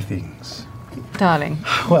am many things. darling?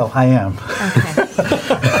 Well, I am.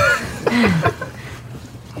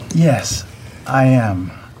 Yes, I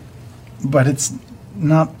am. But it's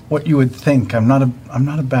not what you would think. I'm not a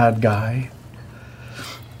bad guy.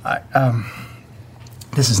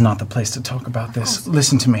 This is not the place to talk about this.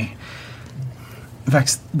 Listen to me.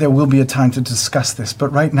 Vex, there will be a time to discuss this,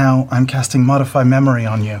 but right now I'm casting Modify Memory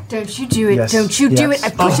on you. Don't you do it. Yes, Don't you do yes. it. I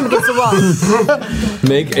push him against the wall.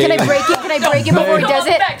 Can I break it? Can I break it before he does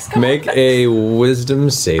it? Make a Wisdom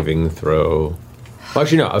saving throw. Well,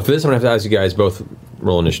 actually, no. For this, I'm going to have to ask you guys both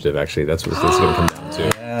roll initiative, actually. That's what this is going to come down to.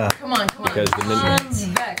 Yeah. Come on. Because the minute...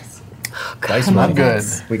 Vex. Dice Come roll. on, good.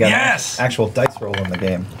 We got actual dice roll in the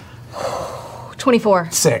game.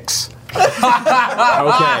 24. 6.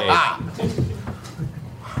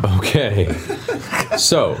 Okay.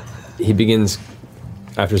 So, he begins,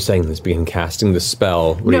 after saying this, casting the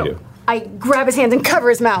spell. What do you do? I grab his hands and cover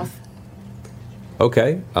his mouth.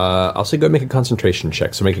 Okay. I'll say go make a concentration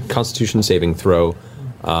check. So make a Constitution saving throw.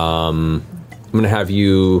 I'm going to have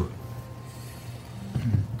you...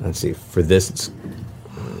 Let's see. For this, it's...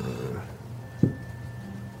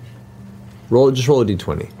 roll a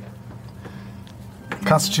d20.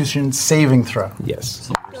 Constitution saving throw. Yes.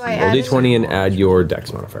 Do I Roll add it? d20 and add your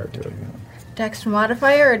Dex modifier to it. Dex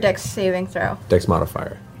modifier or Dex saving throw? Dex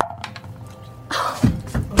modifier.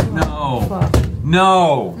 No.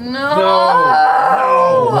 No.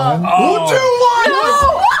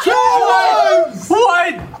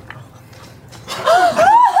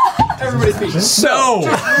 Everybody's speaking. So,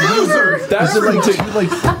 loser. That's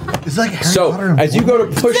It's like Harry so Potter and as you go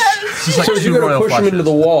to push, so as you go to push him into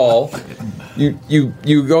the wall,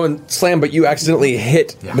 you go and slam, but you accidentally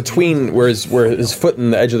hit between where his foot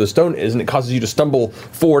and the edge of the stone is, and it causes you to stumble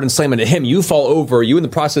forward and slam into him. You fall over. You in the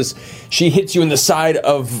process, she hits you in the side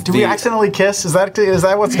of. Do we accidentally kiss? Is that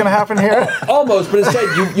what's going to happen here? Almost, but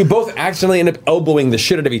instead you both accidentally end up elbowing the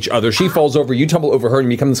shit out of each other. She falls over, you tumble over her,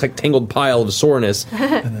 and you become this like tangled pile of soreness.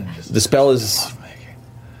 The spell is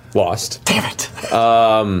lost. Damn it.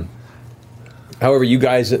 However, you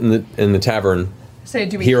guys in the tavern Say,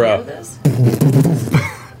 do we hear hear a this?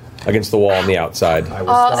 against the wall on the outside. You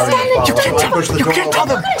can't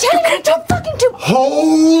tell fucking two.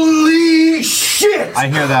 Holy shit! I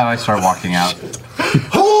hear that. I start walking out.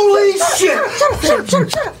 Holy shit! Shut up.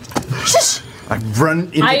 Shush. I run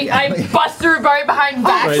into I bust through right behind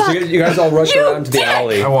Vex. All right, so you guys all rush around to the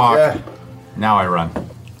alley. I walk. Now I run.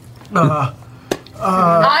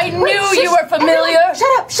 I knew you were familiar.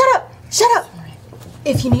 Shut up.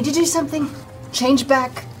 If you need to do something, change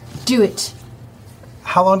back, do it.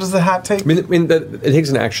 How long does the hat take? I mean, it takes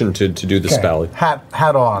an action to do the spell. Hat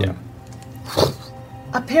on. Yeah.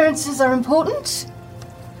 Appearances are important.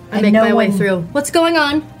 I make my way through. What's going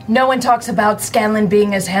on? No one talks about Scanlan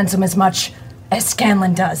being as handsome as much as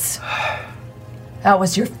Scanlan does. That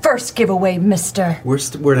was your first giveaway, mister. We're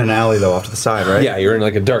in an alley though, off to the side, right? Yeah, you're in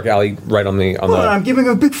like a dark alley right on the. I'm giving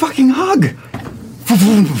him a big fucking hug.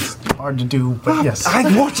 Hard to do, but yes. I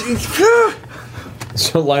watch it.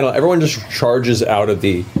 So Lionel, everyone just charges out of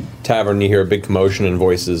the tavern. You hear a big commotion and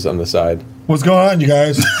voices on the side. What's going on, you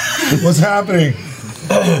guys? What's happening?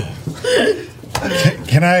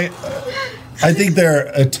 Can I think they're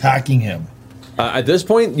attacking him. At this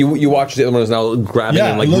point, you watch the other one is now grabbing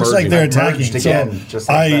him like it looks merging. like they're attacking. Again, So just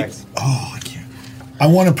like Vex. I can't. I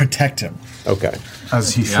want to protect him. Okay.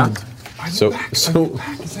 As he should. So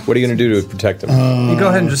what are you going to do to protect him? You go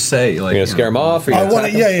ahead and just say, like, you're going to scare him off? Or I want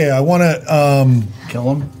to. Yeah. I want to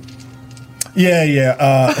kill him. Yeah.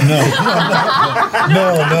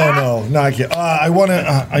 No. No, I can't. I want to.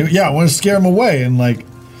 I want to scare him away and like. Do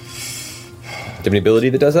you have any ability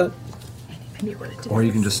that does that? Or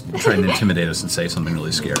you can just try and intimidate us and say something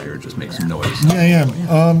really scary, or just make some noise. Yeah.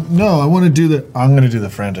 No, I want to do the. I'm going to do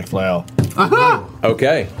the frantic flail.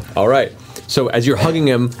 Okay. All right. So as you're hugging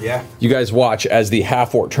him, you guys watch as the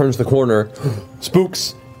half-orc turns the corner,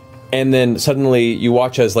 spooks, and then suddenly you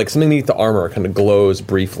watch as like something beneath the armor kind of glows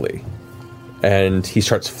briefly, and he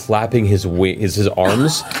starts flapping his his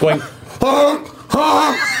arms, going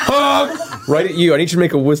right at you. I need you to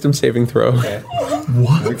make a wisdom saving throw. Okay.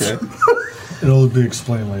 What? Okay. It'll be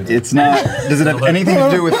explained later. It's not. Does it have anything to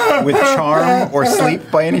do with charm or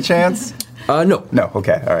sleep by any chance? No. No.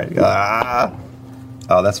 Okay. All right.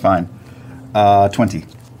 Oh, that's fine. 20.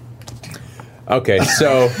 Okay,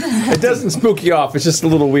 so it doesn't spook you off. It's just a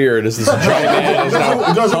little weird. As this giant man is now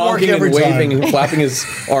honking and waving and flapping his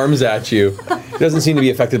arms at you. He doesn't seem to be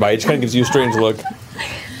affected by it. It just kind of gives you a strange look.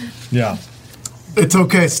 Yeah. It's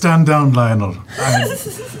okay. Stand down, Lionel.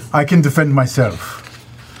 I can defend myself.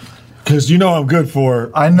 Because you know I'm good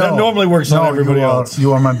for. I know. That normally works on everybody else.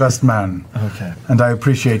 You are my best man. Okay. And I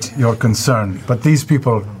appreciate your concern. But these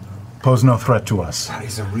people pose no threat to us. That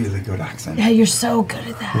is a really good accent. Yeah, you're so good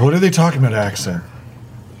at that. What are they talking about accent?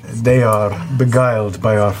 They are beguiled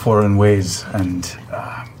by our foreign ways, and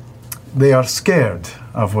they are scared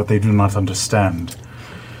of what they do not understand.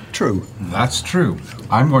 True. That's true.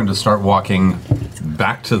 I'm going to start walking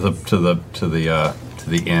back to the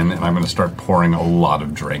inn, and I'm going to start pouring a lot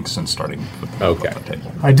of drinks and starting with them on the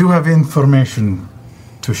table. I do have information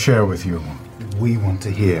to share with you. We want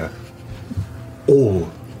to hear all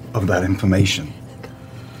of that information.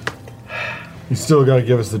 You still got to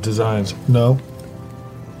give us the designs. No?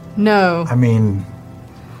 No. I mean...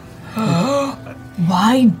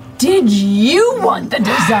 Why did you want the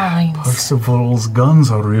designs? Percival's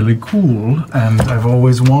guns are really cool, and I've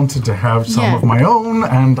always wanted to have some of my own,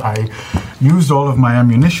 and I used all of my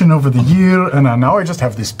ammunition over the year, and now I just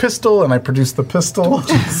have this pistol, and I produced the pistol.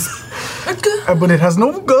 But it has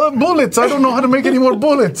no bullets. I don't know how to make any more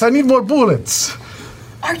bullets. I need more bullets.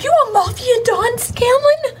 Are you a Mafia Don,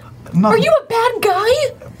 Scanlan? Are you a bad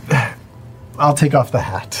guy? I'll take off the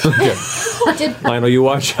hat. Lionel, you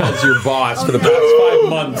watch as your boss for the past 5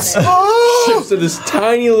 months shifts to this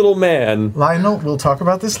tiny little man. Lionel, we'll talk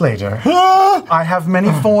about this later. I have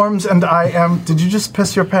many forms, and I am... Did you just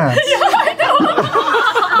piss your pants? Yeah, I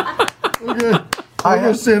know. Okay. I'm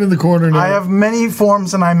going to stand in the corner now. I have many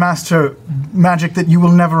forms, and I master magic that you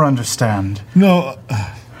will never understand. No.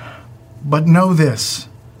 But know this.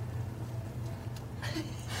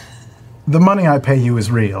 The money I pay you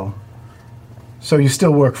is real. So you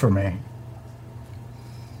still work for me.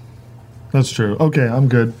 That's true. Okay, I'm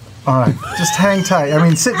good. All right, just hang tight. I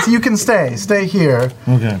mean, you can stay. Stay here.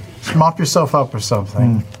 Okay. Mop yourself up or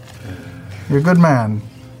something. You're a good man.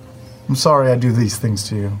 I'm sorry I do these things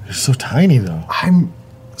to you. You're so tiny, though. I'm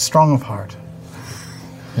strong of heart.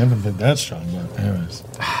 I haven't been that strong, but anyways.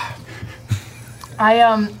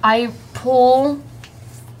 I pull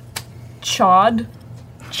Chard.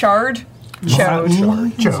 Lionel.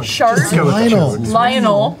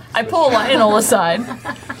 I pull Lionel aside.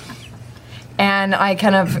 And I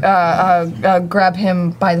kind of grab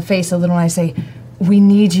him by the face a little and I say, we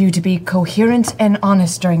need you to be coherent and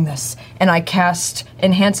honest during this. And I cast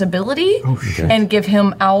Enhance Ability and give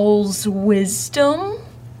him Owl's Wisdom.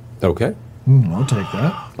 Okay. I'll take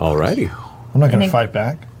that. Alrighty. I'm not going to fight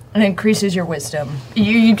back. And increases your wisdom.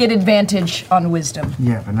 You get advantage on wisdom.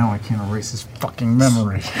 Yeah, but now I can't erase his fucking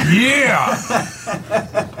memory. Yeah!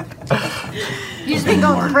 You've just been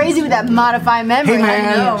going crazy with that modify memory. Hey, man,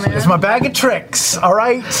 I know, man. it's my bag of tricks, all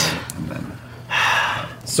right?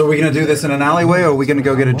 So we're going to do this in an alleyway, or are we going to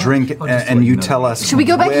go get a drink and you tell us Should we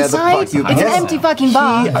go back where inside? the fuck you... It's an empty fucking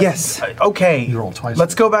bar. Yes. Okay,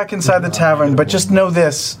 let's go back inside the tavern, but just know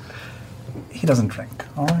this. He doesn't drink,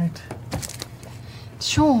 all right?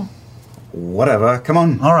 Sure. Whatever. Come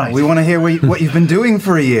on. All right. We want to hear what you've been doing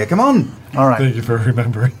for a year. Come on. All right. Thank you for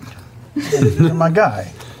remembering. You're my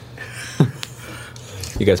guy.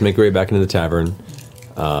 You guys make your way back into the tavern.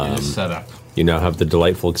 Set up. You now have the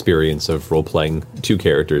delightful experience of role-playing 2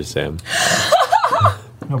 characters, Sam.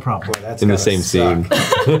 No problem. In the same scene.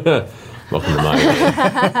 Welcome to my game.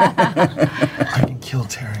 I can kill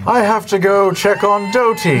Tary. I have to go check on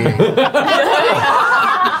Doty.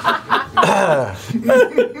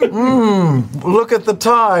 Look at the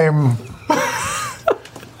time.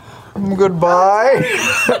 Goodbye.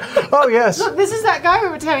 Oh, yes. Look, this is that guy we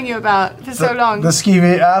were telling you about for so long. The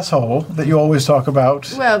skeevy asshole that you always talk about.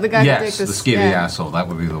 Well, the guy who Yes, did the this. skeevy asshole. That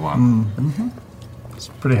would be the one. It's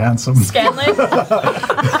pretty handsome. Scanlan?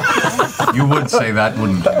 You would say that,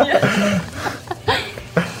 wouldn't you?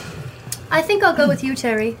 I think I'll go with you,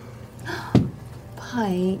 Tary.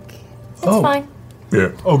 Pike. It's fine.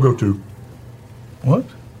 Yeah, I'll go too. What?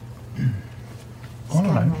 All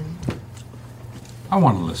right. I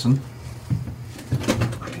want to listen.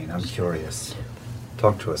 I mean, I'm curious.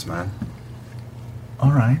 Talk to us, man.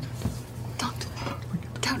 All right.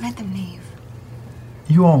 Don't let them leave.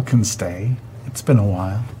 You all can stay. It's been a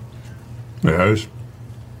while. Yes.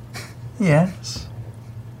 Yes.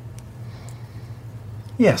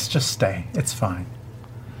 Yes, just stay. It's fine.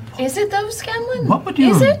 Is it though, Scanlan? What would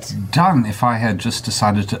you Is have it? done if I had just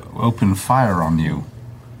decided to open fire on you?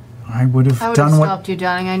 I would have I would have done what stopped you,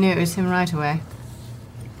 darling. I knew it was him right away.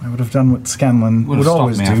 I would have done what Scanlan Would would have stopped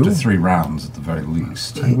always me do. after 3 rounds at the very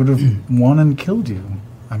least. I would have won and killed you.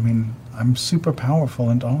 I mean, I'm super powerful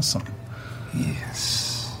and awesome.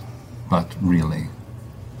 Yes. But really,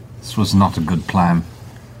 this was not a good plan.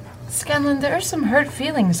 Scanlan, there are some hurt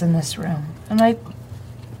feelings in this room, and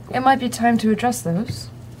it might be time to address those.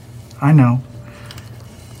 I know.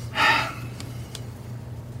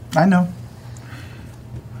 I know.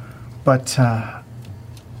 But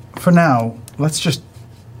for now, let's just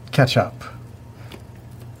catch up.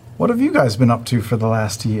 What have you guys been up to for the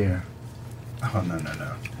last year? Oh, no.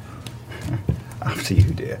 After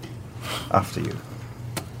you, dear. After you.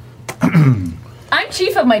 I'm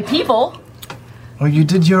chief of my people. Oh, you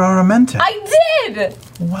did your Aramente? I did!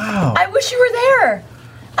 Wow. I wish you were there.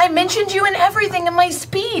 I mentioned you in everything in my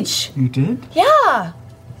speech. You did? Yeah.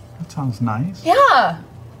 That sounds nice. Yeah.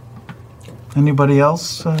 Anybody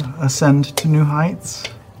else ascend to new heights?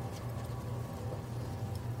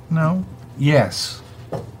 No? Yes.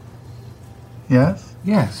 Yes?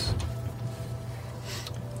 Yes.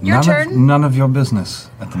 Your turn. None of your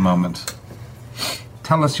business at the moment.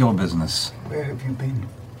 Tell us your business. Where have you been?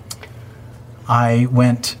 I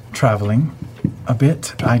went traveling a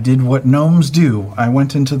bit. I did what gnomes do. I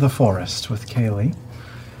went into the forest with Kaylee.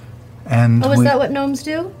 And Oh, is that what gnomes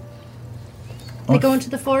do? They What? go into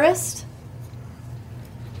the forest?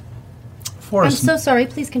 Forest, I'm so sorry,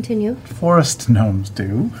 please continue. forest gnomes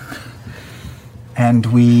do. And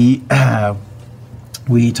we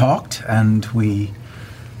talked and we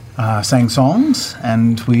sang songs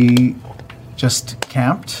and we just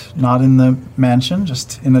camped, not in the mansion,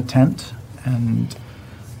 just in a tent. And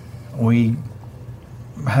we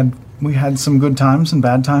had some good times and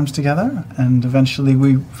bad times together. And eventually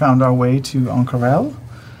we found our way to Ankarel.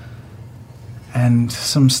 And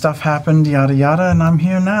some stuff happened, yada yada, and I'm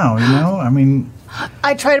here now, you know? I mean,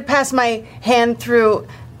 I try to pass my hand through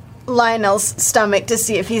Lionel's stomach to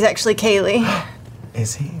see if he's actually Kaylee.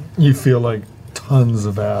 Is he? You feel like tons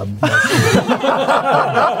of ab muscle.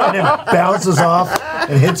 And it bounces off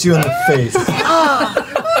and hits you in the face.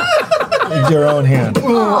 With your own hand.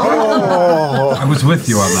 I was with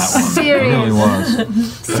you on that one. Serious. It really was.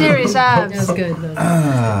 Serious abs. That was good, though.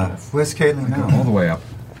 Where's Kaylee now? All the way up.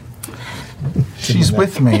 She's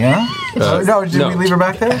with me, yeah? No, did we leave her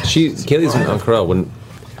back there? Kaylee's in Ankarel when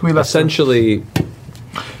We left essentially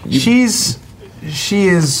she is,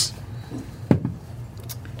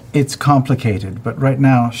 it's complicated, but right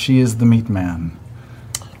now she is the meat man.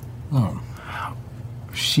 Oh.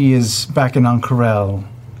 She is back in Ankarel,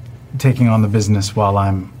 taking on the business while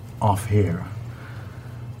I'm off here.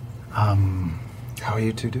 How are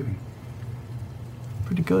you two doing?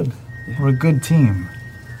 Pretty good. We're a good team.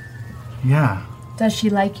 Yeah. Does she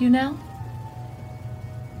like you now?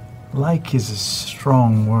 Like is a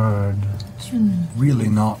strong word. Really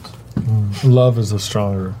not. Love is a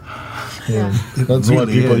stronger. Yeah. That's why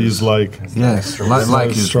really people is. use like. Yes,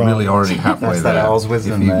 like is strong. really already halfway That's there. that owl's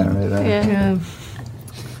wisdom there. Right there. Yeah.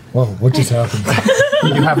 Whoa, what just happened?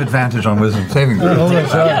 You have advantage on wisdom saving throws. Oh,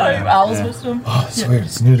 that's right. Yeah, owl's wisdom. Oh, it's weird.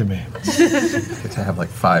 It's new to me. Get to have like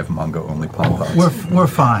 5 Mongo-only palm thoughts. We're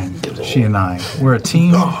fine, she and I. We're a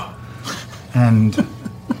team, and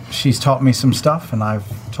she's taught me some stuff, and I've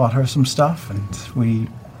taught her some stuff, and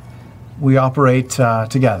we operate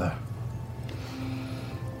together.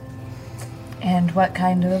 And what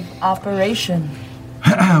kind of operation?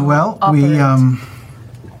 Well,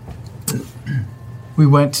 we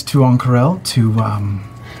went to Ankarel to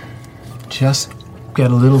just get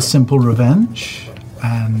a little simple revenge,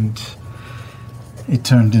 and it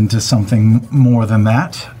turned into something more than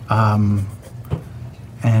that.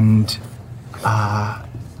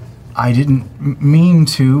 I didn't mean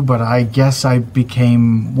to, but I guess I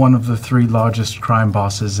became one of the 3 largest crime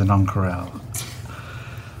bosses in Ankarel.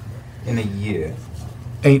 In a year.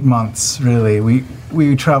 8 months, really.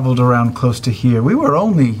 We traveled around close to here. We were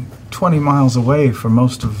only 20 miles away for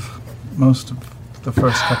most of the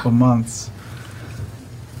first couple months.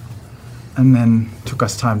 And then took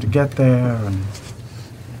us time to get there.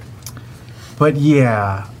 But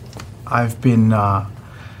yeah, I've been...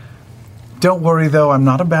 don't worry though, I'm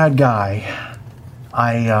not a bad guy.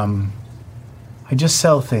 I just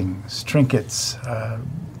sell things, trinkets,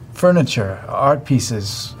 furniture, art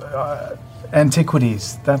pieces,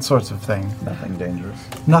 antiquities, that sort of thing. Nothing dangerous.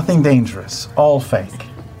 Nothing dangerous, all fake.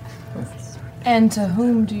 And to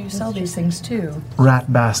whom do you sell these things to?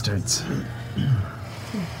 Rat bastards.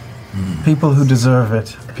 People who deserve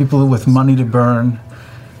it, people with money to burn,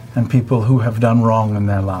 and people who have done wrong in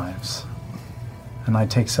their lives. And I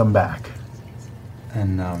take some back.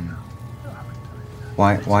 And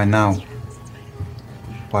why now?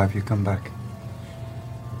 Why have you come back?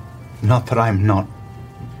 Not that I'm not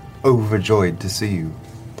overjoyed to see you,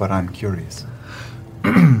 but I'm curious.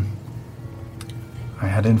 I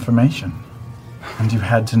had information, and you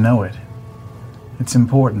had to know it. It's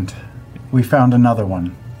important. We found another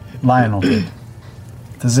one. Lionel did.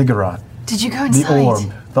 The ziggurat. Did you go inside? The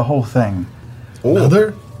orb. The whole thing.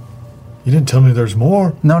 Another? You didn't tell me there's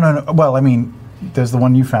more. No. Well, I mean, There's the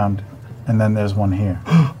one you found, and then there's one here.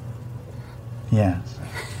 Yes.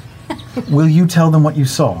 Will you tell them what you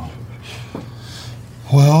saw?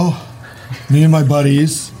 Well, me and my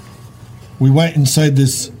buddies, we went inside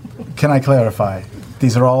this... Can I clarify?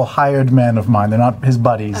 These are all hired men of mine. They're not his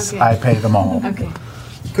buddies. Okay. I pay them all. Okay.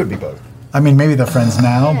 Could be both. I mean, maybe they're friends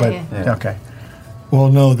now, but Yeah. okay. Well,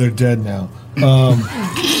 no, they're dead now.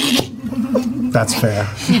 That's fair.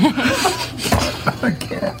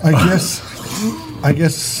 I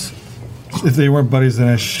guess if they weren't buddies, then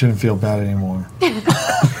I shouldn't feel bad anymore.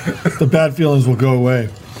 The bad feelings will go away.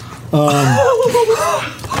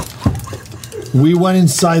 We went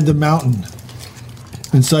inside the mountain.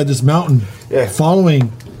 Inside this mountain,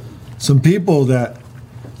 following some people that.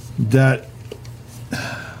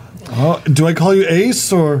 Do I call you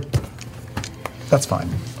Ace or? That's fine.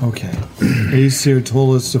 Okay. Ace here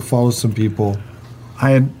told us to follow some people.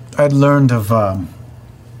 I'd learned of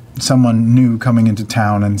someone new coming into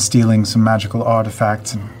town and stealing some magical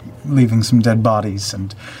artifacts and leaving some dead bodies,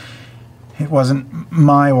 and it wasn't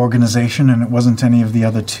my organization, and it wasn't any of the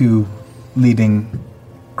other two leading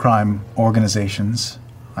crime organizations.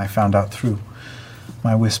 I found out through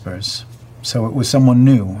my whispers. So it was someone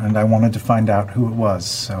new, and I wanted to find out who it was.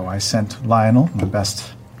 So I sent Lionel, my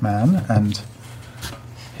best man, and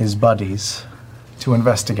his buddies to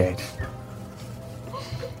investigate.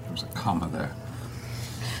 There's a comma there.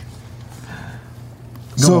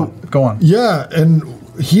 Go on. Yeah, and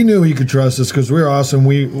he knew he could trust us because we were awesome.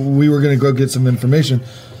 We were going to go get some information.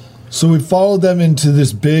 So we followed them into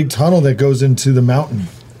this big tunnel that goes into the mountain.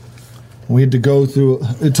 We had to go through,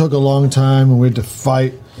 it took a long time, and we had to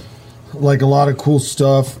fight like a lot of cool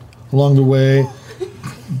stuff along the way,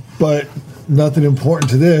 but nothing important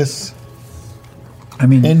to this. I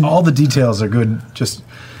mean, all the details are good. Just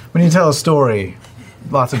when you tell a story,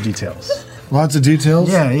 lots of details. Lots of details?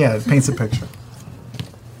 Yeah, it paints a picture.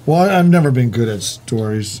 Well, I've never been good at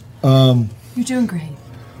stories. You're doing great.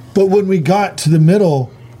 But when we got to the middle,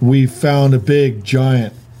 we found a big,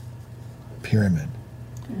 giant pyramid.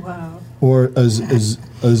 Wow. Or a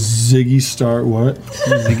Ziggy Star, what?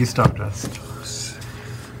 Ziggy Stardust.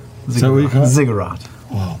 Is that what you call it? Ziggurat.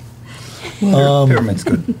 Wow. Pyramid's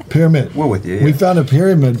good. Pyramid. We're with you. We found a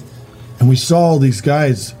pyramid, and we saw all these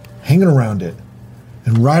guys hanging around it.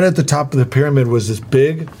 And right at the top of the pyramid was this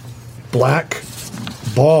big, black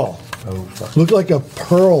ball. Oh, fuck. Looked like a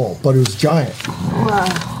pearl, but it was giant.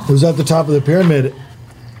 Wow. It was at the top of the pyramid,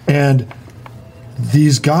 and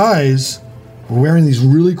these guys were wearing these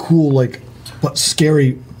really cool, but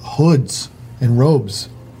scary hoods and robes,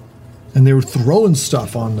 and they were throwing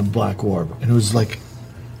stuff on the black orb, and it was like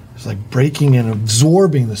breaking and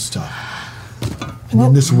absorbing the stuff. And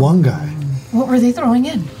then this one guy. What were they throwing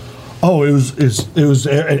in? Oh, it was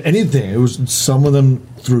anything. It was some of them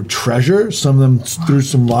threw treasure, some of them threw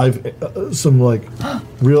some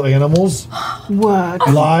real animals. What?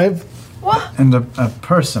 Live. What? And a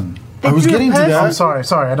person. I was getting to that. I'm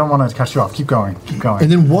sorry. I don't want to cut you off. Keep going.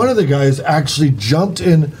 And then one of the guys actually jumped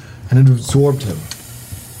in and it absorbed him.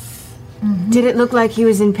 Mm-hmm. Did it look like he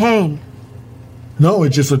was in pain? No, it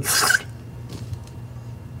just went.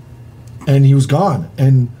 And he was gone.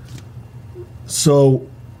 And so,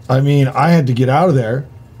 I had to get out of there.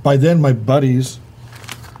 By then, my buddies,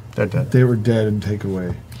 they're dead. They were dead and taken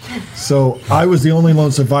away. So I was the only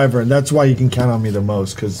lone survivor, and that's why you can count on me the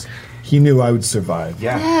most, because he knew I would survive.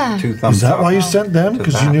 Yeah. 2 thumbs Is that up. why you sent them?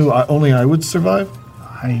 Because you knew only I would survive?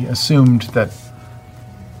 I assumed that.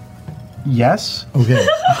 Yes. Okay.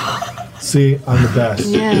 See, I'm the best.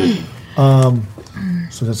 Yeah.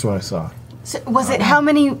 So that's what I saw. So was it how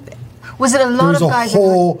many? Was it a lot There of was guys? a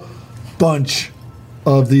whole bunch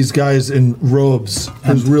of these guys in robes.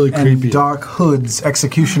 It was really creepy. And dark hoods,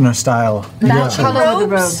 executioner style. Match color of the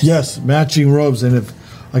robes. Yes, matching robes, and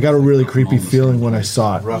I got a really creepy feeling when I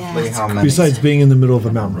saw it. Roughly how many? Besides being in the middle of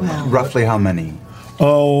a mountain. Roughly how many?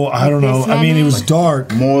 Oh, I don't know. It was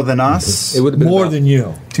dark. More than us? It would have been More about- than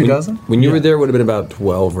you. 2 dozen? When you were there, it would have been about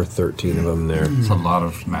 12 or 13 of them there. It's a lot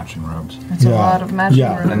of matching robes. That's a lot of magic.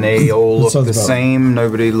 And they all That looked sounds the about same.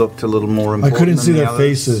 Nobody looked a little more I important. couldn't see than the their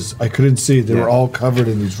others? faces. I couldn't see. They were all covered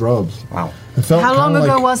in these robes. Wow. It felt How long kinda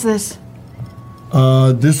ago like, was this?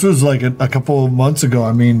 This was like a couple of months ago.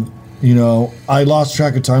 I lost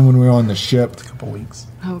track of time when we were on the ship. A couple weeks.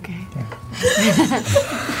 Okay.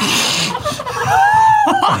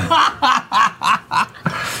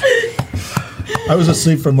 I was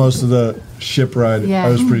asleep for most of the ship ride. Yeah. I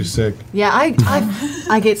was pretty sick. Yeah,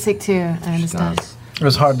 I get sick too. I understand. It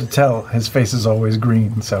was hard to tell. His face is always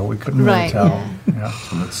green, so we couldn't really Right, tell. Yeah.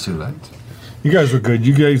 Well, it's too late. You guys were good.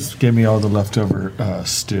 You guys gave me all the leftover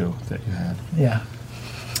stew that you had. Yeah.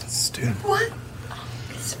 Stew. What?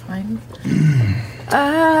 fine.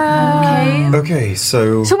 Okay. Okay,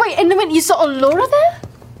 so... So wait, and then you saw Laura there?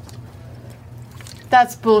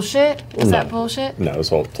 That's bullshit. Is that bullshit? No,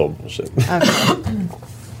 it's all total bullshit. Okay.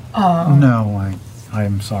 No, I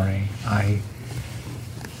am sorry. I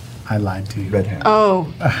lied to you. Red hair.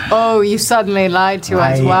 Oh, you suddenly lied to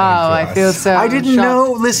us. Wow, I feel so I didn't shocked.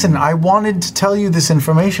 know. Listen, I wanted to tell you this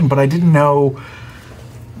information, but I didn't know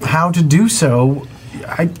how to do so.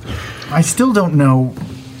 I still don't know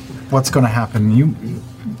what's going to happen.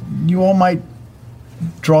 You all might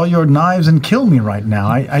draw your knives and kill me right now.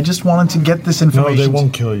 I just wanted to get this information. No, they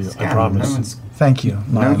won't kill you. I promise. Thank you.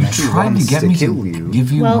 Nobody Trying wants to kill you.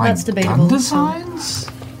 give you Well, my that's debatable, gun so- designs?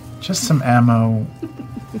 Just some ammo.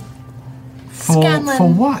 Scanlan. For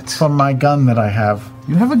what? For my gun that I have.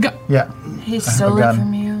 You have a gun? Yeah. He I have a stole it gun.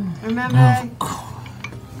 from you. Remember?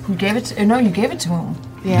 You gave it to... No, you gave it to him.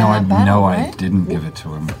 Yeah. In that battle, I right? didn't give it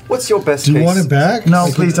to him. What's your best Do case? you want it back? No,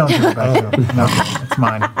 please don't give it back. No, it's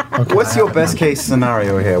mine. What's your best case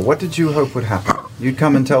scenario here? What did you hope would happen? You'd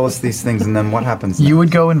come and tell us these things, and then what happens next? You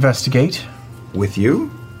would go investigate. With you?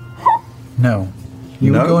 No.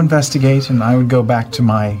 You would No? go investigate, and I would go back to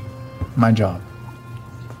my job.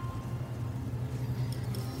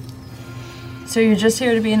 So you're just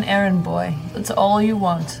here to be an errand boy. That's all you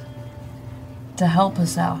want. To help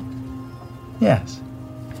us out. Yes.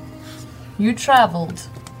 You traveled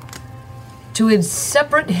to a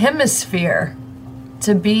separate hemisphere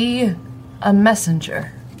to be a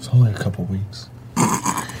messenger. It's only a couple weeks.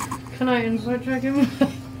 Can I info check him?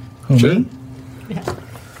 Who, me? Yeah.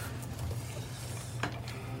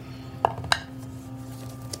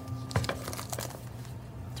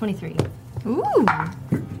 Ooh.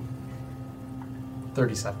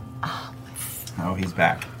 37. Oh, he's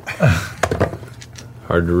back.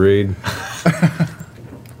 Hard to read.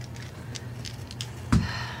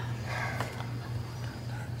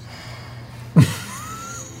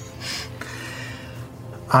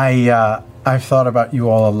 I've thought about you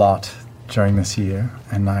all a lot during this year,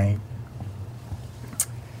 and I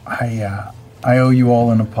owe you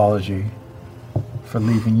all an apology for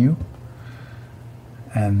leaving you,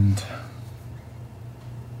 and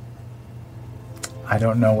I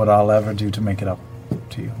don't know what I'll ever do to make it up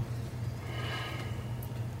to you.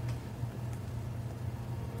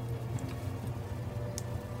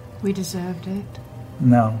 We deserved it.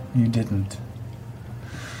 No, you didn't.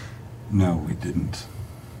 No, we didn't.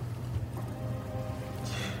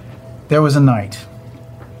 There was a night.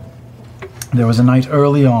 There was a night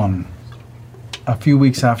early on, a few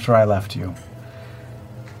weeks after I left you.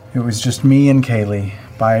 It was just me and Kaylee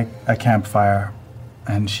by a campfire,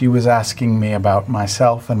 and she was asking me about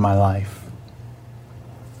myself and my life.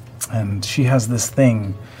 And she has this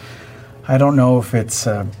thing. I don't know if it's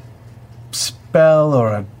a spell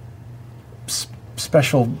or a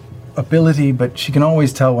special ability, but she can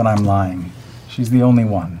always tell when I'm lying. She's the only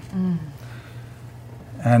one.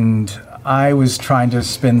 And I was trying to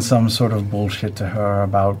spin some sort of bullshit to her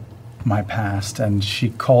about my past, and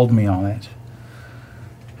she called me on it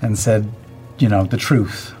and said, you know, the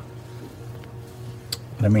truth.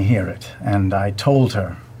 Let me hear it. And I told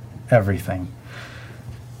her everything.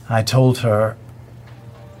 I told her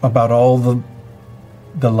about all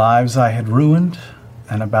the lives I had ruined,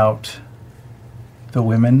 and about the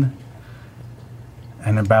women,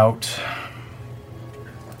 and about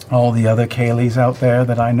all the other Kayleys out there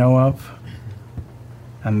that I know of,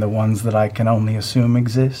 and the ones that I can only assume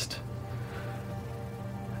exist,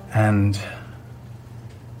 and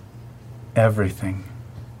everything.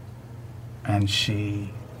 And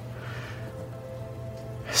she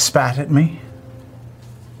spat at me,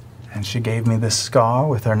 and she gave me this scar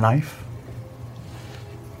with her knife,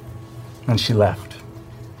 and she left.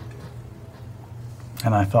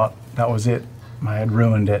 And I thought that was it. I had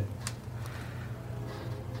ruined it.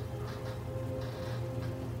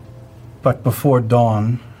 But before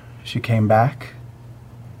dawn, she came back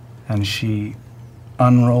and she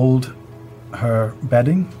unrolled her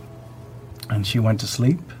bedding and she went to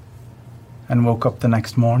sleep and woke up the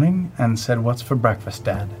next morning and said, "What's for breakfast,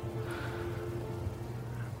 Dad?"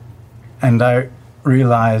 And I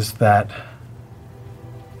realized that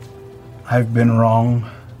I've been wrong,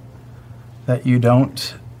 that you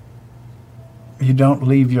don't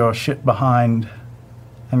leave your shit behind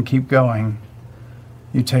and keep going.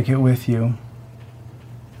 You take it with you.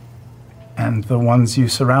 And the ones you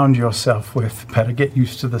surround yourself with better get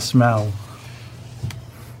used to the smell.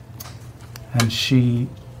 And she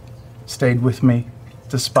stayed with me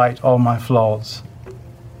despite all my flaws.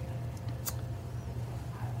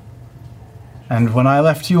 And when I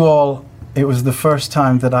left you all, it was the first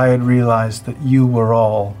time that I had realized that you were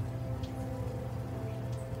all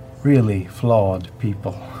really flawed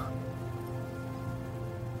people.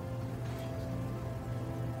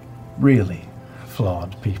 Really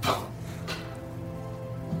flawed people.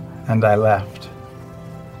 And I left.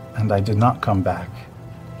 And I did not come back.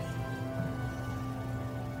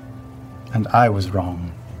 And I was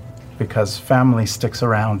wrong, because family sticks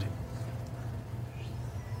around,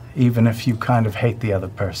 even if you kind of hate the other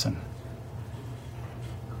person.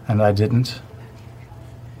 And I didn't.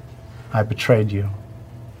 I betrayed you.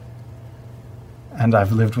 And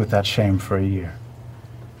I've lived with that shame for a year.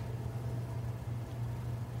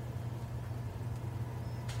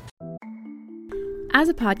 As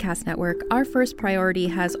a podcast network, our first priority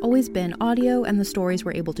has always been audio and the stories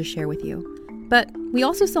we're able to share with you. But we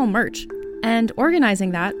also sell merch, and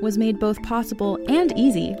organizing that was made both possible and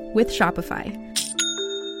easy with Shopify.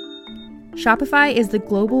 Shopify is the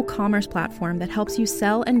global commerce platform that helps you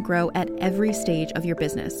sell and grow at every stage of your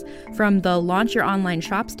business, from the launch your online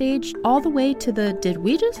shop stage all the way to the did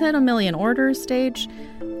we just hit 1 million orders stage.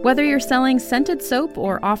 Whether you're selling scented soap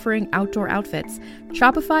or offering outdoor outfits,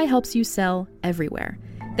 Shopify helps you sell everywhere.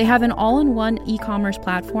 They have an all-in-one e-commerce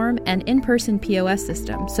platform and in-person POS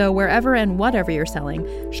system, so wherever and whatever you're selling,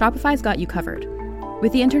 Shopify's got you covered.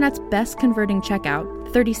 With the internet's best converting checkout,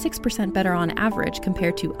 36% better on average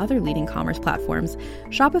compared to other leading commerce platforms,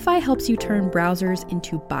 Shopify helps you turn browsers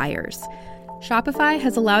into buyers. Shopify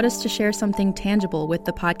has allowed us to share something tangible with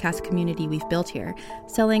the podcast community we've built here,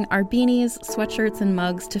 selling our beanies, sweatshirts, and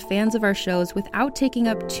mugs to fans of our shows without taking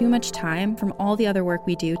up too much time from all the other work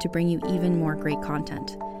we do to bring you even more great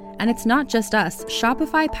content. And it's not just us.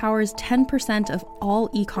 Shopify powers 10% of all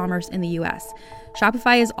e-commerce in the US.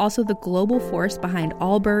 Shopify is also the global force behind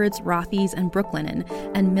Allbirds, Rothy's, and Brooklinen,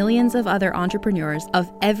 and millions of other entrepreneurs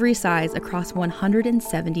of every size across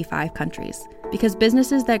 175 countries. Because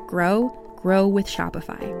businesses that grow with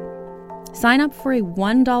Shopify. Sign up for a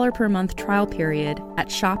 $1 per month trial period at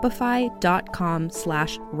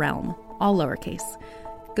shopify.com/realm, all lowercase.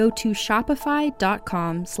 Go to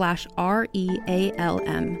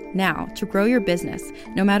shopify.com/REALM now to grow your business,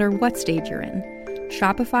 no matter what stage you're in.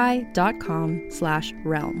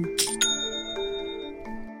 Shopify.com/realm.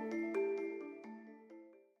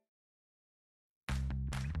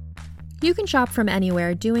 You can shop from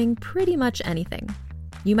anywhere doing pretty much anything.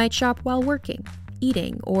 You might shop while working,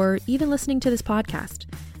 eating, or even listening to this podcast.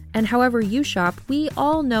 And however you shop, we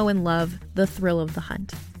all know and love the thrill of the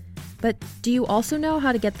hunt. But do you also know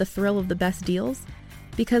how to get the thrill of the best deals?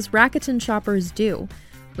 Because Rakuten shoppers do.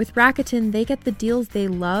 With Rakuten, they get the deals they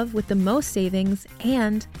love with the most savings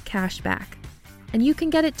and cash back. And you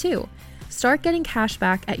can get it too. Start getting cash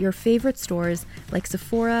back at your favorite stores like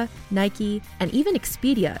Sephora, Nike, and even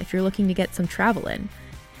Expedia if you're looking to get some travel in.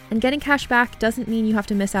 And getting cash back doesn't mean you have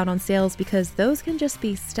to miss out on sales, because those can just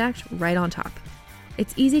be stacked right on top.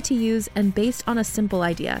 It's easy to use and based on a simple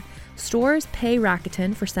idea. Stores pay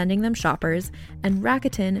Rakuten for sending them shoppers, and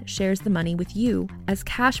Rakuten shares the money with you as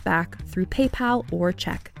cash back through PayPal or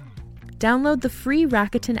check. Download the free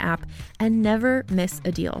Rakuten app and never miss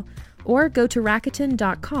a deal. Or go to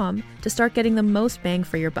Rakuten.com to start getting the most bang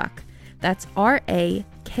for your buck. That's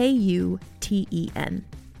RAKUTEN.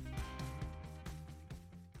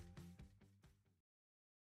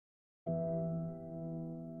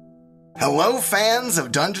 Hello, fans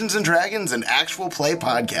of Dungeons & Dragons and actual play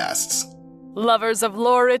podcasts. Lovers of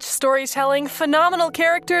lore-rich storytelling, phenomenal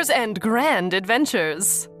characters, and grand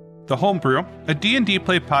adventures. The Homebrew, a D&D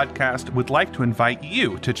play podcast, would like to invite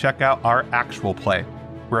you to check out our actual play.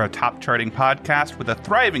 We're a top-charting podcast with a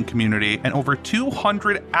thriving community and over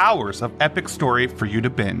 200 hours of epic story for you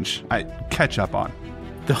to catch up on.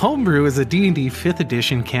 The Homebrew is a D&D 5th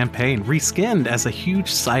edition campaign reskinned as a huge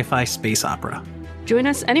sci-fi space opera. Join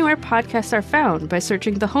us anywhere podcasts are found by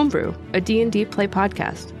searching The Homebrew, a D&D play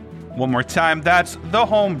podcast. One more time, that's The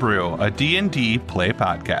Homebrew, a D&D play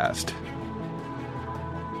podcast.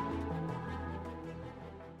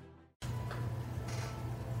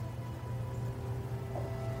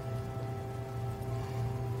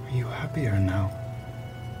 Are you happier now?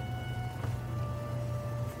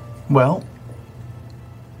 Well,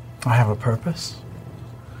 I have a purpose.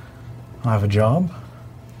 I have a job.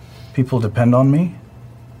 People depend on me.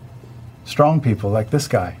 Strong people like this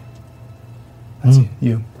guy. That's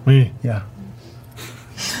you. Me. Yeah.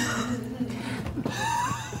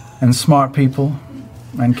 And smart people.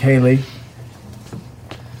 And Kaylee.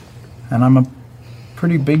 And I'm a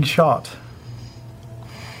pretty big shot.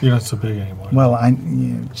 You're not so big anymore. Well,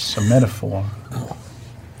 it's a metaphor.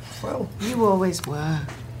 Well, you always were.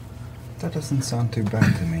 That doesn't sound too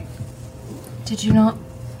bad to me. Did you not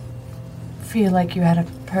feel like you had a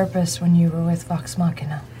purpose when you were with Vox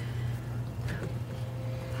Machina?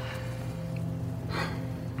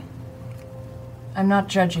 I'm not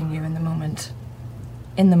judging you in the moment.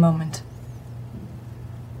 In the moment.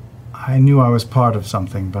 I knew I was part of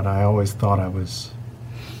something, but I always thought I was...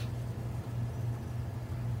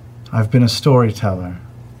 I've been a storyteller,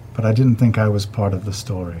 but I didn't think I was part of the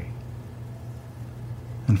story.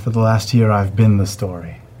 And for the last year, I've been the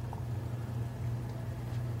story.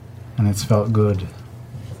 And it's felt good.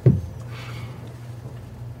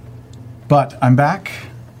 But I'm back,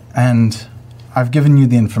 and I've given you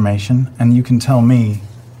the information, and you can tell me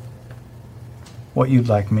what you'd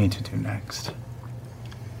like me to do next.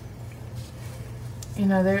 You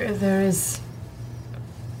know, there is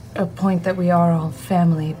a point that we are all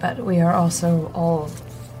family, but we are also all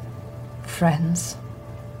friends.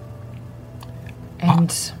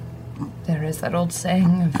 And there is that old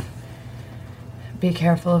saying of, be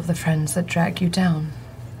careful of the friends that drag you down.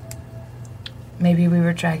 Maybe we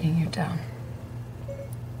were dragging you down.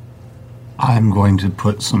 I'm going to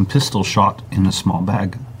put some pistol shot in a small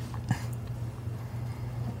bag.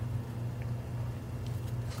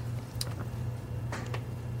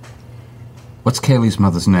 What's Kaylee's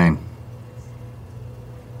mother's name?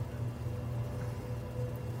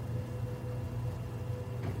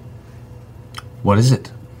 What is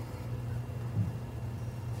it?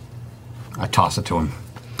 I toss it to him.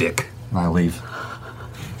 Dick. And I leave.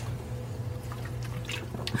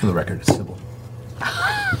 For the record, it's Sybil.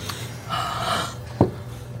 I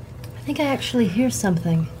think I actually hear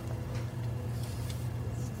something.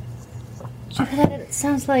 Did you hear that? It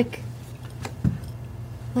sounds like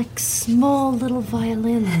small little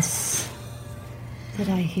violins that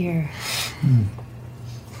I hear.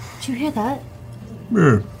 Did you hear that?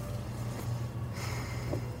 Yeah.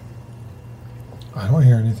 I don't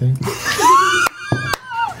hear anything.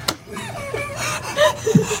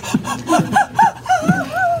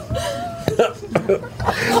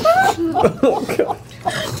 Oh, God.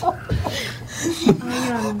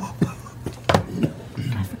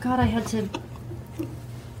 I forgot I had to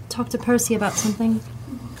talk to Percy about something.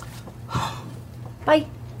 Bye.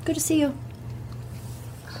 Good to see you.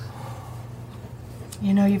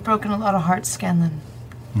 You know, you've broken a lot of hearts, Scanlan.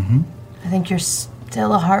 Mm-hmm. I think you're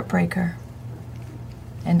still a heartbreaker.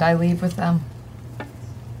 And I leave with them.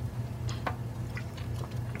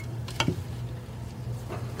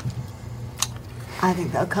 I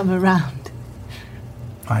think they'll come around.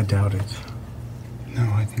 I doubt it. No,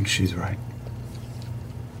 I think she's right.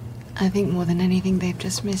 I think more than anything, they've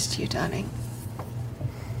just missed you, darling.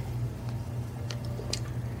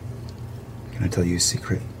 Can I tell you a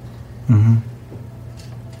secret? Mm-hmm.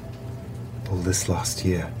 All this last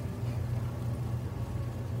year,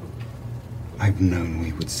 I've known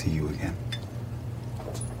we would see you again.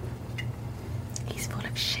 He's full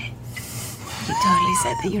of shit. He totally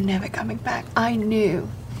said that you're never coming back. I knew.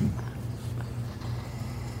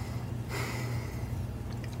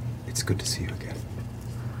 It's good to see you again.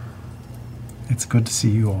 It's good to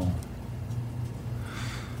see you all.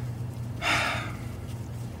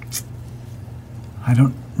 I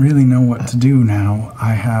don't really know what to do now.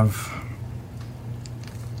 I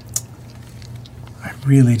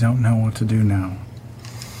really don't know what to do now.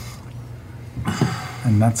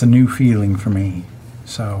 And that's a new feeling for me,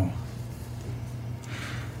 so...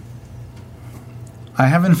 I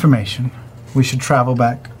have information. We should travel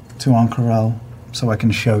back to Ank'Harel so I can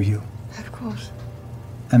show you. Of course.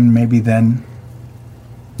 And maybe then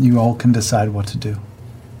you all can decide what to do.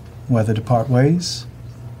 Whether to part ways,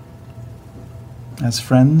 as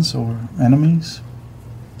friends or enemies.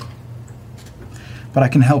 But I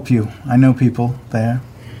can help you. I know people there.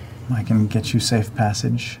 I can get you safe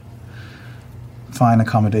passage, fine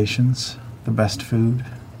accommodations, the best food,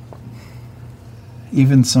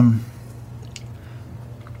 even some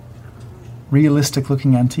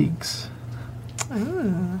realistic-looking antiques.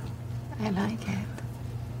 Ooh, I like it.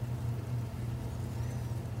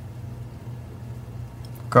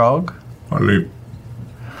 Grog? I leave.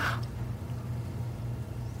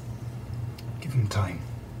 Give him time.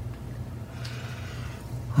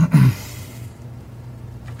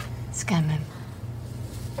 Scanlan,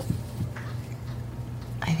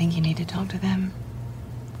 I think you need to talk to them.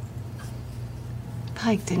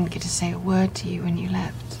 Pike didn't get to say a word to you when you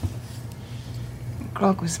left.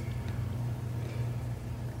 Grog was...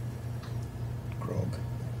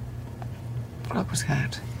 Grog was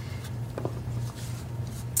hurt.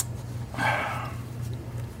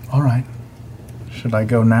 All right. Should I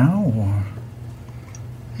go now, or...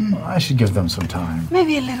 Well, I should give them some time.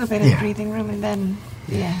 Maybe a little bit of breathing room and then,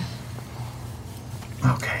 yeah.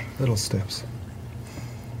 Okay. Little steps.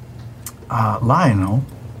 Lionel,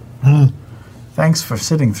 thanks for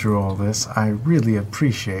sitting through all this. I really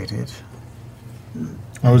appreciate it.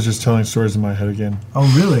 I was just telling stories in my head again. Oh,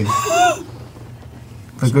 really?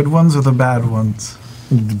 The good ones or the bad ones?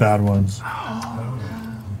 The bad ones.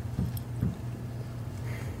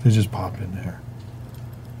 They just pop in there.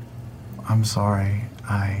 I'm sorry.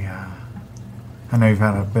 I know you've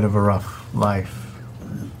had a bit of a rough life.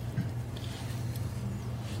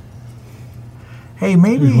 Hey,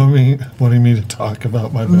 maybe... You wanting me to talk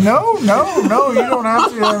about my... No, you don't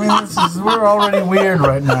have to. I mean, we're already weird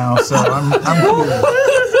right now, so I'm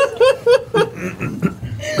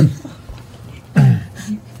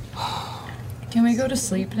Can we go to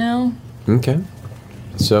sleep now? Okay.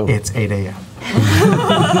 So it's 8 a.m.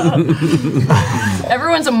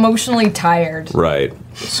 Everyone's emotionally tired. Right.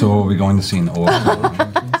 So are we going to see an orb?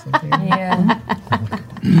 Yeah.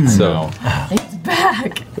 So It's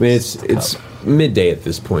back. I mean, it's midday at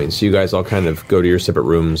this point, so you guys all kind of go to your separate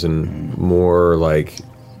rooms and more like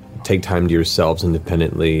take time to yourselves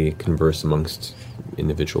independently, converse amongst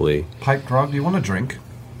individually. Pipe Grog, do you want a drink?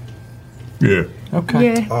 Yeah.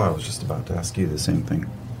 Okay. Yeah. Oh, I was just about to ask you the same thing.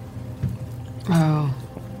 Oh,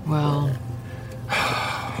 well.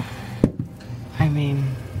 I mean,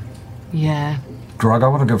 yeah. Grog, I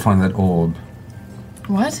want to go find that orb.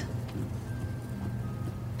 What?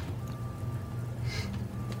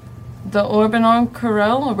 The Orban on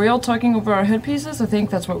Corel? Are we all talking over our headpieces? I think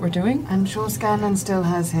that's what we're doing. I'm sure Scanlan still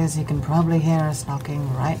has his. He can probably hear us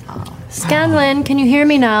knocking right now. Scanlan, can you hear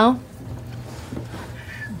me now?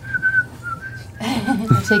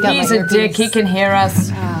 He's a dick. He can hear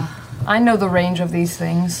us. I know the range of these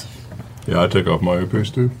things. Yeah, I take off my earpiece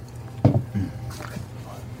too.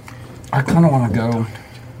 I kind of want to go.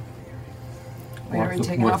 Wait, are we Work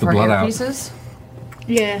taking the off our blood out. earpieces?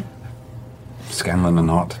 Yeah. Scanlan or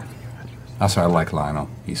not. That's why I like Lionel.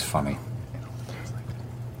 He's funny.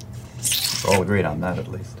 All agreed on that, at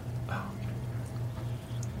least.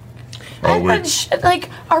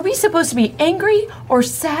 Are we supposed to be angry or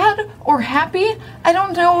sad or happy? I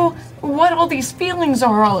don't know what all these feelings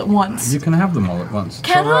are all at once. You can have them all at once. It's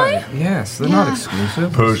Can all right. I? Yes, they're not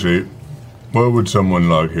exclusive. Percy, where would someone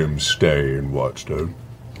like him stay in Whitestone?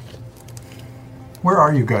 Where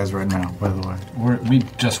are you guys right now, by the way? We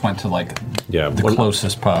just went to the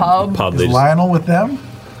closest pub. Is Lionel with them?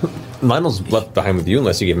 Lionel's left behind with you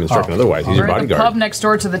unless you give him instruction otherwise. He's your We're at the bodyguard. pub next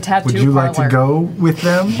door to the tattoo Would you parlor. like to go with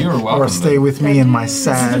them? You're welcome, or stay with me in my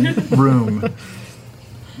sad room?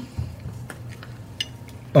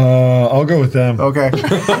 I'll go with them. Okay. I'm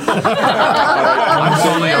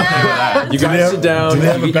totally okay with that. You guys sit down, do they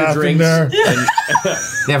have you a get your bathroom drinks, there? and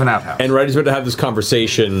they have an outhouse. And right as we're about to have this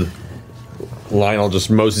conversation, Lionel just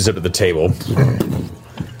moses up to the table.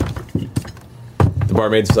 The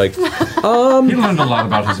barmaid's like, He learned a lot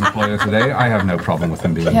about his employer today. I have no problem with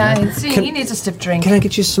him being Yeah, here. he needs a stiff drink. Can I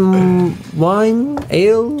get you some wine,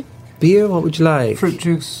 ale, beer? What would you like? Fruit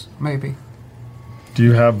juice, maybe. Do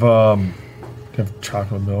you have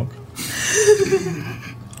chocolate milk?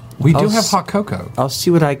 We do have hot cocoa. I'll see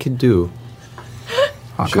what I can do.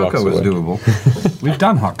 Hot She walks cocoa is away. doable. We've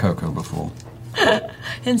done hot cocoa before.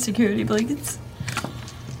 And security blankets.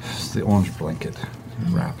 It's the orange blanket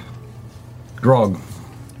wrap. Grog.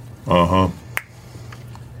 Uh-huh.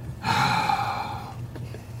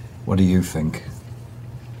 What do you think?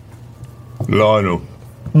 Lionel,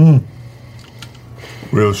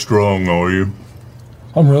 real strong, are you?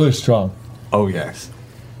 I'm really strong. Oh, yes.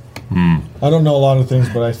 I don't know a lot of things,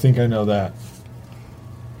 but I think I know that.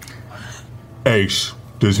 Ace,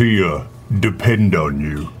 does he, depend on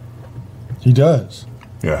you? He does.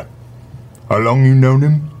 Yeah. How long you known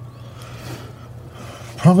him?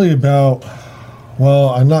 Probably about, well,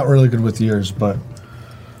 I'm not really good with years, but,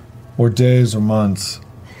 or days or months,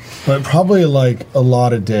 but probably like a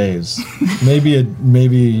lot of days. maybe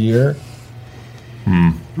a year.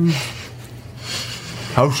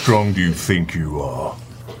 How strong do you think you are?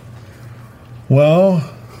 Well,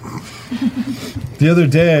 the other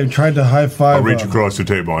day I tried to high five. I'll reach across the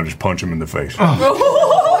table and just punch him in the face.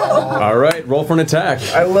 All right, roll for an attack.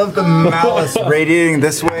 I love the malice radiating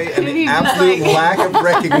this way and the absolute lack of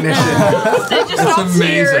recognition. That's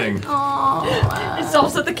amazing. It's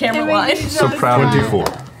also the camera line. So proud. 24.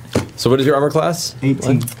 So what is your armor class?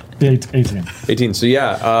 18. 18. 18. So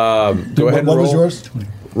yeah, go ahead and What roll. was yours?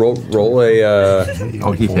 Roll a.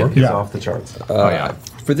 Oh, he hit. He's off the charts. Oh, yeah.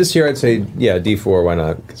 For this year, I'd say D4. Why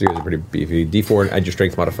not? Because you guys are pretty beefy. D4 and add your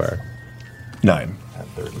strength modifier. 9.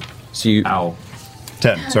 So you. Ow.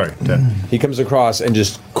 10. Sorry, 10. He comes across and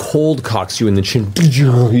just cold cocks you in the chin.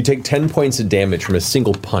 You take 10 points of damage from a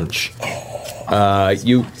single punch.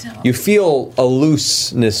 You feel a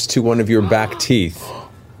looseness to one of your back teeth,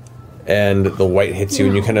 and the white hits you,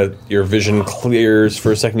 and you your vision clears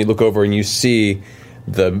for a second. You look over and you see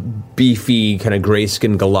the beefy, kind of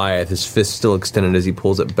gray-skinned Goliath, his fist still extended as he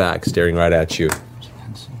pulls it back, staring right at you.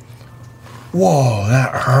 Whoa,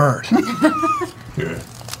 that hurt. Yeah.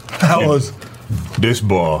 That was... This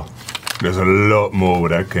bar, there's a lot more where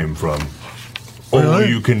that came from. Really? All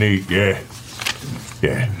you can eat, yeah.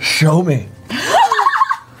 Yeah. Show me.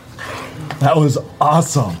 That was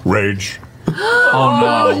awesome. Rage.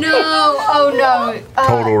 Oh no!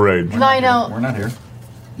 Total rage. Lionel. We're not here.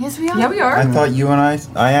 Yes, we are. Yeah, we are. I thought you and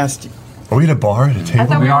I asked you. Are we at a bar at a table?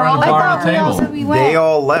 thought we are at a bar at a table. They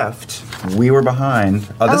all left. We were behind.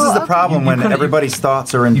 This is the problem when everybody's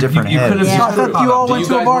thoughts are in different heads. I thought you all went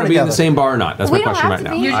to a bar be in together. the same bar or not? That's my question right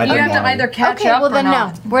now. You have to either catch up well or then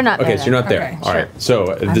not. no, we're not there. Okay, so you're not there. Okay, All right.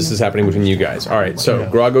 So this is happening between you guys. All right. So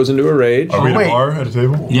Grog goes into a rage. Are we at a bar at a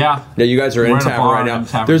table? Yeah. Yeah, you guys are in We're in a tavern bar right in now.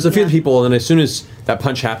 tavern. There's a few people, and as soon as that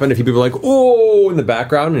punch happened, a few people were like, "Oh!" in the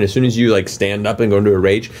background, and as soon as you like stand up and go into a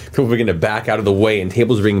rage, people begin to back out of the way, and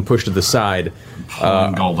tables are being pushed to the side.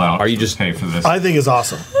 Gold out. Are you just pay for this? I think it's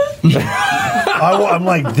awesome. I'm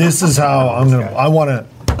like, this is how I want to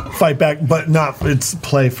fight back, but not. It's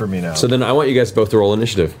play for me now. So then I want you guys both to roll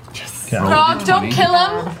initiative. Grog, don't kill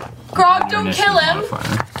him. Grog, don't kill him.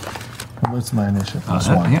 What's my initiative?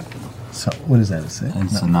 Yeah. So what does that say?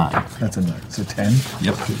 It's a 9. That's a 9. So 10.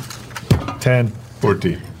 Yep. 10.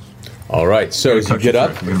 14. All right. So as you get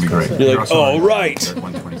up, You're gonna be great. you're like, "All right."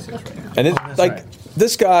 126 right now. And it's like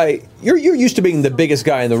this guy, you're used to being the biggest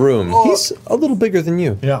guy in the room. He's a little bigger than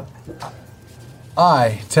you. Yeah.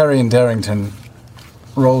 I, Tary and Darrington,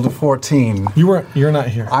 rolled a 14. You're not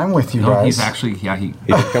here. I'm with you No, guys. he's actually, yeah, he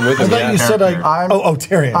did come with I him. thought you said I'm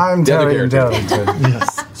Tyrion. I'm The other Tary and character. Darrington.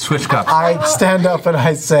 Yes. switch cups. I stand up and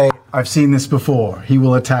I say, I've seen this before. He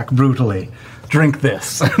will attack brutally. Drink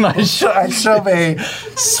this. And I shove a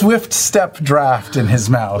swift step draft in his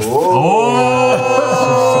mouth.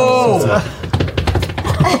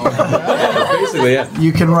 Basically, yeah.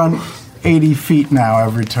 You can run 80 feet now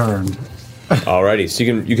every turn. Alrighty, so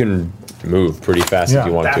you can move pretty fast if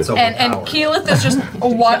you want to. And Keyleth is just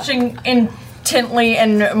watching intently,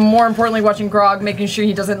 and more importantly, watching Grog, making sure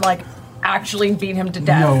he doesn't like actually beat him to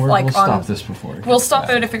death. No, like we'll stop this before. We'll stop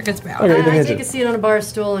it if it gets bad. Okay, I take a seat on a bar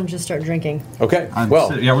stool and just start drinking. Okay,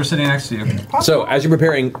 yeah, we're sitting next to you. So as you're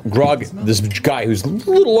preparing, Grog, this guy who's a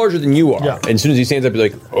little larger than you are, and as soon as he stands up, you're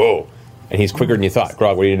like, "Oh," and he's quicker than you thought.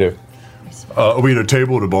 Grog, what are you gonna do? Are we at a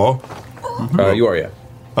table at a bar? You are, yeah.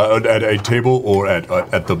 At a table or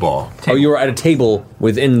at the bar? Oh, you are at a table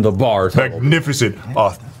within the bar. Magnificent. I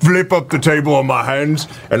flip up the table on my hands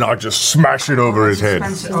and I just smash it over his head.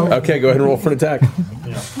 Okay, go ahead and roll for an attack.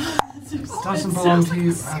 Doesn't belong to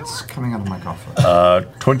you. That's coming out of my coffer.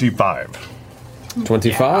 25.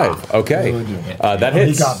 25. Okay. That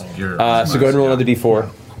hits. He got me. So go ahead and roll another d4.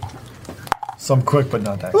 Some quick, but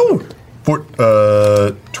not that.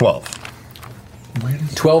 12.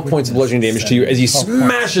 12 points of bludgeoning damage to you as he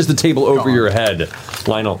smashes the table over your head.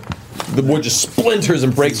 Lionel, the wood just splinters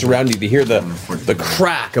and breaks around you. You hear the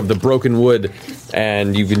crack of the broken wood,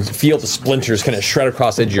 and you can feel the splinters kind of shred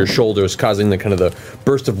across the edge of your shoulders, causing the kind of the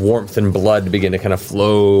burst of warmth and blood to begin to kind of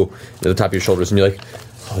flow to the top of your shoulders. And you're like,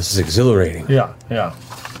 "Oh, this is exhilarating." Yeah.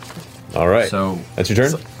 All right. So that's your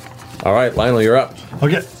turn. All right, Lionel, you're up.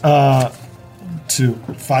 Okay. To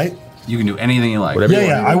fight. You can do anything you like. Whatever you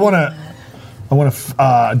want. I want to.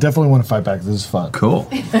 Definitely want to fight back. This is fun. Cool.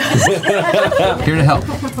 Here to help.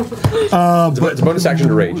 It's a bonus action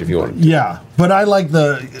to rage if you want. Yeah, but I like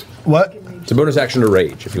the what? It's a bonus action to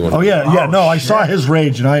rage if you want. Oh yeah. No, I saw his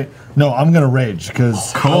rage, and I'm gonna rage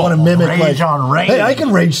because I want to mimic Rage on rage. Hey, I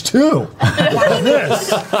can rage too. Like this.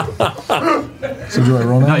 So do I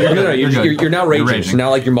roll now? No, you're No, good. you're now raging. So now,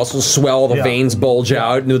 like, your muscles swell, the veins bulge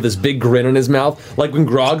out, and with this big grin on his mouth. Like when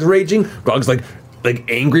Grog's raging, Grog's like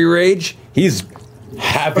angry rage. He's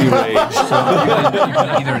happy rage. So you can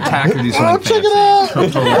either attack or do something Check it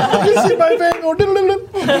out. You see my vein go. All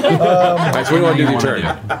right, so what do you want to do with your turn?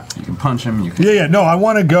 You can punch him. You can. Yeah. No, I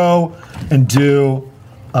want to go and do.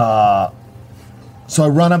 So I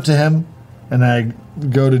run up to him, and I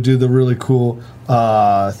go to do the really cool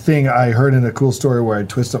thing I heard in a cool story where I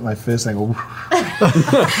twist up my fist and I go.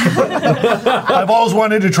 I've always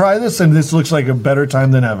wanted to try this, and this looks like a better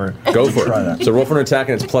time than ever. Go for Try it. that. So roll for an attack,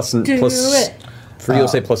 and it's plus. For you, you'll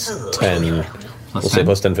say plus 10. We'll say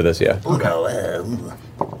plus 10 for this, yeah.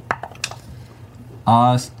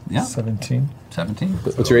 Yeah. 17. 17.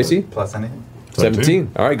 What's your AC? Plus anything?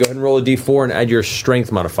 17. All right, go ahead and roll a d4 and add your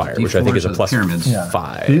strength modifier, which I think is a plus pyramids.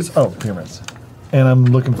 5. These? Oh, pyramids. And I'm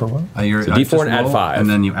looking for one. So D4 and add 5. And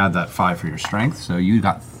then you add that 5 for your strength, so you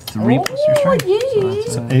got 3 plus your strength.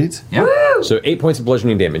 So 8? Yeah. So 8 points of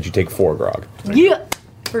bludgeoning damage. You take 4, Grog. Yeah.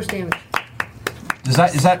 First damage. Is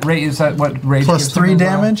that what rage? Plus gives 3 him as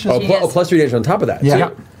well? damage? Plus 3 damage on top of that. Yeah.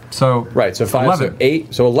 too. So right. So 5. 11. So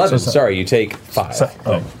 8. So 11. So- Sorry, you take 5. So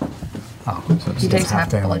He takes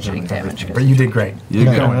half bludgeoning damage. But you did great. You're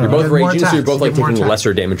both Get more raging, so you're attacks. both like Get more taking attacks.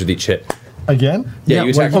 lesser damage with each hit. Again? Yeah, you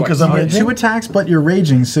attack because twice. I'm You get 2 attacks, but you're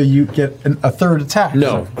raging, so you get a third attack.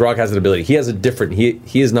 No, Grog has an ability. He has a different. He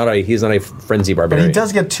is not a frenzy But barbarian. he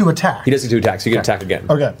does get 2 attacks. He does get 2 attacks. So you get attack again.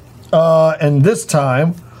 Okay. And this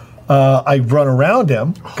time, I run around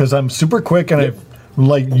him because I'm super quick and I'm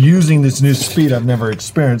like using this new speed I've never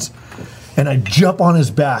experienced. And I jump on his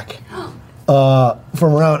back from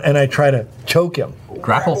around and I try to choke him.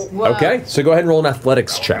 Grapple. Okay, so go ahead and roll an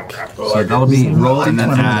athletics check. So that'll be roll and then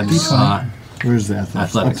add Where's the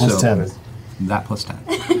athletics? athletics. Plus so 10. That plus 10.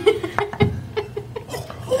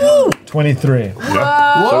 23.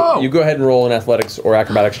 So you go ahead and roll an athletics or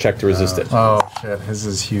acrobatics check to resist it. Oh, shit. His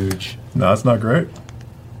is huge. No, that's not great.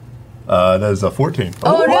 That is a 14.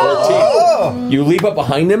 You leap up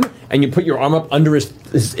behind him and you put your arm up under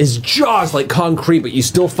his jaws like concrete, but you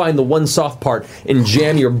still find the one soft part and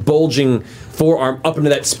jam your bulging forearm up into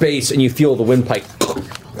that space, and you feel the windpipe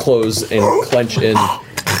close and clench in.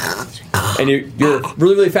 And your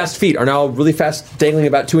really, really fast feet are now really fast, dangling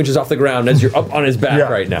about 2 inches off the ground as you're up on his back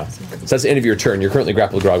right now. So that's the end of your turn. You're currently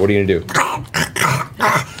grappled, Grog. What are you going to do?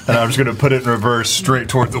 And I'm just going to put it in reverse straight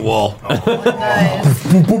toward the wall.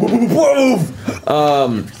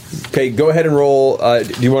 Okay, go ahead and roll. Are you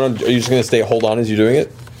just going to stay hold on as you're doing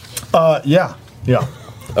it? Yeah.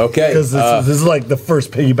 Okay. Because this is like the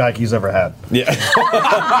first piggyback he's ever had. Yeah.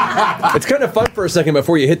 It's kind of fun for a second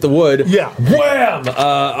before you hit the wood. Yeah. Wham!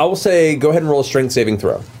 I will say go ahead and roll a strength saving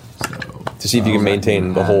throw to see if you can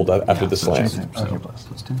maintain the hold after the slam. Okay,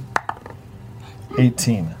 plus 10.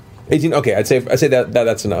 18. 18. Okay, I'd say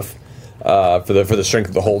that's enough for the strength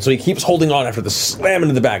of the hold. So he keeps holding on after the slam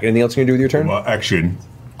into the back. Anything else you're gonna do with your turn? My action,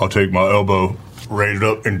 I'll take my elbow, raise it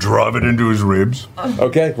up, and drive it into his ribs.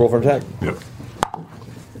 Okay, roll for attack. Yep.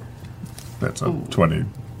 That's a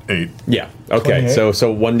 28. Yeah. Okay. 28? So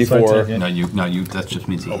 1d4. No, you. That just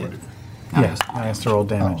means he hit. Yeah, I has to roll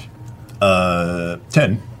damage.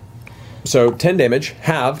 10. So 10 damage,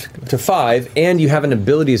 halved to 5, and you have an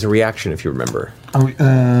ability as a reaction if you remember.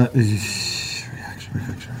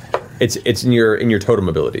 It's in your totem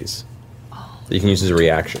abilities that you can use as a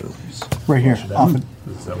reaction. Right here.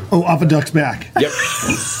 Off a duck's back. Yep.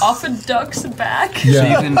 Off a duck's back.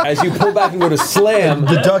 Yeah. So as you pull back and go to slam,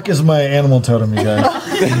 The duck is my animal totem, you guys.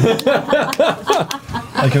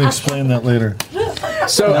 I can explain that later.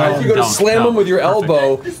 so as you go to slam him with your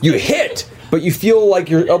elbow, you hit, but you feel like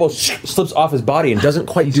your elbow slips off his body and doesn't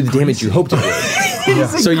quite do the damage you hoped it would.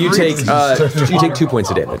 So you take 2 points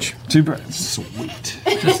of damage. Sweet.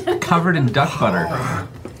 Just covered in duck butter.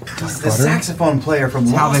 The saxophone player from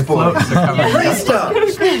That's how they float. They're covered in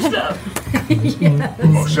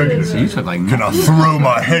Oh, second. like Can I throw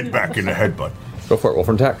my head back in the headbutt? Go for it. Roll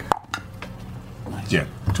for an attack. Yeah,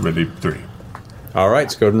 23. All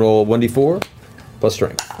right. So go ahead and roll 1d4 plus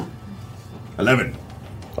strength. 11.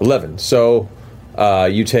 11. So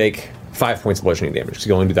you take 5 points of bludgeoning damage. So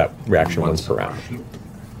you only do that reaction once per round.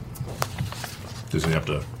 Does he have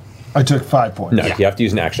to? I took 5 points. No, you have to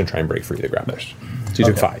use an action to try and break free of the grapple. So you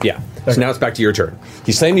took 5, yeah. So now it's back to your turn.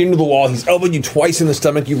 He slammed you into the wall. He's elbowed you twice in the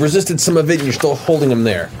stomach. You've resisted some of it, and you're still holding him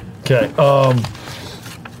there. Okay.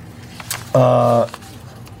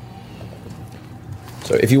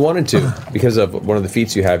 So if you wanted to, because of one of the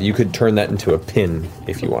feats you have, you could turn that into a pin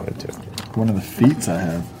if you wanted to. One of the feats I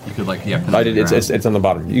have. You could like I did. It's on the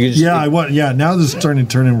bottom. You could just, Yeah, I want. Yeah, now this is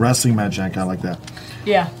turning wrestling magic. I like that.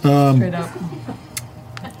 Yeah. Straight up.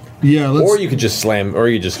 Yeah. Let's, or you could just slam, or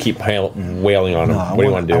you just keep wailing on him. What do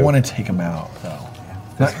you want to do? I want to take him out, though.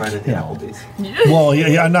 That's right at the Applebee's. Well,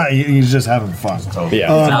 yeah, I'm not. He's just having fun.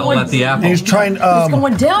 Yeah. Apple at the apple. He's trying. He's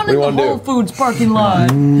going down in the Whole Foods parking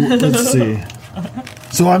lot. Let's see.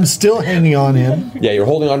 So I'm still hanging on him. Yeah, you're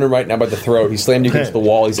holding on to him right now by the throat. He slammed you against the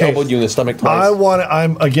wall. He's elbowed you in the stomach twice.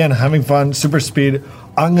 I'm again having fun, super speed.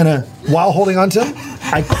 I'm gonna, while holding on to him,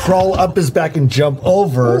 I crawl up his back and jump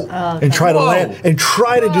over and try to land and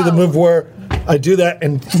try to do the move where I do that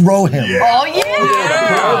and throw him. Oh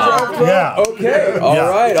yeah! Yeah. Okay.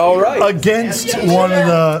 All right. Against one of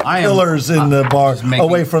the pillars in the bar,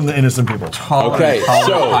 away from the innocent people. Okay,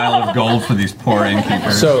 so pile of gold for these poor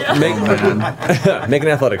innkeepers. So make an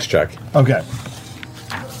athletics check. Okay.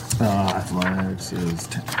 Athletics is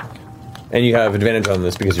 10. And you have advantage on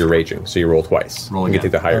this because you're raging, so you roll twice. Roll you again. can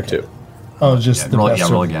take the higher two. Oh, just the roll, best.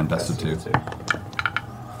 roll again. Best of 2.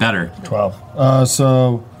 Better. 12.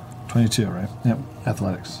 So 22, right? Yep.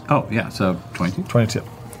 Athletics. Oh yeah. So 22. 22.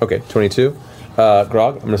 Okay, 22.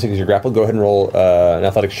 Grog, I'm going to say because you're grappled, go ahead and roll an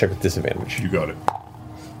athletics check with disadvantage. You got it.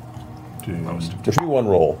 There should be one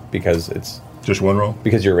roll because it's... Just one roll?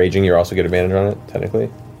 Because you're raging, you also get advantage on it,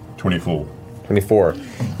 technically. 24. 24.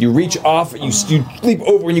 You reach off, you leap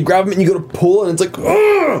over, and you grab him, and you go to pull, and it's like,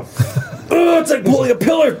 oh, it's like pulling a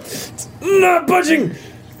pillar. It's not budging.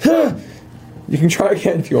 You can try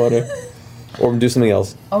again if you want to, or do something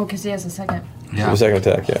else. Oh, because he has a second. Yeah. A second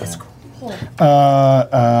attack, yeah.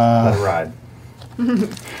 Let it ride.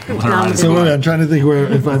 So wait, I'm trying to think where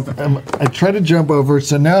if I try to jump over.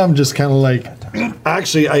 So now I'm just kind of like,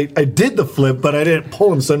 actually, I did the flip, but I didn't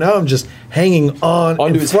pull him. So now I'm just hanging on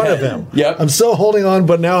in front of him. Yep. I'm still holding on,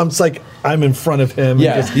 but now it's like I'm in front of him.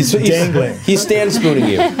 Yeah, and just dangling. He's stand spooning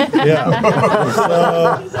you.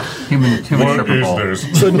 Yeah. Human stripper ball.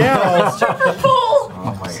 So now,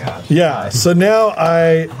 Oh my god. yeah. So now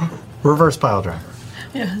I reverse pile driver.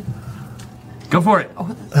 Yeah. Go for it.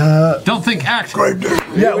 Don't think, act.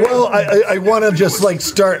 Yeah. Well, I want to just like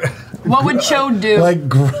start. What would Chode do? Like,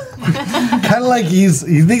 kind of like you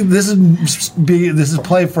think this is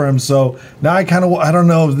play for him. So now I don't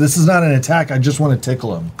know. This is not an attack. I just want to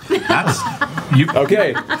tickle him.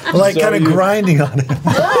 Okay. Like kind of grinding on him,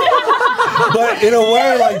 but in a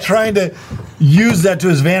way, like trying to use that to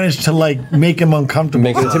his advantage to like make him uncomfortable.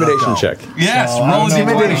 Make an intimidation check. Yes, roll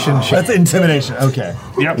intimidation check. That's intimidation. Okay.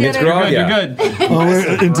 Yep. It's Grog, You're good.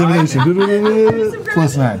 Intimidation.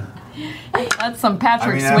 +9. That's some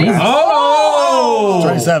Patrick I mean, Swayze. Oh!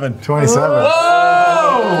 27.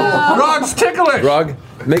 Whoa! Grog's tickler. Grog,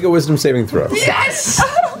 make a wisdom saving throw. Yes!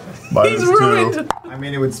 He's ruined. I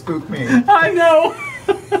mean, it would spook me. I know.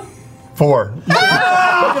 4.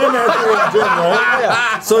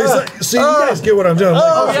 So he's like, so you guys get what I'm doing.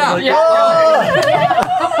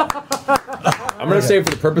 I'm going to say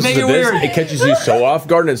for the purposes Make it of this, weird. it catches you so off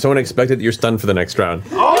guard and it's so unexpected that you're stunned for the next round.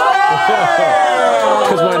 Because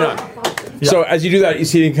why not? So as you do that, you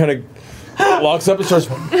see he kind of locks up and starts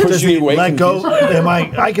pushing you away. Let go.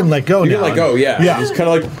 I can let go now. You can let go, yeah. Yeah. He's kind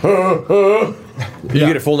of like, You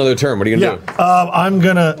get a full another turn. What are you going to do? I'm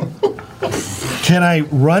going to... Can I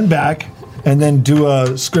run back and then do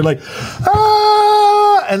a script like,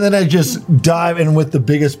 and then I just dive in with the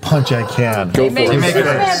biggest punch I can. Go for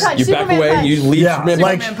it. You back away and you leap. Yeah,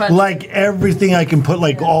 like everything I can put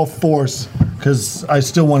like all force because I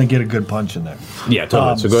still want to get a good punch in there. Yeah,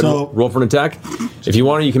 totally. So go ahead and roll for an attack. If you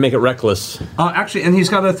want to, you can make it reckless. Actually, and he's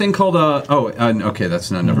got a thing called okay, that's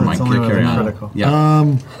not. Never mind. Carry on. Critical.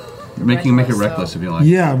 Yeah. Make it reckless if you like.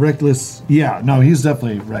 Yeah, reckless. Yeah, no, he's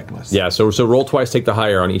definitely reckless. Yeah, so roll twice, take the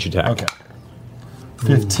higher on each attack. Okay.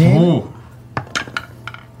 15. Ooh.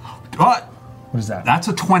 What? What is that? That's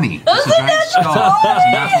a 20. That's a giant skull. That's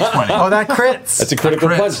a natural 20. Oh, that crits. That's a critical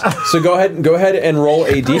punch. So go ahead and roll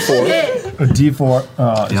a d4. A d4.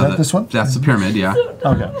 Is that this one? That's the pyramid, yeah.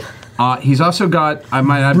 Okay. He's also got, I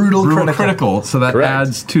might add, Brutal critical, so that Correct.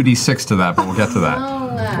 adds 2d6 to that, but we'll get to that.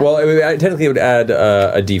 Well, technically it would add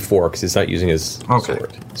a d4 because it's not using his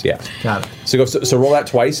sword. So yeah. Got it. So roll that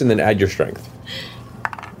twice and then add your strength.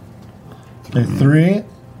 Okay, 3,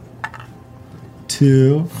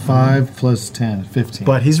 2, 5 plus 10, 15.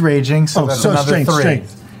 But he's raging, so that's another 3.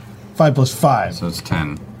 Strength. 5 plus 5. So it's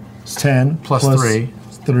 10. It's 10 Plus 3.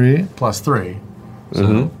 3 plus 3.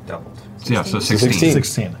 So doubled. Yeah, so 16.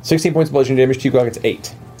 16 points of bludgeoning damage to you, Grog. It's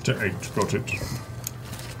 8. To 8. Got it.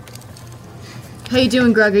 How you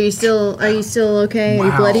doing, Greg? Are you still okay? Are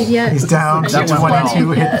you bloodied yet? He's down to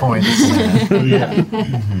 22 hit points.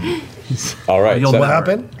 All right. What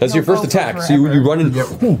happened? That's your first attack. So you run in.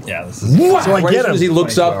 Yeah, this is. So I get him. As he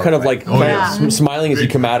looks up, kind of like smiling as you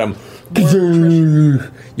come at him.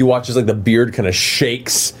 You watch as like the beard kind of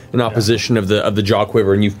shakes in opposition of the jaw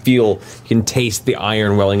quiver, and you can taste the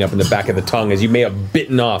iron welling up in the back of the tongue as you may have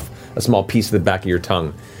bitten off a small piece of the back of your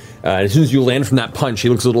tongue. As soon as you land from that punch, he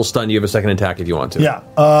looks a little stunned. You have a second attack if you want to. Yeah,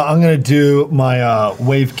 I'm gonna do my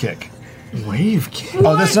wave kick. Wave kick.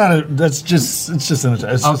 Oh, that's not a. That's just. It's just an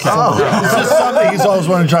attack. It's Okay. It's just something he's always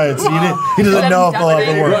wanted to try. He doesn't know if he'll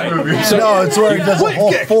ever work. Right. So- No, it's where he does a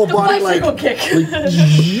whole full body like, kick.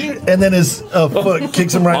 and then his foot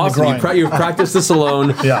kicks him right Awesome. in the groin. You've practiced this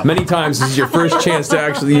alone many times. This is your first chance to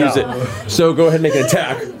actually use it. So go ahead and make an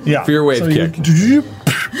attack for your wave So kick.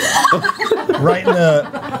 right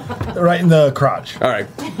in the crotch. All right.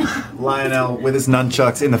 Lionel with his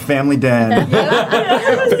nunchucks in the family den.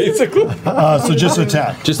 Basically. So just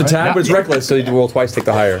attack. Just attack, but it's reckless, so you roll twice, take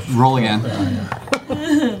the higher. Roll again.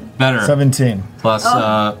 Better. 17. Plus, it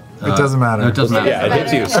doesn't matter. No, it doesn't matter. Yeah, it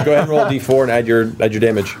hits you. So go ahead and roll a d4 and add your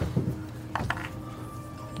damage.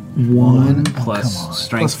 1 plus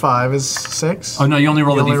strength. Plus 5 is 6. Oh no, you only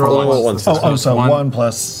roll the d4 once. So 1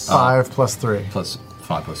 plus 5 plus 3. Plus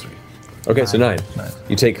 5 plus 3. Okay, so 9.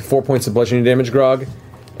 You take 4 points of bludgeoning damage, Grog,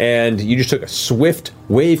 and you just took a swift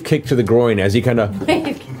wave kick to the groin as he kind of...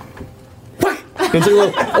 It's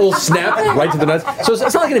like a little snap right to the nuts. So it's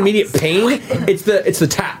not like an immediate pain. It's the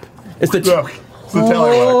tap. It's the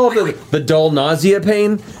the dull nausea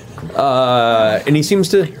pain. And he seems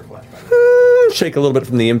to shake a little bit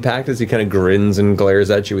from the impact as he kind of grins and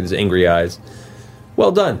glares at you with his angry eyes.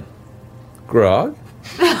 Well done, Grog.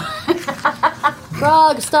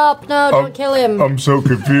 Grog, stop! No, don't kill him. I'm so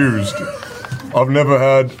confused. I've never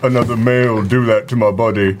had another male do that to my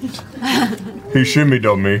body. He shimmied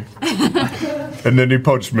on me. And then he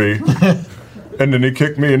punched me. And then he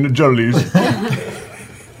kicked me in the jollies.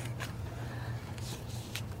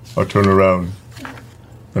 I turn around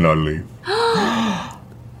and I leave.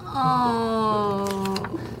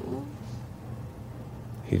 Oh.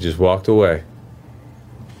 He just walked away.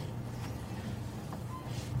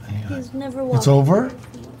 He's never walked. It's over?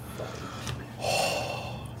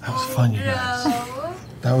 That was fun, you guys.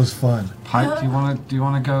 That was fun. Pike, do you want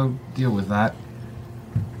to go deal with that?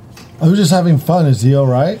 I was just having fun. Is he all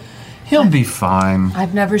right? He'll be fine.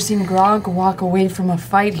 I've never seen Grog walk away from a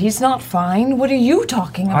fight. He's not fine. What are you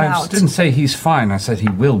talking about? I didn't say he's fine. I said he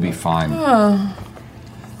will be fine.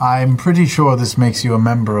 I'm pretty sure this makes you a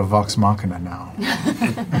member of Vox Machina now.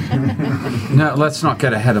 No, let's not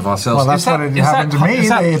get ahead of ourselves. Well, that's what happened to me.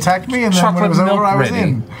 They attacked me, and then when it was over, I was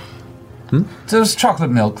in. There was chocolate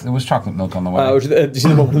milk. There was chocolate milk on the way. Do you see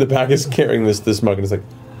the woman in the back is carrying this mug and it's like,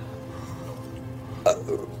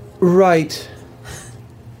 right.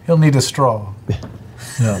 He'll need a straw.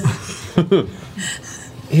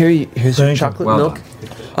 Here's your chocolate milk.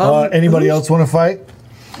 Anybody else want to fight?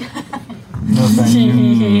 No, thank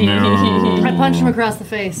you. I punch him across the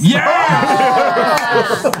face. You get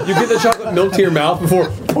the chocolate milk to your mouth before it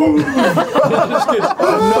just gets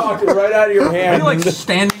knocked right out of your hand. Are you like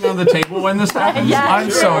standing on the table when this happens? Yeah, I'm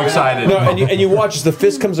so excited. No, and you watch as the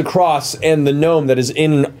fist comes across and the gnome that is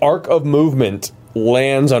in an arc of movement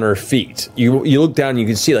lands on her feet. You look down and you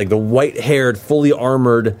can see like the white-haired, fully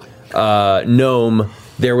armored gnome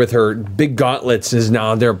there with her big gauntlets is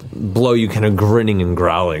now there below you, kind of grinning and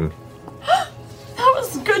growling. That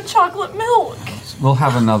was good chocolate milk. We'll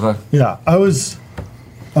have another. Yeah, I'm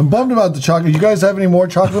bummed about the chocolate. You guys have any more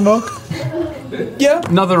chocolate milk? Yeah.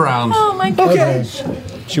 Another round. Oh my gosh.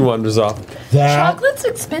 She wanders off. Chocolate's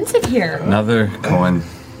expensive here. Another coin.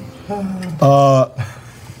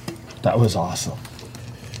 That was awesome.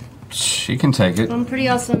 She can take it. I'm pretty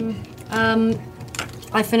awesome.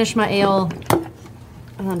 I finish my ale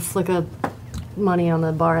and then flick a money on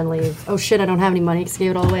the bar and leave. Oh shit, I don't have any money because I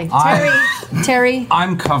gave it all away. Terry.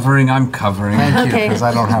 I'm covering. Thank you, because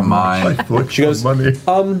I don't have mine. She goes, and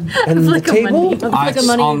the table?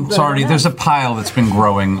 Sorry, there's a pile that's been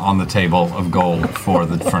growing on the table of gold for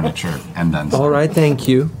the furniture, and then all right, thank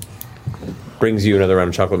you. Brings you another round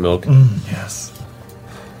of chocolate milk. Yes.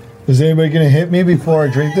 Is anybody going to hit me before I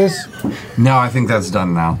drink this? No, I think that's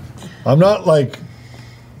done now. I'm not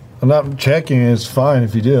checking. It's fine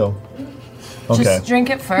if you do. Okay. Just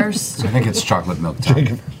drink it first. I think it's chocolate milk time.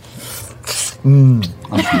 Drink it.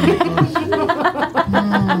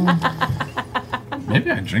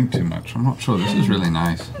 Maybe I drink too much. I'm not sure. This is really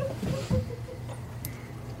nice.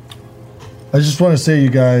 I just want to say, you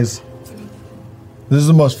guys, this is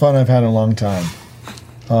the most fun I've had in a long time.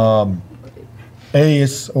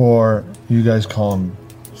 Ace, or you guys call him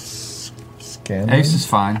Scanlan? Ace is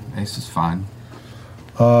fine. Ace is fine.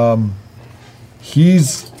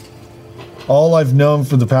 He's all I've known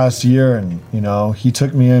for the past year, and he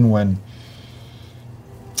took me in when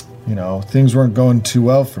things weren't going too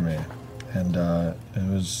well for me, and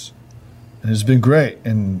it's been great.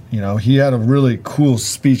 And he had a really cool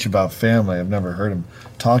speech about family. I've never heard him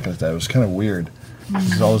talk like that. It was kind of weird.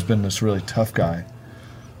 He's always been this really tough guy,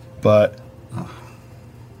 but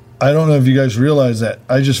I don't know if you guys realize that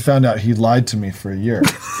I just found out he lied to me for a year.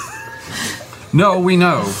 No, we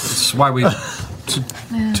know. It's why we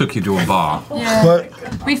took you to a bar. Yeah. But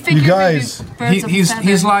we figured you guys,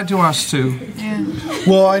 he's lied to us too. Yeah.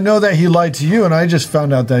 Well, I know that he lied to you, and I just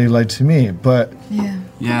found out that he lied to me. But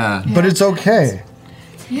yeah. But it's okay.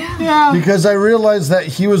 Yeah. Because I realized that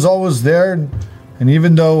he was always there, and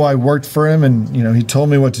even though I worked for him, and he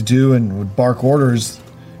told me what to do and would bark orders,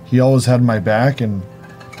 he always had my back, and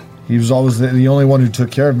he was always the only one who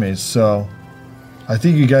took care of me. So I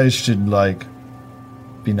think you guys should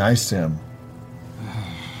be nice to him.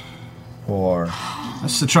 Or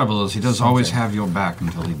that's the trouble, is he does always have your back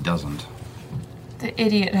until he doesn't. The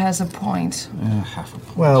idiot has a point. Half a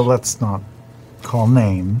point. Well, let's not call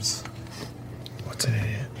names. What's an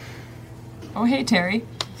idiot? Oh, hey, Tary.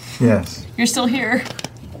 Yes. You're still here.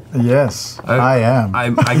 Yes, I am. I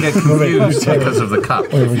get confused because of the cup.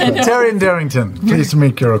 Tary and Darrington, pleased to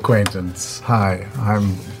make your acquaintance. Hi,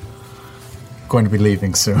 I'm going to be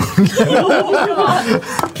leaving soon.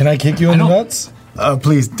 Can I kick you in the nuts?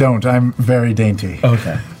 Please don't. I'm very dainty.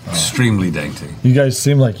 Okay. Extremely dainty. You guys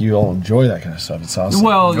seem like you all enjoy that kind of stuff. It's awesome.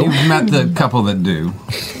 Well, you've met the couple that do.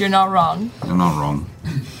 You're not wrong. You're not wrong.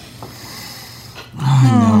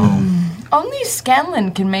 Only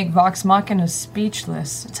Scanlan can make Vox Machina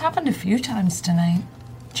speechless. It's happened a few times tonight.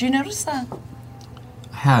 Did you notice that?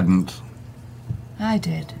 Hadn't. I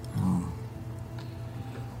did.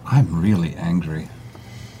 I'm really angry.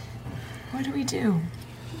 What do we do?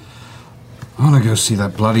 I want to go see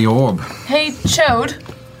that bloody orb. Hey, Chode.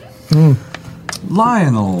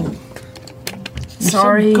 Lionel.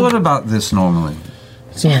 Sorry. You're so good about this normally.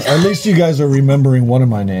 So at least you guys are remembering one of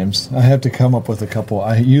my names. I have to come up with a couple.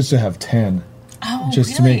 I used to have 10. Oh,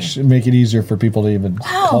 just really? to make it easier for people to even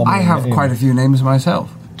call me. I have quite a few names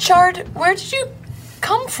myself. Chard, where did you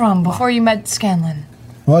come from before you met Scanlan?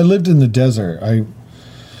 Well, I lived in the desert.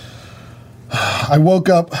 I woke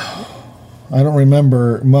up. I don't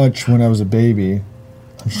remember much when I was a baby.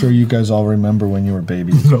 I'm sure you guys all remember when you were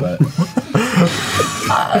babies, but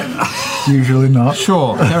usually not.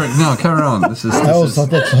 Sure. Carry on. This is. I always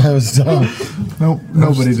thought that's why I was dumb. Nope,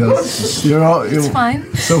 nobody does. You're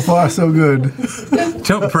fine. So far, so good.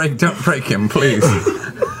 Don't break him, please.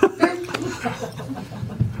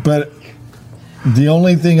 But the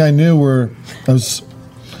only thing I knew I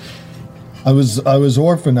was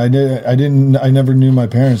orphaned. I never knew my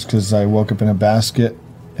parents because I woke up in a basket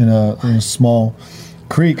in a small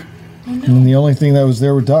creek, and the only thing that was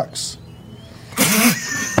there were ducks.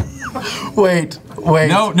 Wait.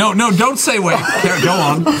 No, don't say wait. Go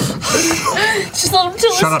on. Just let him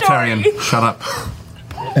tell Shut up, Tarian. Shut up.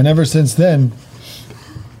 And ever since then,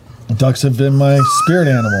 ducks have been my spirit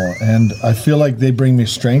animal, and I feel like they bring me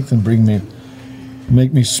strength and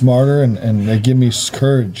make me smarter, and they give me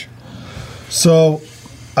courage. So,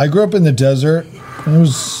 I grew up in the desert. It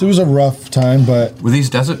was a rough time, but were these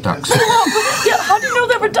desert ducks? Yeah, how do you know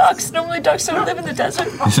there were ducks? Normally ducks don't live in the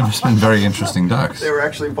desert. These have been very interesting ducks. They were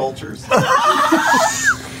actually vultures.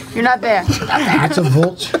 You're not there. It's a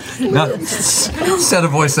vulture. No, said a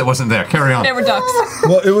voice that wasn't there. Carry on. They were ducks.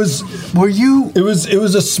 Well, it was. Were you? It was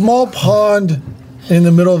a small pond in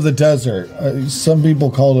the middle of the desert. Some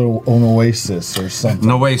people call it an oasis or something.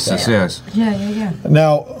 An oasis, yes. Yeah.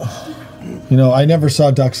 Now, I never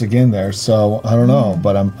saw ducks again there, so I don't know.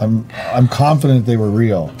 But I'm confident they were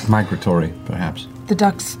real. Migratory, perhaps. The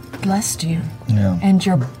ducks blessed you. Yeah. And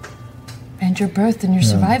your birth and your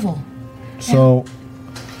survival. So,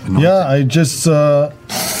 yeah, I just.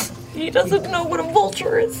 He doesn't know what a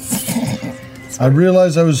vulture is. I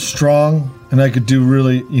realized I was strong and I could do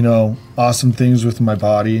really, awesome things with my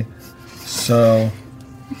body. So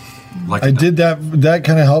I did that. That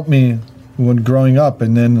kind of helped me when growing up.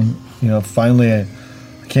 And then, finally I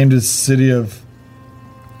came to the city of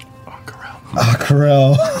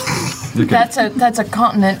Acarel. That's a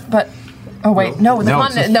continent, but oh wait, no, the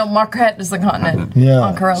continent. No, Marquette is the continent.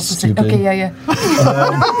 Yeah. Acarel's the city. Okay, yeah.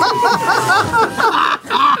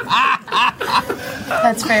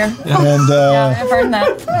 That's fair. And yeah, I've heard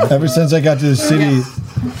that. Ever since I got to the city,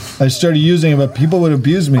 I started using it, but people would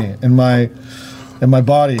abuse me and my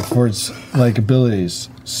body for its abilities.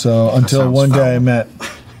 So until one day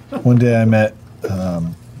I met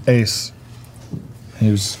Ace. He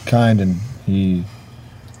was kind and he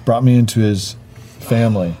brought me into his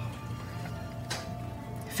family.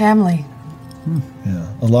 Family. Yeah,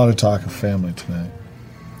 a lot of talk of family tonight.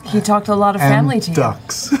 He talked a lot of family to you.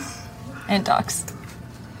 Ducks. And ducks.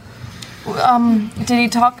 Did he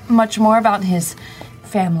talk much more about his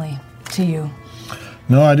family to you?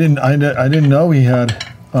 No, I didn't. I didn't know he had.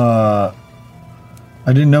 I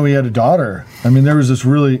didn't know he had a daughter. I mean, there was this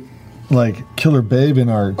really, killer babe in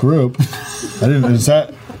our group. I didn't. Is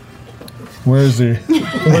that? Where is he?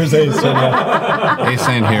 Where's Ace right now? Ace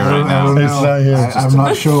ain't here right now. Ace not here. I'm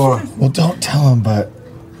not sure. Well, don't tell him. But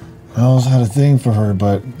I always had a thing for her.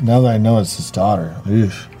 But now that I know it's his daughter,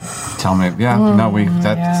 oof. Tell me. Yeah. You're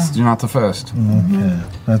not the first. Okay,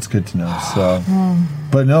 that's good to know. So,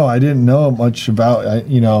 but no, I didn't know much about.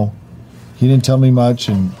 He didn't tell me much,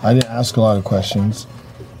 and I didn't ask a lot of questions.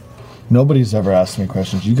 Nobody's ever asked me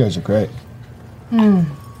questions. You guys are great.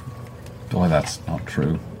 Boy, that's not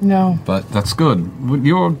true. No. But that's good.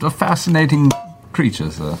 You're a fascinating creature,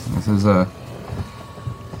 sir. This is a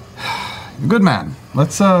good man.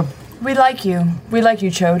 Let's We like you. We like you,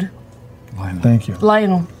 Chode. Lionel. Thank you.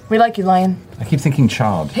 Lionel. We like you, Lion. I keep thinking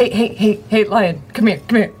Chard. Hey, Lion. Come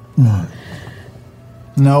here.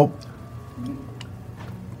 Nope.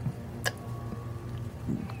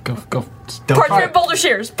 Go. Parchment boulder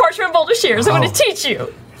shears. I'm going to teach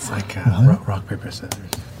you. It's like rock, paper, scissors.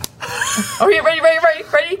 Oh, yeah, ready?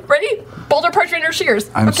 Boulder, parchment, or shears.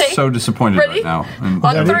 I'm okay. so disappointed Ready? right now. I'm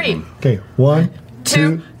On 3. Okay, 1,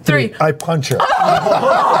 2, 3. I punch her.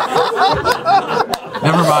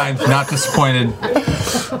 Never mind. Not disappointed.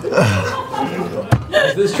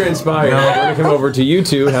 As this transpired, I'm going to come over to you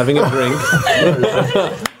two having a drink.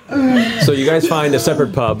 So you guys find a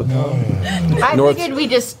separate pub. I figured we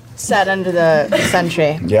just sat under the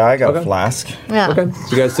sentry. Yeah, I got a flask. Yeah. Okay.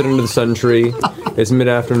 So you guys sit under the sun tree. It's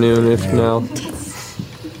mid-afternoon, if now.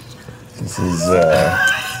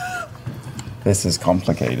 This is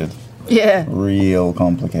complicated. Yeah. Real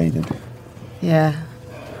complicated. Yeah.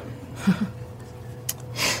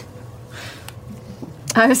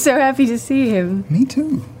 I was so happy to see him. Me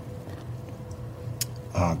too.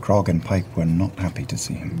 Grog and Pike were not happy to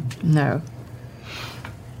see him. No.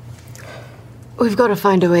 We've got to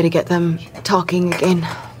find a way to get them talking again.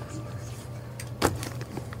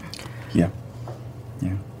 Yeah.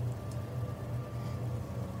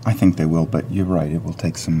 I think they will, but you're right, it will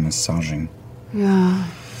take some massaging. Yeah.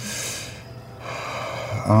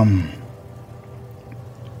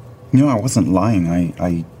 I wasn't lying.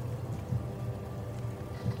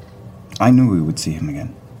 I knew we would see him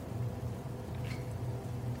again.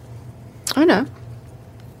 I know.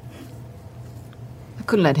 I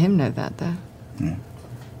couldn't let him know that, though. Yeah.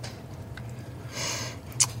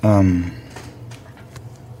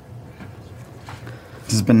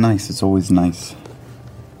 This has been nice. It's always nice.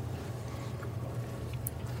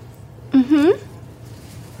 Mm-hmm.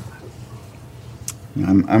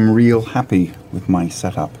 I'm real happy with my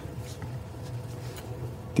setup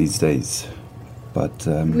these days, but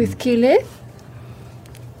With Keyleth?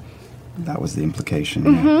 that was the implication.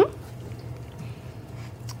 Mm-hmm. Yeah.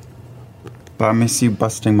 But I miss you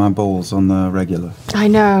busting my balls on the regular. I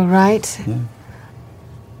know, right? Yeah.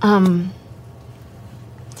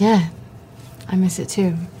 Yeah. I miss it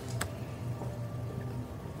too.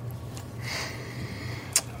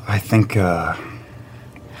 I think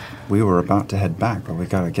we were about to head back, but we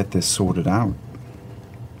gotta get this sorted out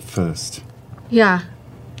first. Yeah.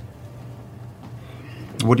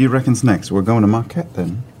 What do you reckon's next? We're going to Marquette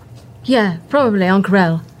then? Yeah, probably on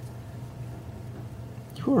Corel.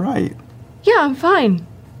 You all right? Yeah, I'm fine.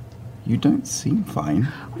 You don't seem fine.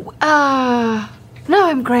 No,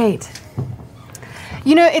 I'm great.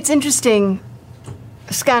 You know, it's interesting,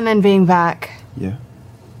 Scanlan being back Yeah.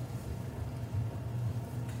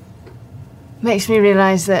 makes me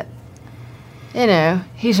realize that,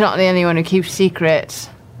 he's not the only one who keeps secrets.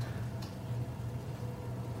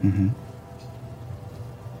 Mm-hmm.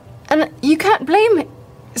 And you can't blame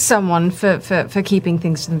someone for keeping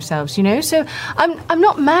things to themselves, So I'm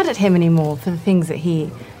not mad at him anymore for the things that he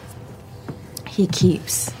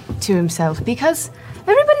keeps to himself, because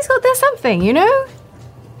everybody's got their something,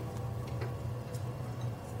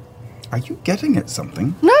 Are you getting at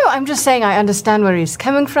something? No, I'm just saying I understand where he's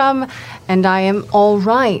coming from, and I am all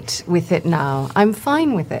right with it now. I'm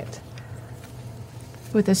fine with it.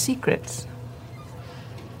 With the secrets.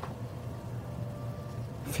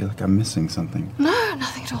 I feel like I'm missing something. No,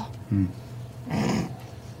 nothing at all.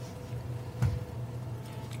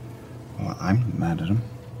 Well, I'm not mad at him.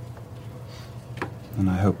 And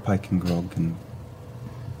I hope Pike and Grog can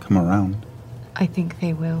come around. I think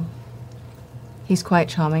they will. He's quite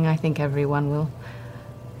charming. I think everyone will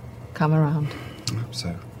come around. I hope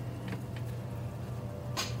so.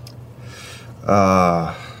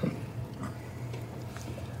 I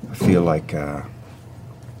feel like,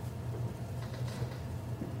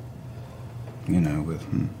 with...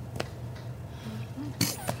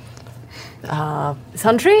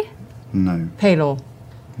 Sundry? No. Palor.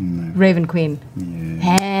 No. Raven Queen.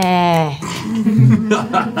 Yeah.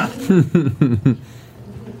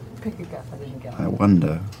 I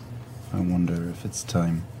wonder if it's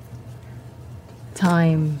time.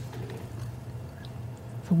 Time.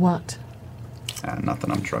 For what? Not that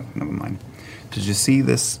I'm drunk, never mind. Did you see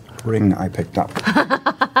this ring I picked up?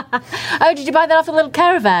 Oh, did you buy that off the little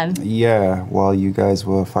caravan? Yeah, while you guys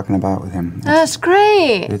were fucking about with him. That's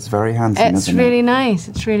great. It's very handsome, It's isn't really it? nice.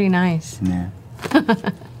 It's really nice. Yeah.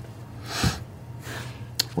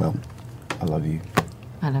 Well, I love you.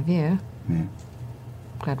 I love you. Yeah.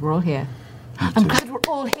 Glad we're all here. I'm glad we're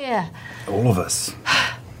all here. All of us.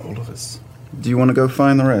 All of us. Do you want to go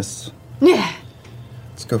find the rest? Yeah.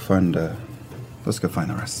 Let's go find the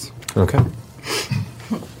rest. Okay.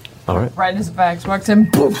 All right. Right as Vax walks in.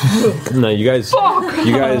 No, you guys. Fuck!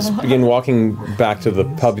 You guys begin walking back to the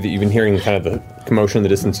pub that you've been hearing kind of the commotion in the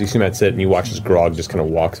distance. You see Matt sit, and you watch as Grog just kind of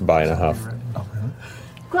walks by in a huff.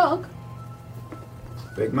 Grog,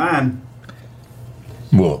 Big man.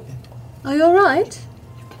 What? are you alright?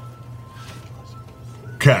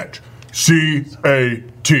 Cat.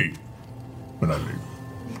 C-A-T. When I leave.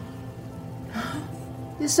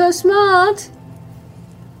 You're so smart.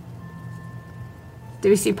 Do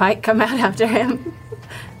we see Pike come out after him?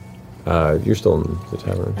 You're still in the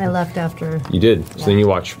tavern. I left after. You did. So then you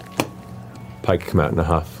watch Pike come out in a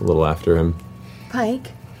huff a little after him.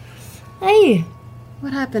 Pike? Hey.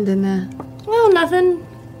 What happened in there? Well, nothing.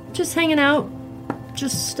 Just hanging out.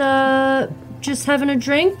 Just having a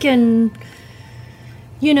drink and,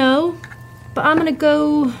 but I'm gonna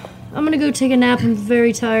go take a nap. I'm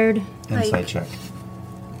very tired. Insight check.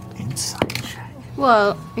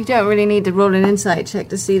 Well, you don't really need to roll an insight check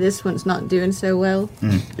to see this one's not doing so well.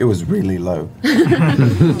 It was really low.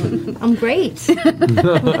 I'm great.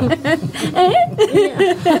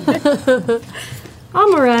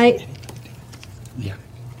 I'm alright. Yeah.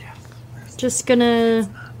 Just gonna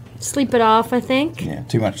sleep it off, I think. Yeah,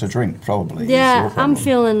 too much to drink, probably. Yeah, I'm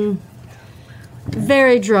feeling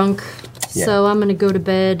very drunk, Yeah. so I'm gonna go to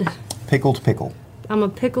bed. Pickled pickle. I'm a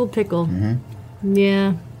pickled pickle. Mm-hmm.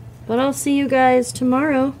 Yeah. But I'll see you guys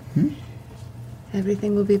tomorrow.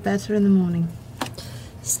 Everything will be better in the morning.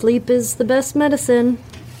 Sleep is the best medicine.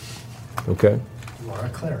 Okay. You are a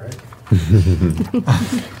cleric.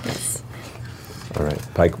 All right.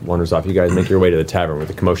 Pike wanders off. You guys make your way to the tavern where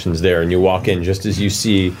the commotion's there, and you walk in just as you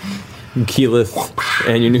see Keyleth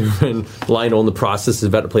and your new friend Lionel in the process is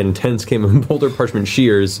about to play an intense game of boulder parchment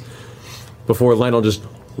shears before Lionel just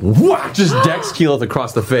decks Keyleth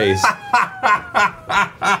across the face.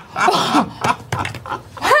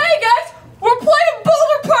 Hey guys, we're playing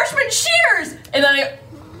boulder parchment shears, and then I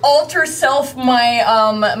alter self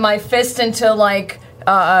my fist into like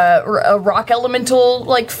a rock elemental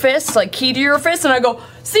like fist, like key to your fist, and I go,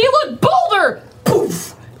 see, look, boulder,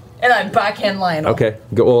 poof, and I backhand Lionel. Okay.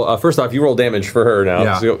 Well, first off, you roll damage for her now.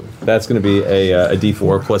 Yeah. So that's going to be a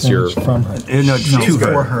D4 plus your. From her. No, to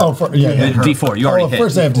her. Oh, D4. You already hit.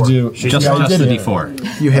 First I have to do. Just I the did hit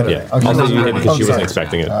D4. You hit it. Yeah. I'll say you hit because she wasn't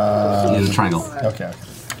expecting it. Use a triangle. Okay.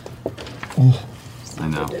 I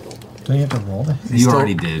know. Do you have to roll it? You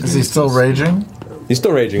already did. Is he still raging? He's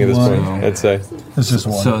still raging at this point, I'd say. It's just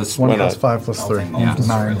one. So it's 1 plus 5 plus 3. Yeah.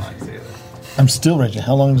 9. I'm still raging.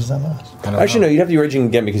 How long does that last? Actually, no, you'd have to be raging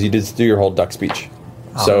again because you did do your whole duck speech.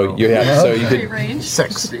 So you have, so you could.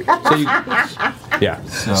 6. So you, yeah.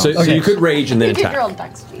 So you could rage and then attack.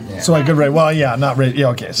 So I could rage. Well, yeah, not rage. Yeah,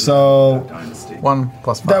 okay. So 1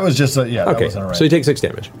 plus 5. that was just a that Okay. wasn't a rage. So you take 6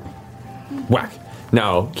 damage. Whack.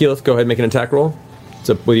 Now, Keyleth, go ahead and make an attack roll. It's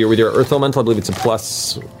with your Earth Elemental, I believe it's a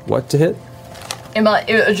plus what to hit?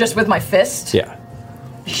 Just with my fist? Yeah.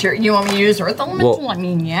 Sure. You want me to use Earth Elemental? Well- I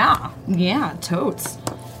mean, yeah, totes.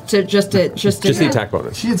 Just the attack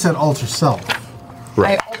bonus. She had said alter self.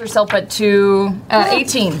 I alter self at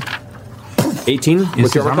 18. 18?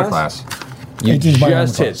 What's your armor class? You 18 is my armor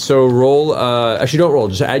just hit. So roll. Actually, don't roll.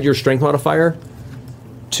 Just add your strength modifier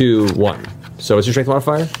to 1. So what's your strength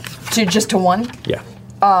modifier? To 1? Yeah.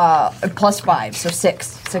 Plus 5, so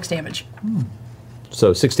 6 damage.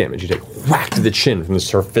 So 6 damage. You take whack to the chin from the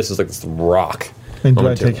surface. It's like this rock. And do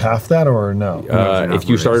I take half that or no? If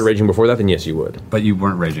you started raging before that, then yes, you would. But you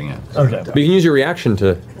weren't raging yet. Okay. But you can use your reaction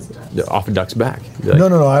to off a duck's back.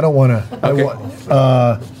 No, I don't want to.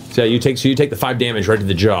 Okay. So you take the 5 damage right to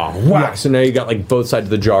the jaw. Whack. So now you got like both sides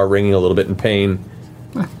of the jaw ringing a little bit in pain.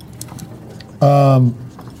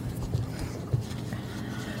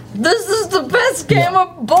 This is the best game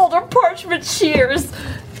of boulder parchment shears.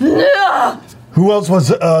 Ugh. Who else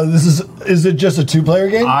was? Is it just a 2-player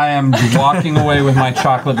game? I am walking away with my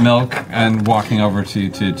chocolate milk and walking over to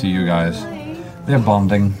you guys. They're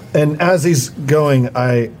bonding. And as he's going,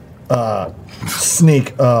 I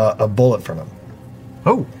sneak a bullet from him.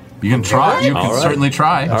 Oh, you can try. You can certainly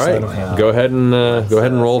try. All right, go ahead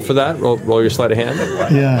and roll for that. Roll your sleight of hand.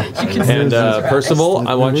 Yeah. And Percival,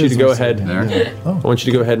 I want you to go ahead. I want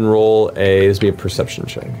you to go ahead and roll a. This will be a perception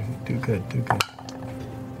check. Do good.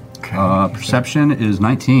 Perception is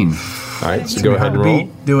 19. All right, so go ahead and roll.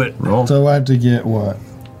 Do it. Roll. So I have to get what?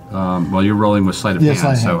 Well, you're rolling with sleight of Yeah, hand,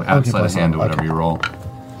 sleight of so hand. add Okay, sleight of plus hand to one. whatever you roll.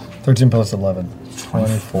 13 plus 11.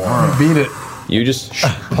 24. Beat it. You just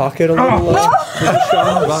pocket a little.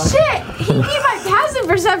 Oh, shit! He beat my passive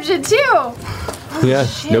perception, too! Yeah,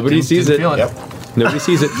 nobody sees it. Feel it. Yep. Nobody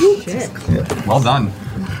sees it. Well done.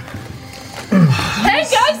 Hey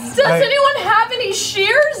guys, does anyone have any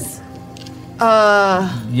shears?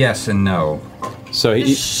 Yes and no. So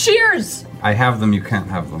Shears! I have them, you can't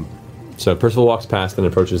have them. So Percival walks past and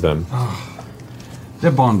approaches them.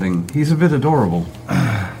 They're bonding. He's a bit adorable.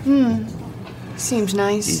 Seems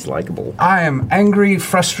nice. He's likable. I am angry,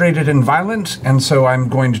 frustrated, and violent, and so I'm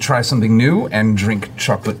going to try something new and drink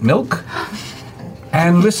chocolate milk.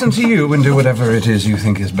 And listen to you and do whatever it is you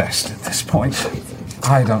think is best at this point.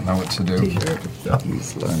 I don't know what to do.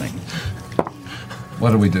 He's learning.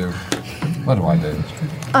 What do we do? What do I do?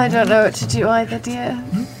 I don't know what to do either, dear.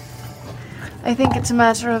 I think it's a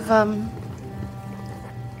matter of,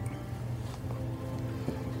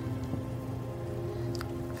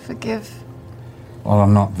 forgive. Well,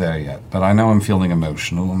 I'm not there yet, but I know I'm feeling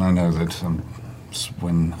emotional, and I know that it's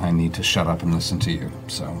when I need to shut up and listen to you,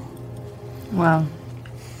 so... Well,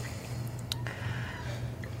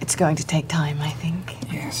 it's going to take time, I think.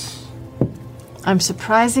 Yes. I'm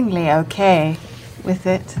surprisingly okay with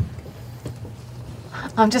it.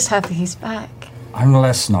 I'm just happy he's back. I'm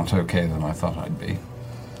less not okay than I thought I'd be.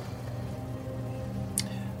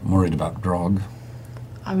 I'm worried about Grog.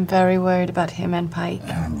 I'm very worried about him and Pike.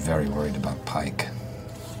 And I'm very worried about Pike.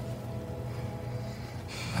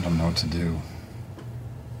 I don't know what to do.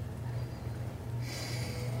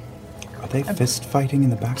 Are they fist fighting in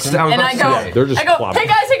the background? And I go, hey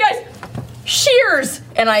guys, shears!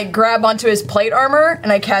 And I grab onto his plate armor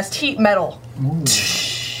and I cast heat metal.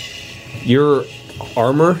 Your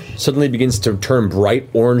armor suddenly begins to turn bright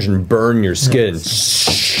orange and burn your skin. Okay,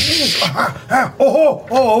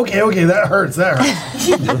 that hurts. Yeah,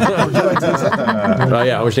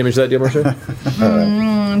 how much damage does that deal, Marcia?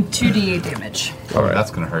 2d8 damage. All right,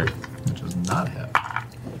 that's gonna hurt. Which does not hit.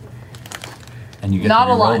 And you get Not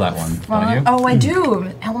to a lot. roll that one, don't you? Oh, I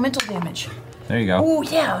do. Elemental damage. There you go. Oh,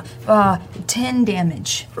 yeah. 10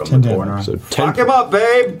 damage. From the corner. So 10. Fuck him up,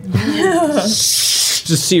 babe!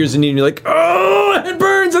 Just sears in you, and you're like, oh, it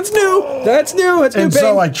burns. That's new. That's new. And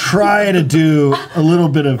so I try to do a little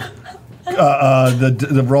bit of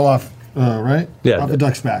the roll off, right? Yeah. Off the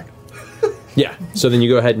duck's back. Yeah. So then you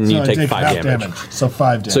go ahead and So you I take take 5 half damage. So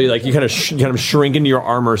 5 damage. So you kind of shrink into your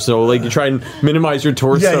armor. So like you try and minimize your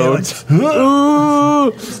torso.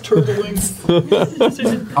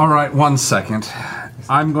 All right, 1 second.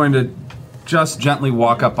 I'm going to just gently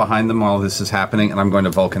walk up behind them while this is happening, and I'm going to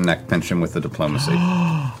Vulcan neck pinch him with the diplomacy.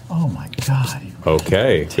 Oh my god.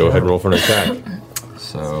 Okay, go ahead and roll for an attack.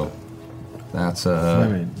 So that's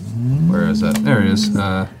where is that? There it is.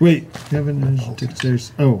 Wait, Kevin, dexterity.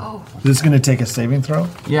 Oh, this is going to take a saving throw?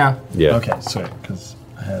 Yeah. Yeah. Okay, sorry, because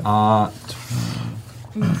I had.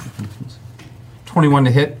 21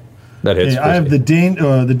 to hit. That hits. I have the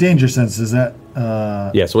danger sense. Is that?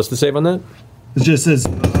 Yeah. So what's the save on that? It just says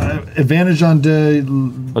advantage on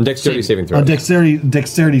dexterity saving throws. On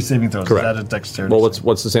dexterity saving throws. Correct. Is that a dexterity? Well,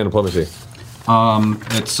 what's the sand diplomacy?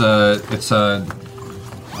 It's a.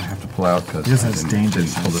 I have to pull out because Yes, I it's didn't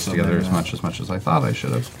dangerous. pull this together as much as I thought I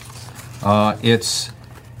should have. It's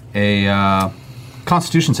a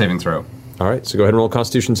Constitution saving throw. All right. So go ahead and roll a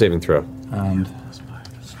Constitution saving throw. And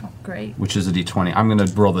Great. which is a d20. I'm going to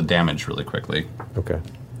roll the damage really quickly. Okay.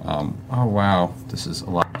 Oh wow, this is a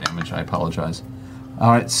lot of damage. I apologize. All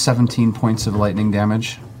right, 17 points of lightning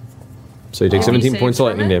damage. So you take 17 points of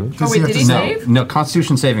lightning damage. Oh, wait, did he save? No,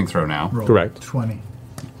 Constitution saving throw now. Roll Correct. 20.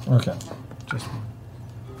 Okay. Just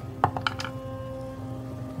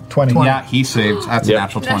 20. Yeah, he saved. That's a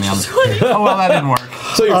natural 20 on the. 20. Oh well, that didn't work.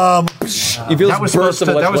 So you feel That was, burst of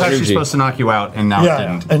that was electrical actually energy. supposed to knock you out, and now it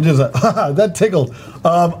didn't. And just that tickled.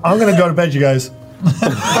 I'm gonna go to bed, you guys.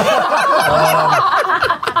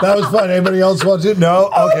 That was fun. Anybody else want to? No?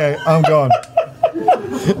 Okay, I'm going.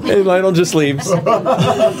 And Lionel just leaves.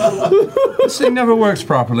 This thing never works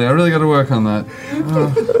properly. I really got to work on that.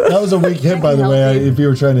 That was a weak hit, by the way, if you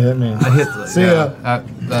were trying to hit me. I hit the. See ya.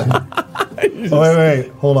 Oh, wait.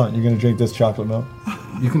 Hold on. You're going to drink this chocolate milk?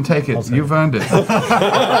 You can take it. You've earned it.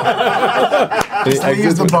 I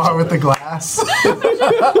use the bar with the glass.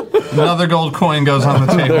 Another gold coin goes on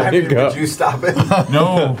the table. There you go. Did you stop it?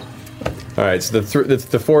 No. All right. So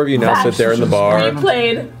the 4 of you now sit there in the bar.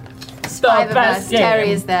 Played. Five of us.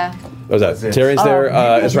 Terry is there. What's that? Terry's there.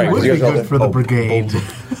 That's right. 'cause Would you be guys are all good for the brigade.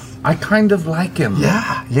 I kind of like him.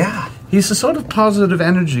 Yeah. He's the sort of positive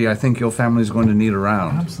energy I think your family's going to need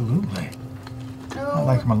around. Absolutely. I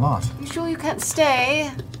like him a lot. You sure you can't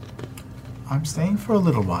stay? I'm staying for a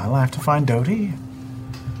little while. I have to find Doty.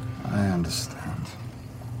 I understand.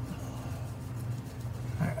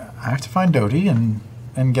 I have to find Doty and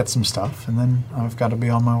get some stuff, and then I've got to be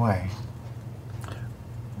on my way.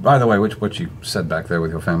 By the way, what you said back there with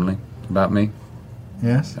your family about me,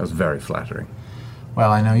 Yes? that was very flattering.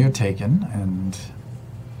 Well, I know you're taken, and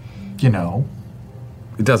you know.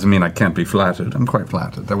 It doesn't mean I can't be flattered. I'm quite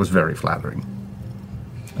flattered. That was very flattering.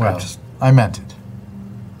 Well, I meant it.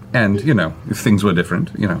 And, you know, if things were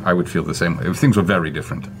different, you know, I would feel the same way. If things were very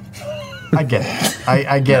different. I get it.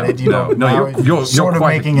 I get it. You know, you're sort of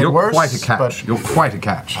quite, making it you're worse. Quite a catch. You're quite a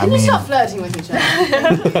catch. Can we stop flirting with each other?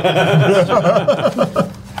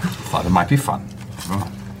 Thought it might be fun.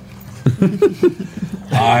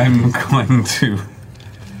 I'm going to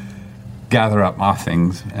gather up my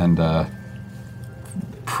things and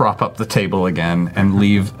prop up the table again and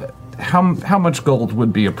leave. How much gold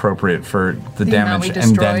would be appropriate for the damage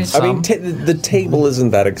and then some? I mean, the table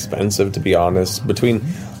isn't that expensive, to be honest. Between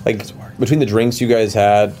the drinks you guys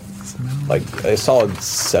had, like a solid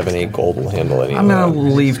 7-8 gold will handle any. I'm gonna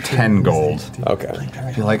leave 10 gold. Okay.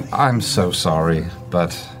 Be like, I'm so sorry,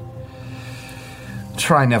 but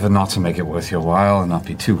try never not to make it worth your while and not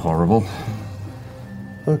be too horrible.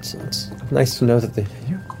 It's nice to know that the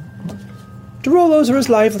Durolos are as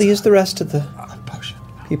lively as the rest of the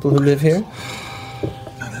people who live here.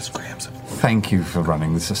 Thank you for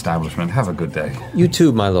running this establishment. Have a good day. You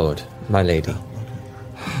too, my lord, my lady.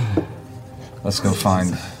 Let's go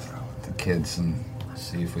find the kids and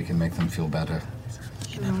see if we can make them feel better.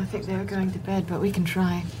 No, I think they were going to bed, but we can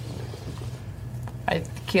try.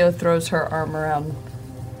 Keela throws her arm around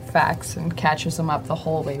Fax and catches him up the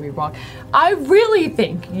whole way we walk. I really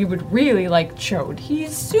think you would really like Chode.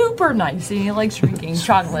 He's super nice and he likes drinking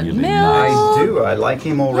chocolate milk. I do. I like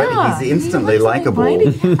him already. Yeah, He's instantly likable. I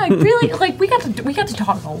really like. We got to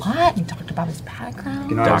talk a lot. He talked about his background.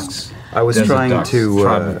 You know, I was trying to.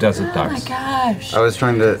 Tribe of desert Oh my ducks. gosh! I was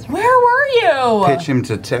trying to Where were you? pitch him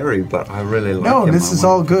to Tary, but I really like No, him. this is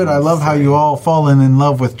all good. I love how you all fallen in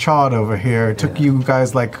love with Chod over here. It took you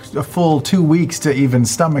guys like a full 2 weeks to even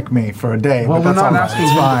stomach me for a day. Well, but we're that's not all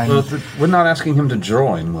right. asking It's fine. we're not asking him to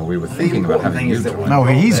join. Well, we were thinking about having you join. No,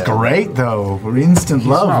 he's great though. We're instant He's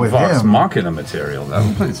love not with Vox him. Machina material, though.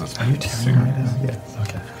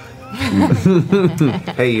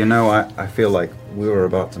 Hey, you know, I feel like we were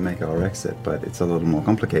about to make our exit, but it's a little more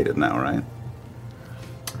complicated now, right?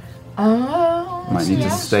 Might need to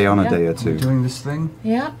stay on a day or two. Doing this thing?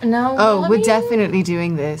 Yeah, no. Oh, we're definitely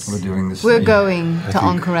doing this. We're doing this We're thing. going to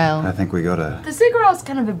Onkarel. I think we gotta. The Ziggurat's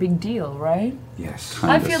kind of a big deal, right? Yes.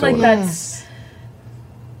 I feel like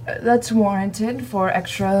that's warranted for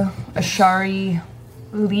extra Ashari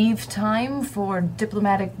leave time for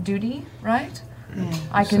diplomatic duty, right? Yeah.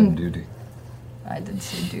 I can. Duty. I did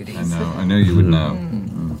say duties. I know you would know.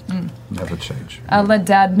 Never change. I'll let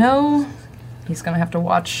Dad know. He's gonna have to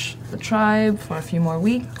watch the tribe for a few more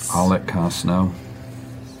weeks. I'll let Cass know.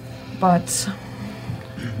 But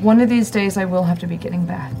one of these days I will have to be getting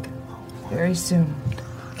back. Very soon.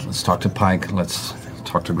 Let's talk to Pike. Let's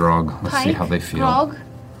talk to Grog. Let's see how they feel. Grog,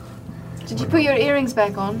 did you put your earrings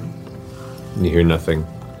back on? You hear nothing.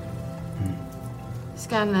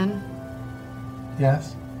 Scanlan.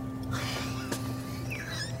 Yes.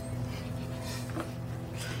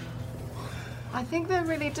 I think they're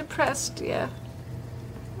really depressed, yeah.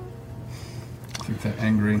 I think they're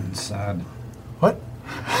angry and sad. What?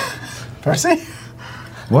 Percy?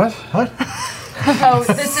 What? What? Oh,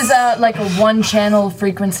 this is like a one-channel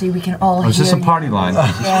frequency we can all hear. Is this a party line?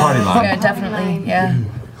 Is this a party line? Yeah, definitely. Yeah.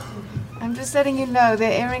 I'm just letting you know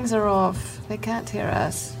their earrings are off. They can't hear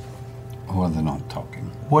us. Or they're not talking.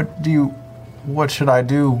 What should I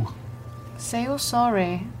do? Say you're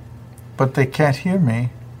sorry. But they can't hear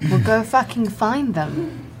me. We'll go fucking find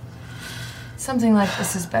them. Something like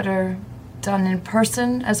this is better done in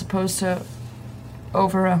person as opposed to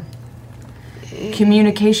over a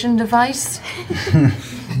communication device.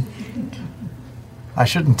 I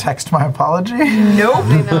shouldn't text my apology? Nope.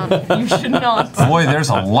 You should not. Boy, there's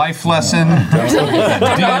a life lesson that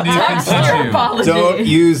D&D can teach you. Don't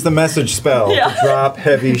use the message spell to drop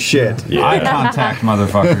heavy shit. Eye contact,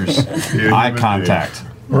 motherfuckers. Eye contact.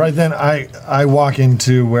 Right then, I walk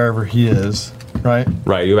into wherever he is, right?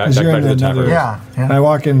 Right, you back 'Cause you're to the in tavern. Yeah. And I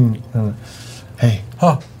walk in, hey.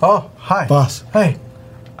 Oh, hi. Boss. Hey.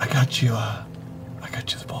 I got you the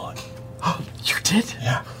bullet. You did?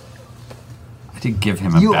 Yeah. I did give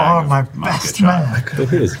him a You bag are of my musket best shot. man.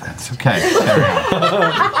 That's okay. Carry on.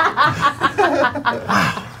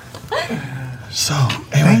 So,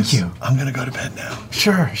 anyways, Thank you. I'm gonna go to bed now.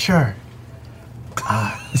 Sure.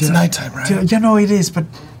 It's nighttime, right? You know it is, but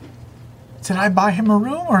did I buy him a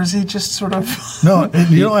room, or is he just sort of? No,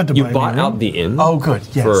 you don't have to You buy me bought a room. out the inn? Oh, good.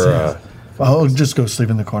 Yes. For, I'll just go sleep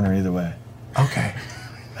in the corner either way. Okay.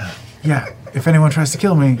 Yeah. If anyone tries to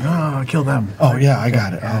kill me, I'll kill them. Oh yeah, I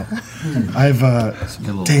got it. I have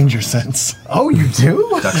danger sense. Oh, you do?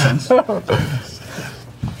 Duck sense?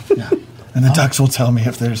 And the ducks will tell me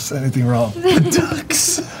if there's anything wrong. The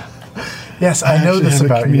ducks. Yes, I know actually this have a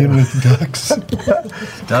about commune you. with ducks.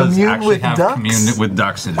 Does Commune actually with have ducks? commune with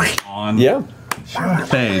ducks. It is on Yeah. the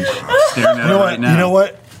page. Staring at You know it what? right now. You know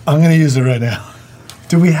what? I'm going to use it right now.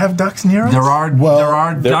 Do we have ducks near us? There are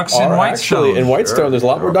ducks in Whitestone. Actually, in Whitestone, there's a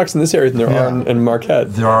lot more ducks in this area than there are in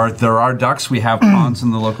Marquette. There are ducks. We have ponds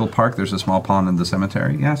in the local park. There's a small pond in the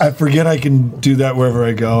cemetery. Yes. I forget I can do that wherever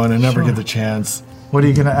I go, and I never get the chance. What are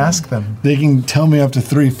you going to ask them? They can tell me up to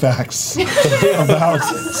 3 facts about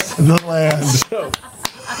the land.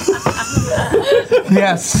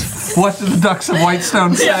 Yes. What do the ducks of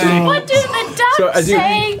Whitestone say? What do the ducks So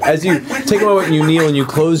say? as you take a moment and you kneel and you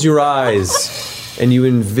close your eyes and you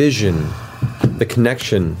envision the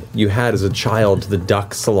connection you had as a child to the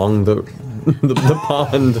ducks along the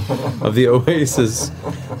pond of the oasis,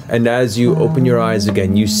 and as you open your eyes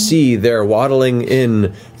again, you see they're waddling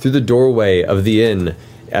in through the doorway of the inn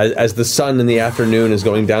as the sun in the afternoon is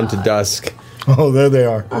going down to dusk. Oh, there they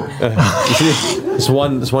are. You see this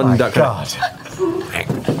one duck. God.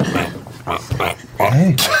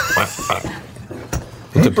 Hey.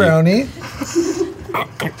 Hey, Brownie.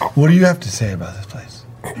 What do you have to say about this place?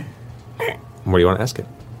 What do you want to ask it?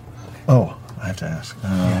 Oh, I have to ask.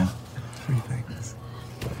 3 things.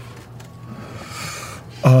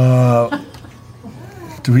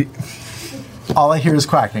 Do we... All I hear is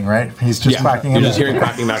quacking, right? He's just quacking. You're just hearing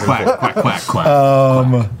quacking back and forth. Quack, quack, quack,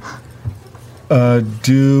 quack.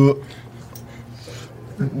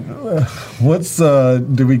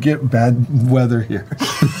 Do we get bad weather here?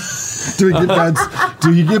 Do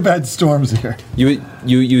you get bad storms here?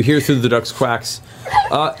 You hear through the duck's quacks.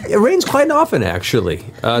 It rains quite often, actually.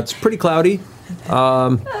 It's pretty cloudy.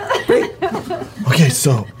 Great. Okay,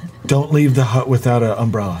 so don't leave the hut without an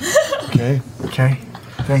umbrella. Okay. Okay.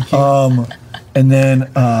 Thank you. And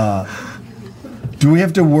then, do we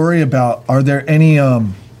have to worry about? Are there any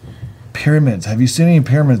pyramids? Have you seen any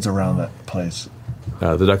pyramids around that place?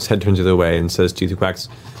 The duck's head turns the other way and says to you through quacks,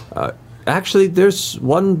 actually, there's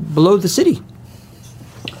one below the city.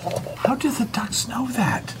 How do the ducks know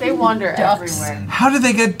that? They wander everywhere. How do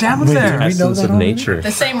they get down there? Essence of nature.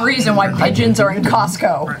 The same reason why pigeons are in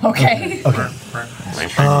Costco, okay?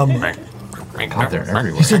 They're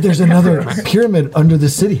everywhere. He said there's another pyramid under the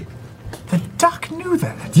city. The duck knew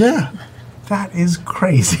that. Yeah. That is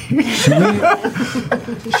crazy.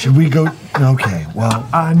 Should we go? Okay. Well.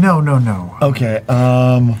 No. Okay.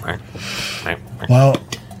 Well,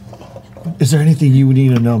 is there anything you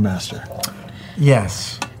need to know, Master?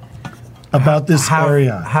 Yes. About this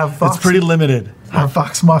area. It's pretty limited. Have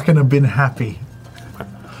Vox Machina been happy?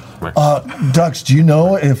 Ducks, do you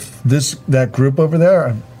know if that group over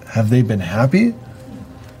there, have they been happy?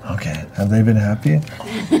 Okay. Have they been happy?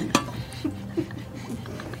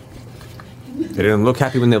 They didn't look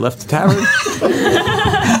happy when they left the tavern.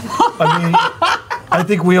 I mean, I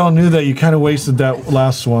think we all knew that you kind of wasted that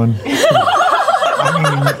last one.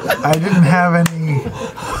 I didn't have any.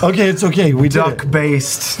 Okay, it's okay. We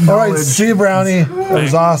duck-based. All right, see you, Brownie. That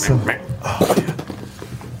was awesome. Okay.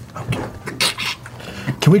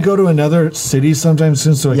 Can we go to another city sometime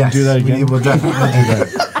soon so I can do that again? We will definitely do that.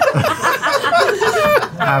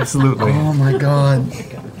 Absolutely. Oh my God.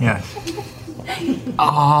 Yeah.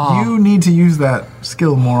 You need to use that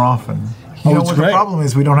skill more often. You know it's what great. the problem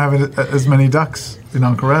is? We don't have as many ducks in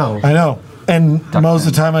Uncorel. I know. And most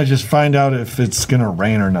of the time I just find out if it's going to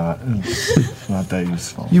rain or not. It's not that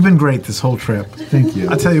useful. You've been great this whole trip. Thank you.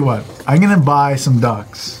 I'll tell you what. I'm going to buy some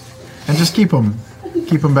ducks and just keep them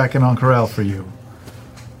back in Uncorel for you.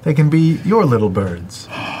 They can be your little birds.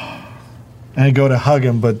 And I go to hug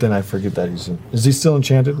him, but then I forget that is he still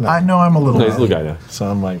enchanted? No. I know I'm a little. No, he's a little guy now. So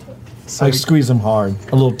I'm like, I squeeze him hard.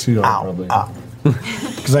 A little too hard, probably.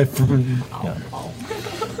 Because yeah.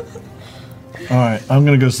 All right, I'm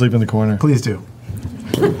going to go sleep in the corner. Please do.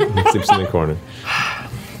 Sleeps in the corner.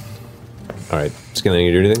 All right, Scanlan,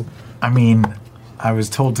 you do anything? I mean, I was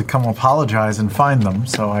told to come apologize and find them,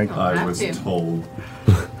 so I was told.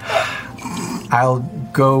 I'll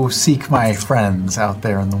go seek my friends out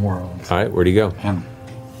there in the world. All right, where do you go?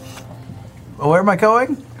 Where am I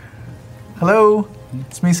going? Hello,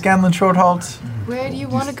 it's me, Scanlan Shorthalt. Where do you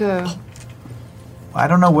want to go? I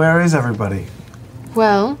don't know, where is everybody?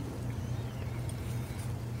 Well,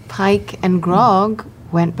 Pike and Grog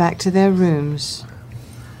went back to their rooms.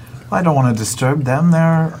 I don't want to disturb them.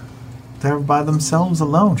 They're by themselves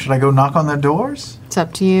alone. Should I go knock on their doors? It's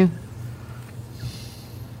up to you.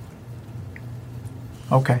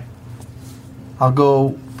 Okay. I'll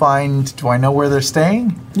go find. Do I know where they're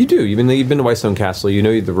staying? You do. You've been to Whitestone Castle. You know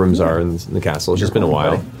where the rooms are in the castle. It's just been a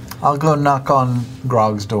while. I'll go knock on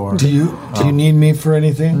Grog's door. Do you need me for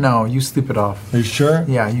anything? No, you sleep it off. Are you sure?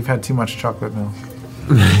 Yeah, you've had too much chocolate milk.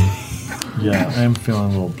 Yeah, I am feeling a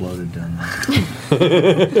little bloated down there.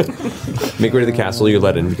 Make way to the castle. You're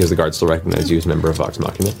let in because the guards still recognize you as a member of Vox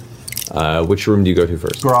Machina. Which room do you go to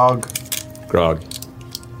first? Grog. Grog.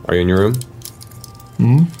 Are you in your room?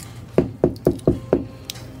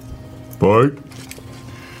 Bye.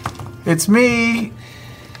 It's me,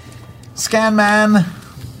 Scan Man.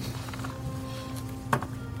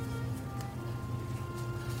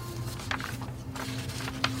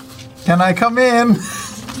 Can I come in?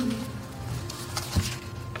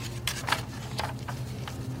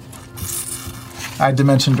 I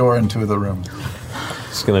dimension door into the room.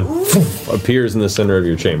 It's gonna appears in the center of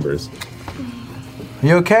your chambers.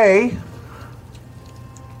 You okay?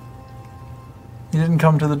 You didn't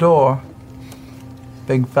come to the door,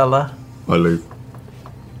 big fella. I leave.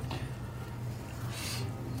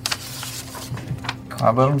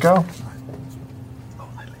 I'll let him go.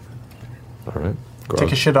 All right.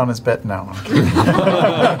 Take a shit on his bed now.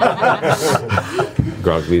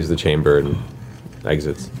 Grog leaves the chamber and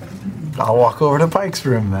exits. I'll walk over to Pike's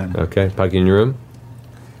room then. Okay, Pike, in your room?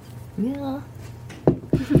 Yeah.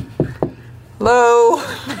 Hello,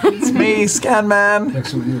 it's me, Scan Man.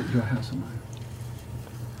 Your house.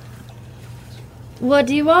 What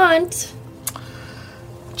do you want?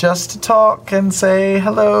 Just to talk and say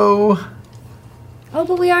hello. Oh,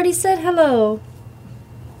 but we already said hello.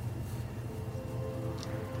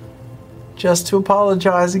 Just to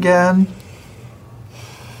apologize again.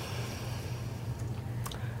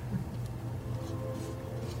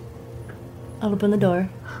 I'll open the door.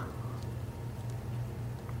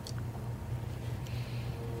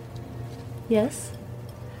 Yes?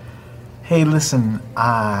 Hey, listen,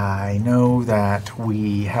 I know that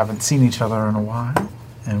we haven't seen each other in a while,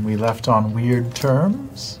 and we left on weird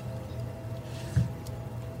terms.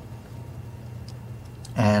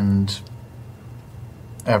 And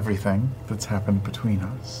everything that's happened between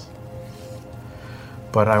us.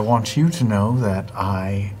 But I want you to know that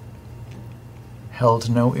I held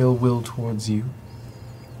no ill will towards you.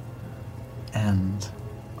 And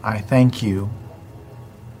I thank you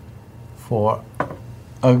for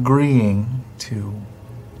agreeing to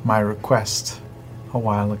my request a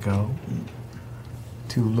while ago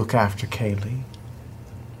to look after Kaylee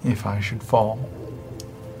if I should fall.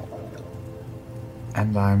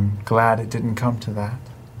 And I'm glad it didn't come to that.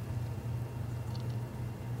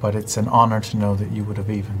 But it's an honor to know that you would have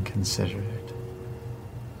even considered it.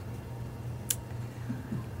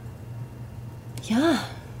 Yeah.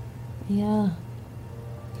 Yeah.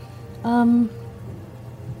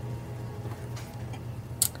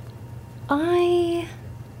 I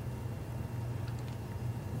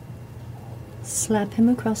slap him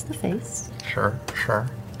across the face. Sure, sure.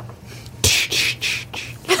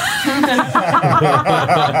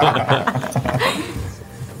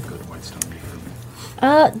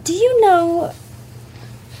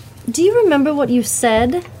 Do you remember what you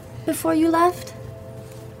said before you left?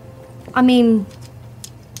 I mean,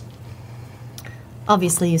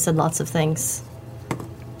 obviously you said lots of things.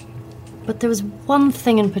 But there was one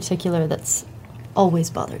thing in particular that's always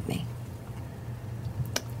bothered me.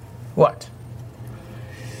 What?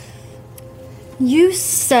 You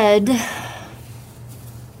said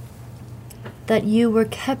that you were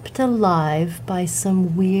kept alive by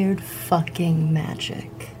some weird fucking magic.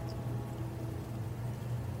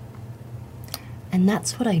 And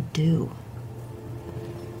that's what I do.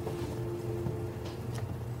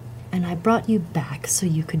 And I brought you back so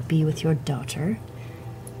you could be with your daughter.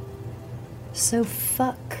 So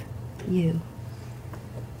fuck you.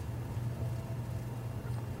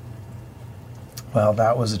 Well,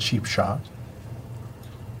 that was a cheap shot.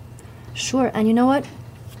 Sure, and you know what?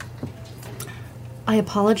 I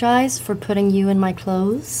apologize for putting you in my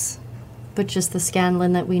clothes, but just the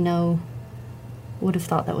Scanlan that we know would have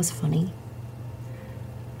thought that was funny.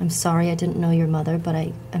 I'm sorry I didn't know your mother, but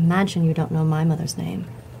I imagine you don't know my mother's name.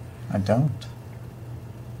 I don't.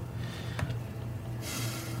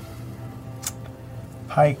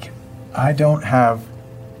 Pike, I don't have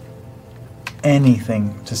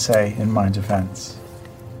anything to say in my defense.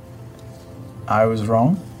 I was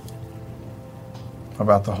wrong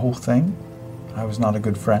about the whole thing. I was not a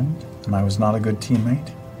good friend, and I was not a good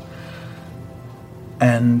teammate.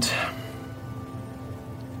 And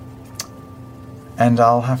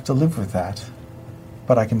I'll have to live with that.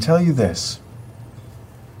 But I can tell you this.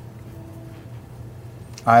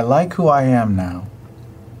 I like who I am now.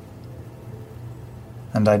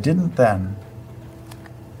 And I didn't then.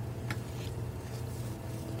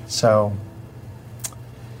 So,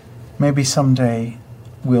 maybe someday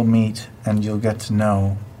we'll meet and you'll get to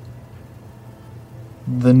know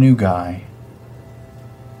the new guy.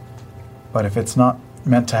 But if it's not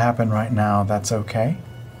meant to happen right now, that's okay,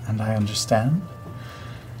 and I understand.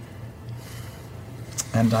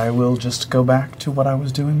 And I will just go back to what I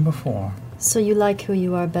was doing before. So you like who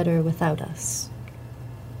you are better without us?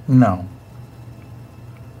 No.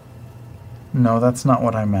 No, that's not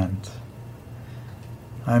what I meant.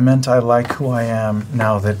 I meant I like who I am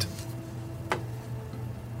now that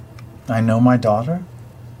I know my daughter,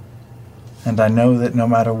 and I know that no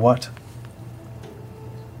matter what,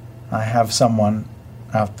 I have someone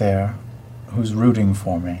out there who's rooting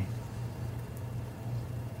for me.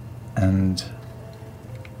 And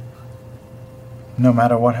no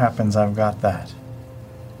matter what happens, I've got that.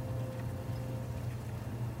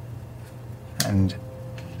 And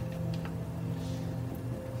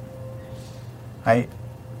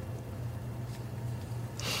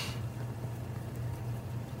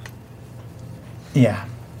yeah,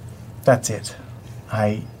 that's it.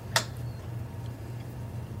 I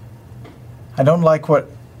don't like what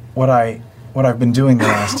I've been doing the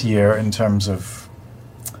last year in terms of,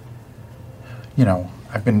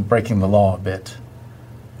 I've been breaking the law a bit,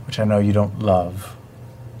 which I know you don't love.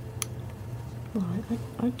 Well,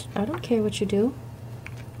 I don't care what you do.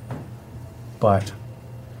 But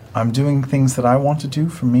I'm doing things that I want to do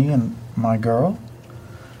for me and my girl,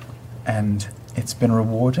 and it's been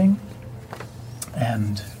rewarding,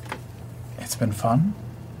 and it's been fun,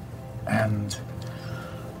 and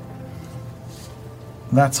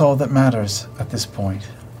that's all that matters at this point.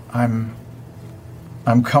 I'm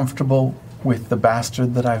comfortable with the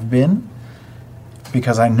bastard that I've been,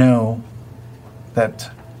 because I know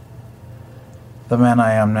that the man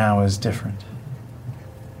I am now is different.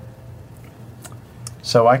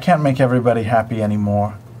 So I can't make everybody happy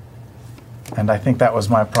anymore, and I think that was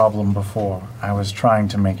my problem before. I was trying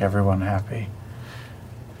to make everyone happy,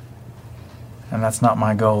 and that's not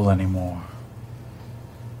my goal anymore.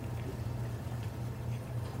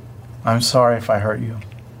 I'm sorry if I hurt you.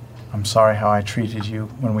 I'm sorry how I treated you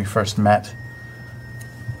when we first met,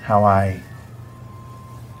 how I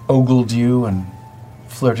ogled you and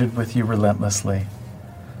flirted with you relentlessly.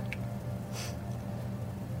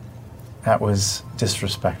 That was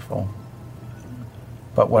disrespectful.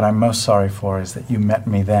 But what I'm most sorry for is that you met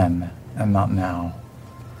me then and not now.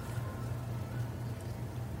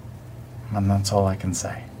 And that's all I can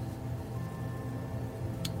say.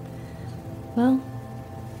 Well,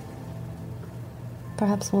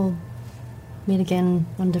 perhaps we'll meet again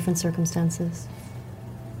on different circumstances.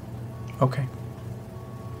 Okay.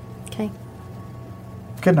 Okay.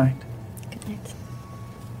 Good night. Good night.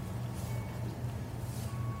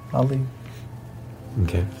 I'll leave.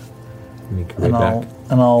 Okay. Make your way back.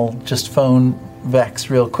 And I'll just phone Vex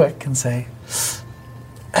real quick and say,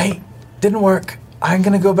 "Hey, didn't work. I'm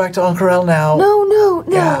gonna go back to Ankarel now." No.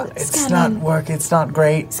 Yeah, it's not work. It's not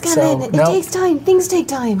great. Scanlan, it takes time. Things take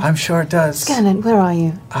time. I'm sure it does. Scanlan, where are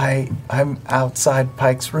you? I'm outside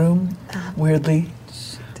Pike's room. Weirdly.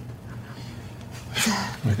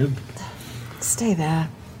 Stay there.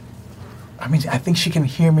 I mean, I think she can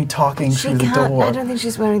hear me talking through the door. I don't think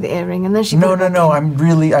she's wearing the earring, and then she. No.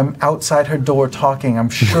 I'm outside her door talking. I'm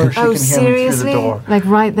sure she can hear me through the door. Like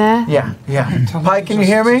right there? Yeah. Pike, can you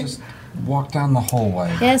hear me? Just walk down the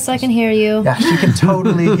hallway. Yes, I can hear you. Yeah, she can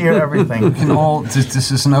totally hear everything. We can all.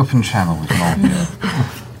 This is an open channel. We can all hear.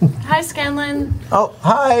 Hi, Scanlan. Oh,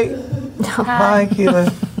 hi. Hi,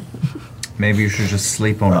 Keela. Maybe you should just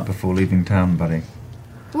sleep on it before leaving town, buddy.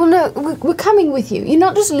 Well, no, we're coming with you. You're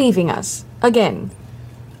not just leaving us. Again.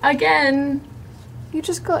 You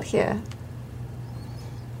just got here.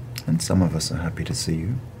 And some of us are happy to see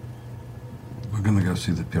you. We're gonna go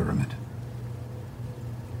see the pyramid.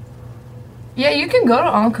 Yeah, you can go to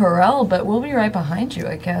Ankarel, but we'll be right behind you,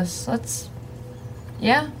 I guess.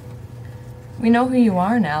 Yeah. We know who you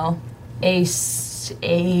are now. Aegis.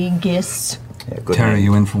 Yeah, good Tary, night.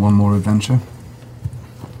 you in for one more adventure?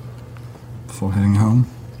 Before heading home?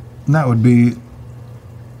 That would be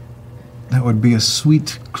a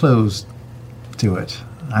sweet close to it.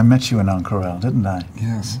 I met you in Ankarel, didn't I?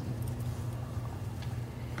 Yes.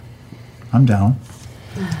 I'm down.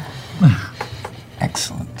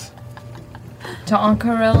 Excellent. To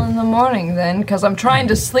Ankarel in the morning, then, because I'm trying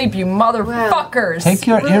to sleep, you motherfuckers. Take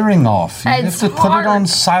your earring off. You have to put it on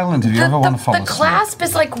silent if you ever want to fall The asleep. clasp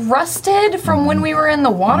is like rusted from when we were in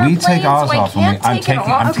the water We plane, take ours so I off. can't take it off.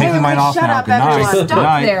 I'm taking mine off shut now. up, Good night. everyone. Good Stop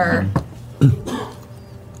night. there.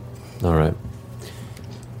 All right.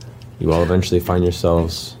 You all eventually find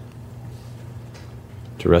yourselves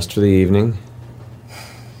to rest for the evening.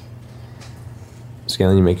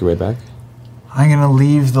 Scanlan, you make your way back? I'm going to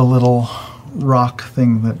leave the little rock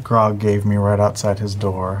thing that Grog gave me right outside his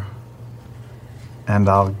door. And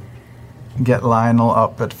I'll get Lionel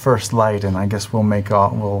up at first light, and I guess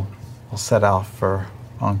we'll set off for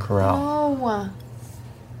Ank'Harel. Oh.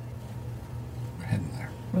 We're heading there.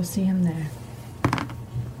 We'll see him there.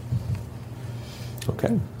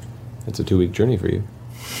 Okay. It's a 2-week journey for you.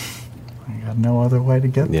 I got no other way to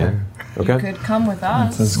get there. Okay. You could come with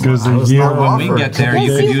us. That's as good as a year. When we get there,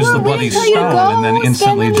 you could use the bloody stone and then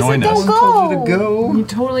instantly join us. You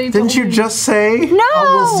totally Didn't you just say? No!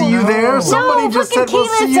 We'll see you there? Somebody just said we'll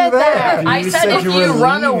see you there. I said if you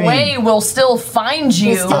run away, we'll still find you.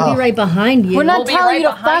 We'll still be right behind you. We're not We'll be telling right you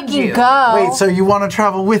to behind fucking you. go. Wait, so you want to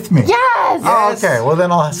travel with me? Yes! Oh, okay. Well,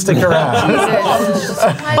 then I'll stick around.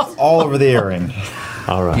 All over the earring.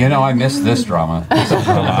 All right. You know, I missed this drama. This is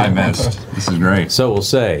drama I missed. This is great. So we'll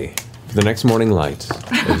say, for the next morning light,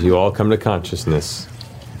 as you all come to consciousness,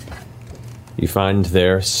 you find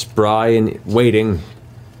there, spry and waiting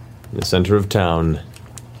in the center of town,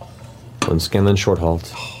 one Scanlan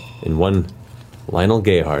Shorthalt and one Lionel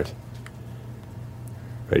Gayheart,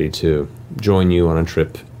 ready to join you on a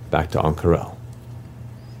trip back to Ank'Harel.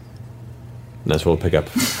 And that's where we'll pick up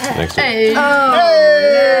next week. Hey.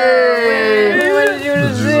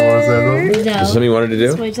 Is this something you wanted to do?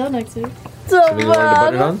 Let's wait till next week. Something you wanted to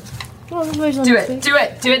put it on? Well, let's wait till Do next it. week. Do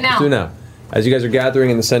it. Do it now. Let's do it now. As you guys are gathering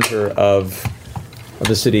in the center of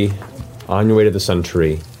the city, on your way to the Sun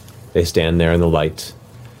Tree, they stand there in the light.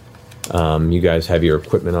 You guys have your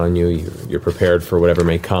equipment on you. You're prepared for whatever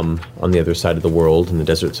may come on the other side of the world, in the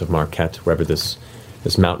deserts of Marquette, wherever this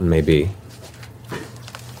mountain may be.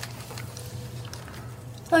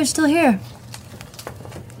 Oh, you're still here.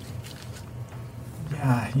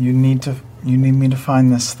 Yeah, you need me to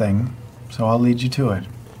find this thing, so I'll lead you to it.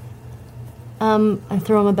 I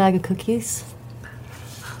throw him a bag of cookies.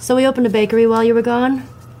 So we opened a bakery while you were gone.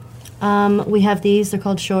 We have these. They're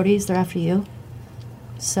called Shorties. They're after you.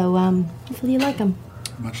 So, hopefully you like them.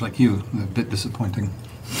 Much like you, a bit disappointing.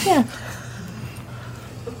 Yeah.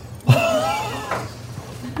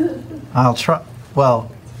 I'll try. Well,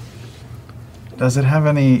 does it have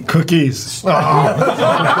any cookies?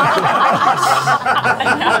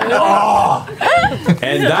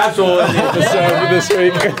 And that's all in the episode for this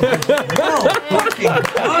week.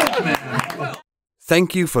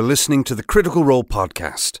 Thank you for listening to the Critical Role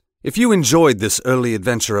podcast. If you enjoyed this early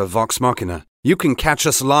adventure of Vox Machina, you can catch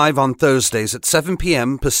us live on Thursdays at 7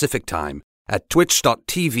 p.m. Pacific Time at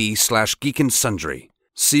twitch.tv/geekandsundry.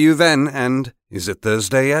 See you then, and is it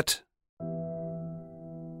Thursday yet?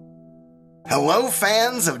 Hello,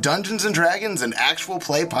 fans of Dungeons & Dragons and actual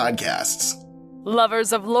play podcasts.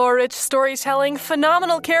 Lovers of lore-rich storytelling,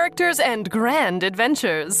 phenomenal characters, and grand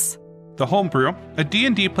adventures. The Homebrew, a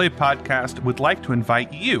D&D play podcast, would like to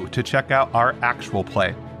invite you to check out our actual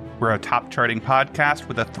play. We're a top-charting podcast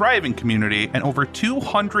with a thriving community and over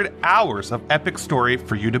 200 hours of epic story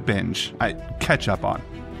for you to catch up on.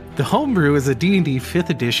 The Homebrew is a D&D 5th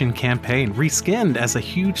edition campaign reskinned as a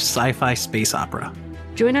huge sci-fi space opera.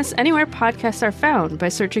 Join us anywhere podcasts are found by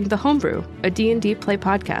searching The Homebrew, a D&D play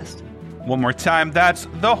podcast. One more time, that's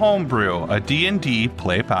The Homebrew, a D&D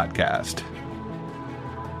play podcast.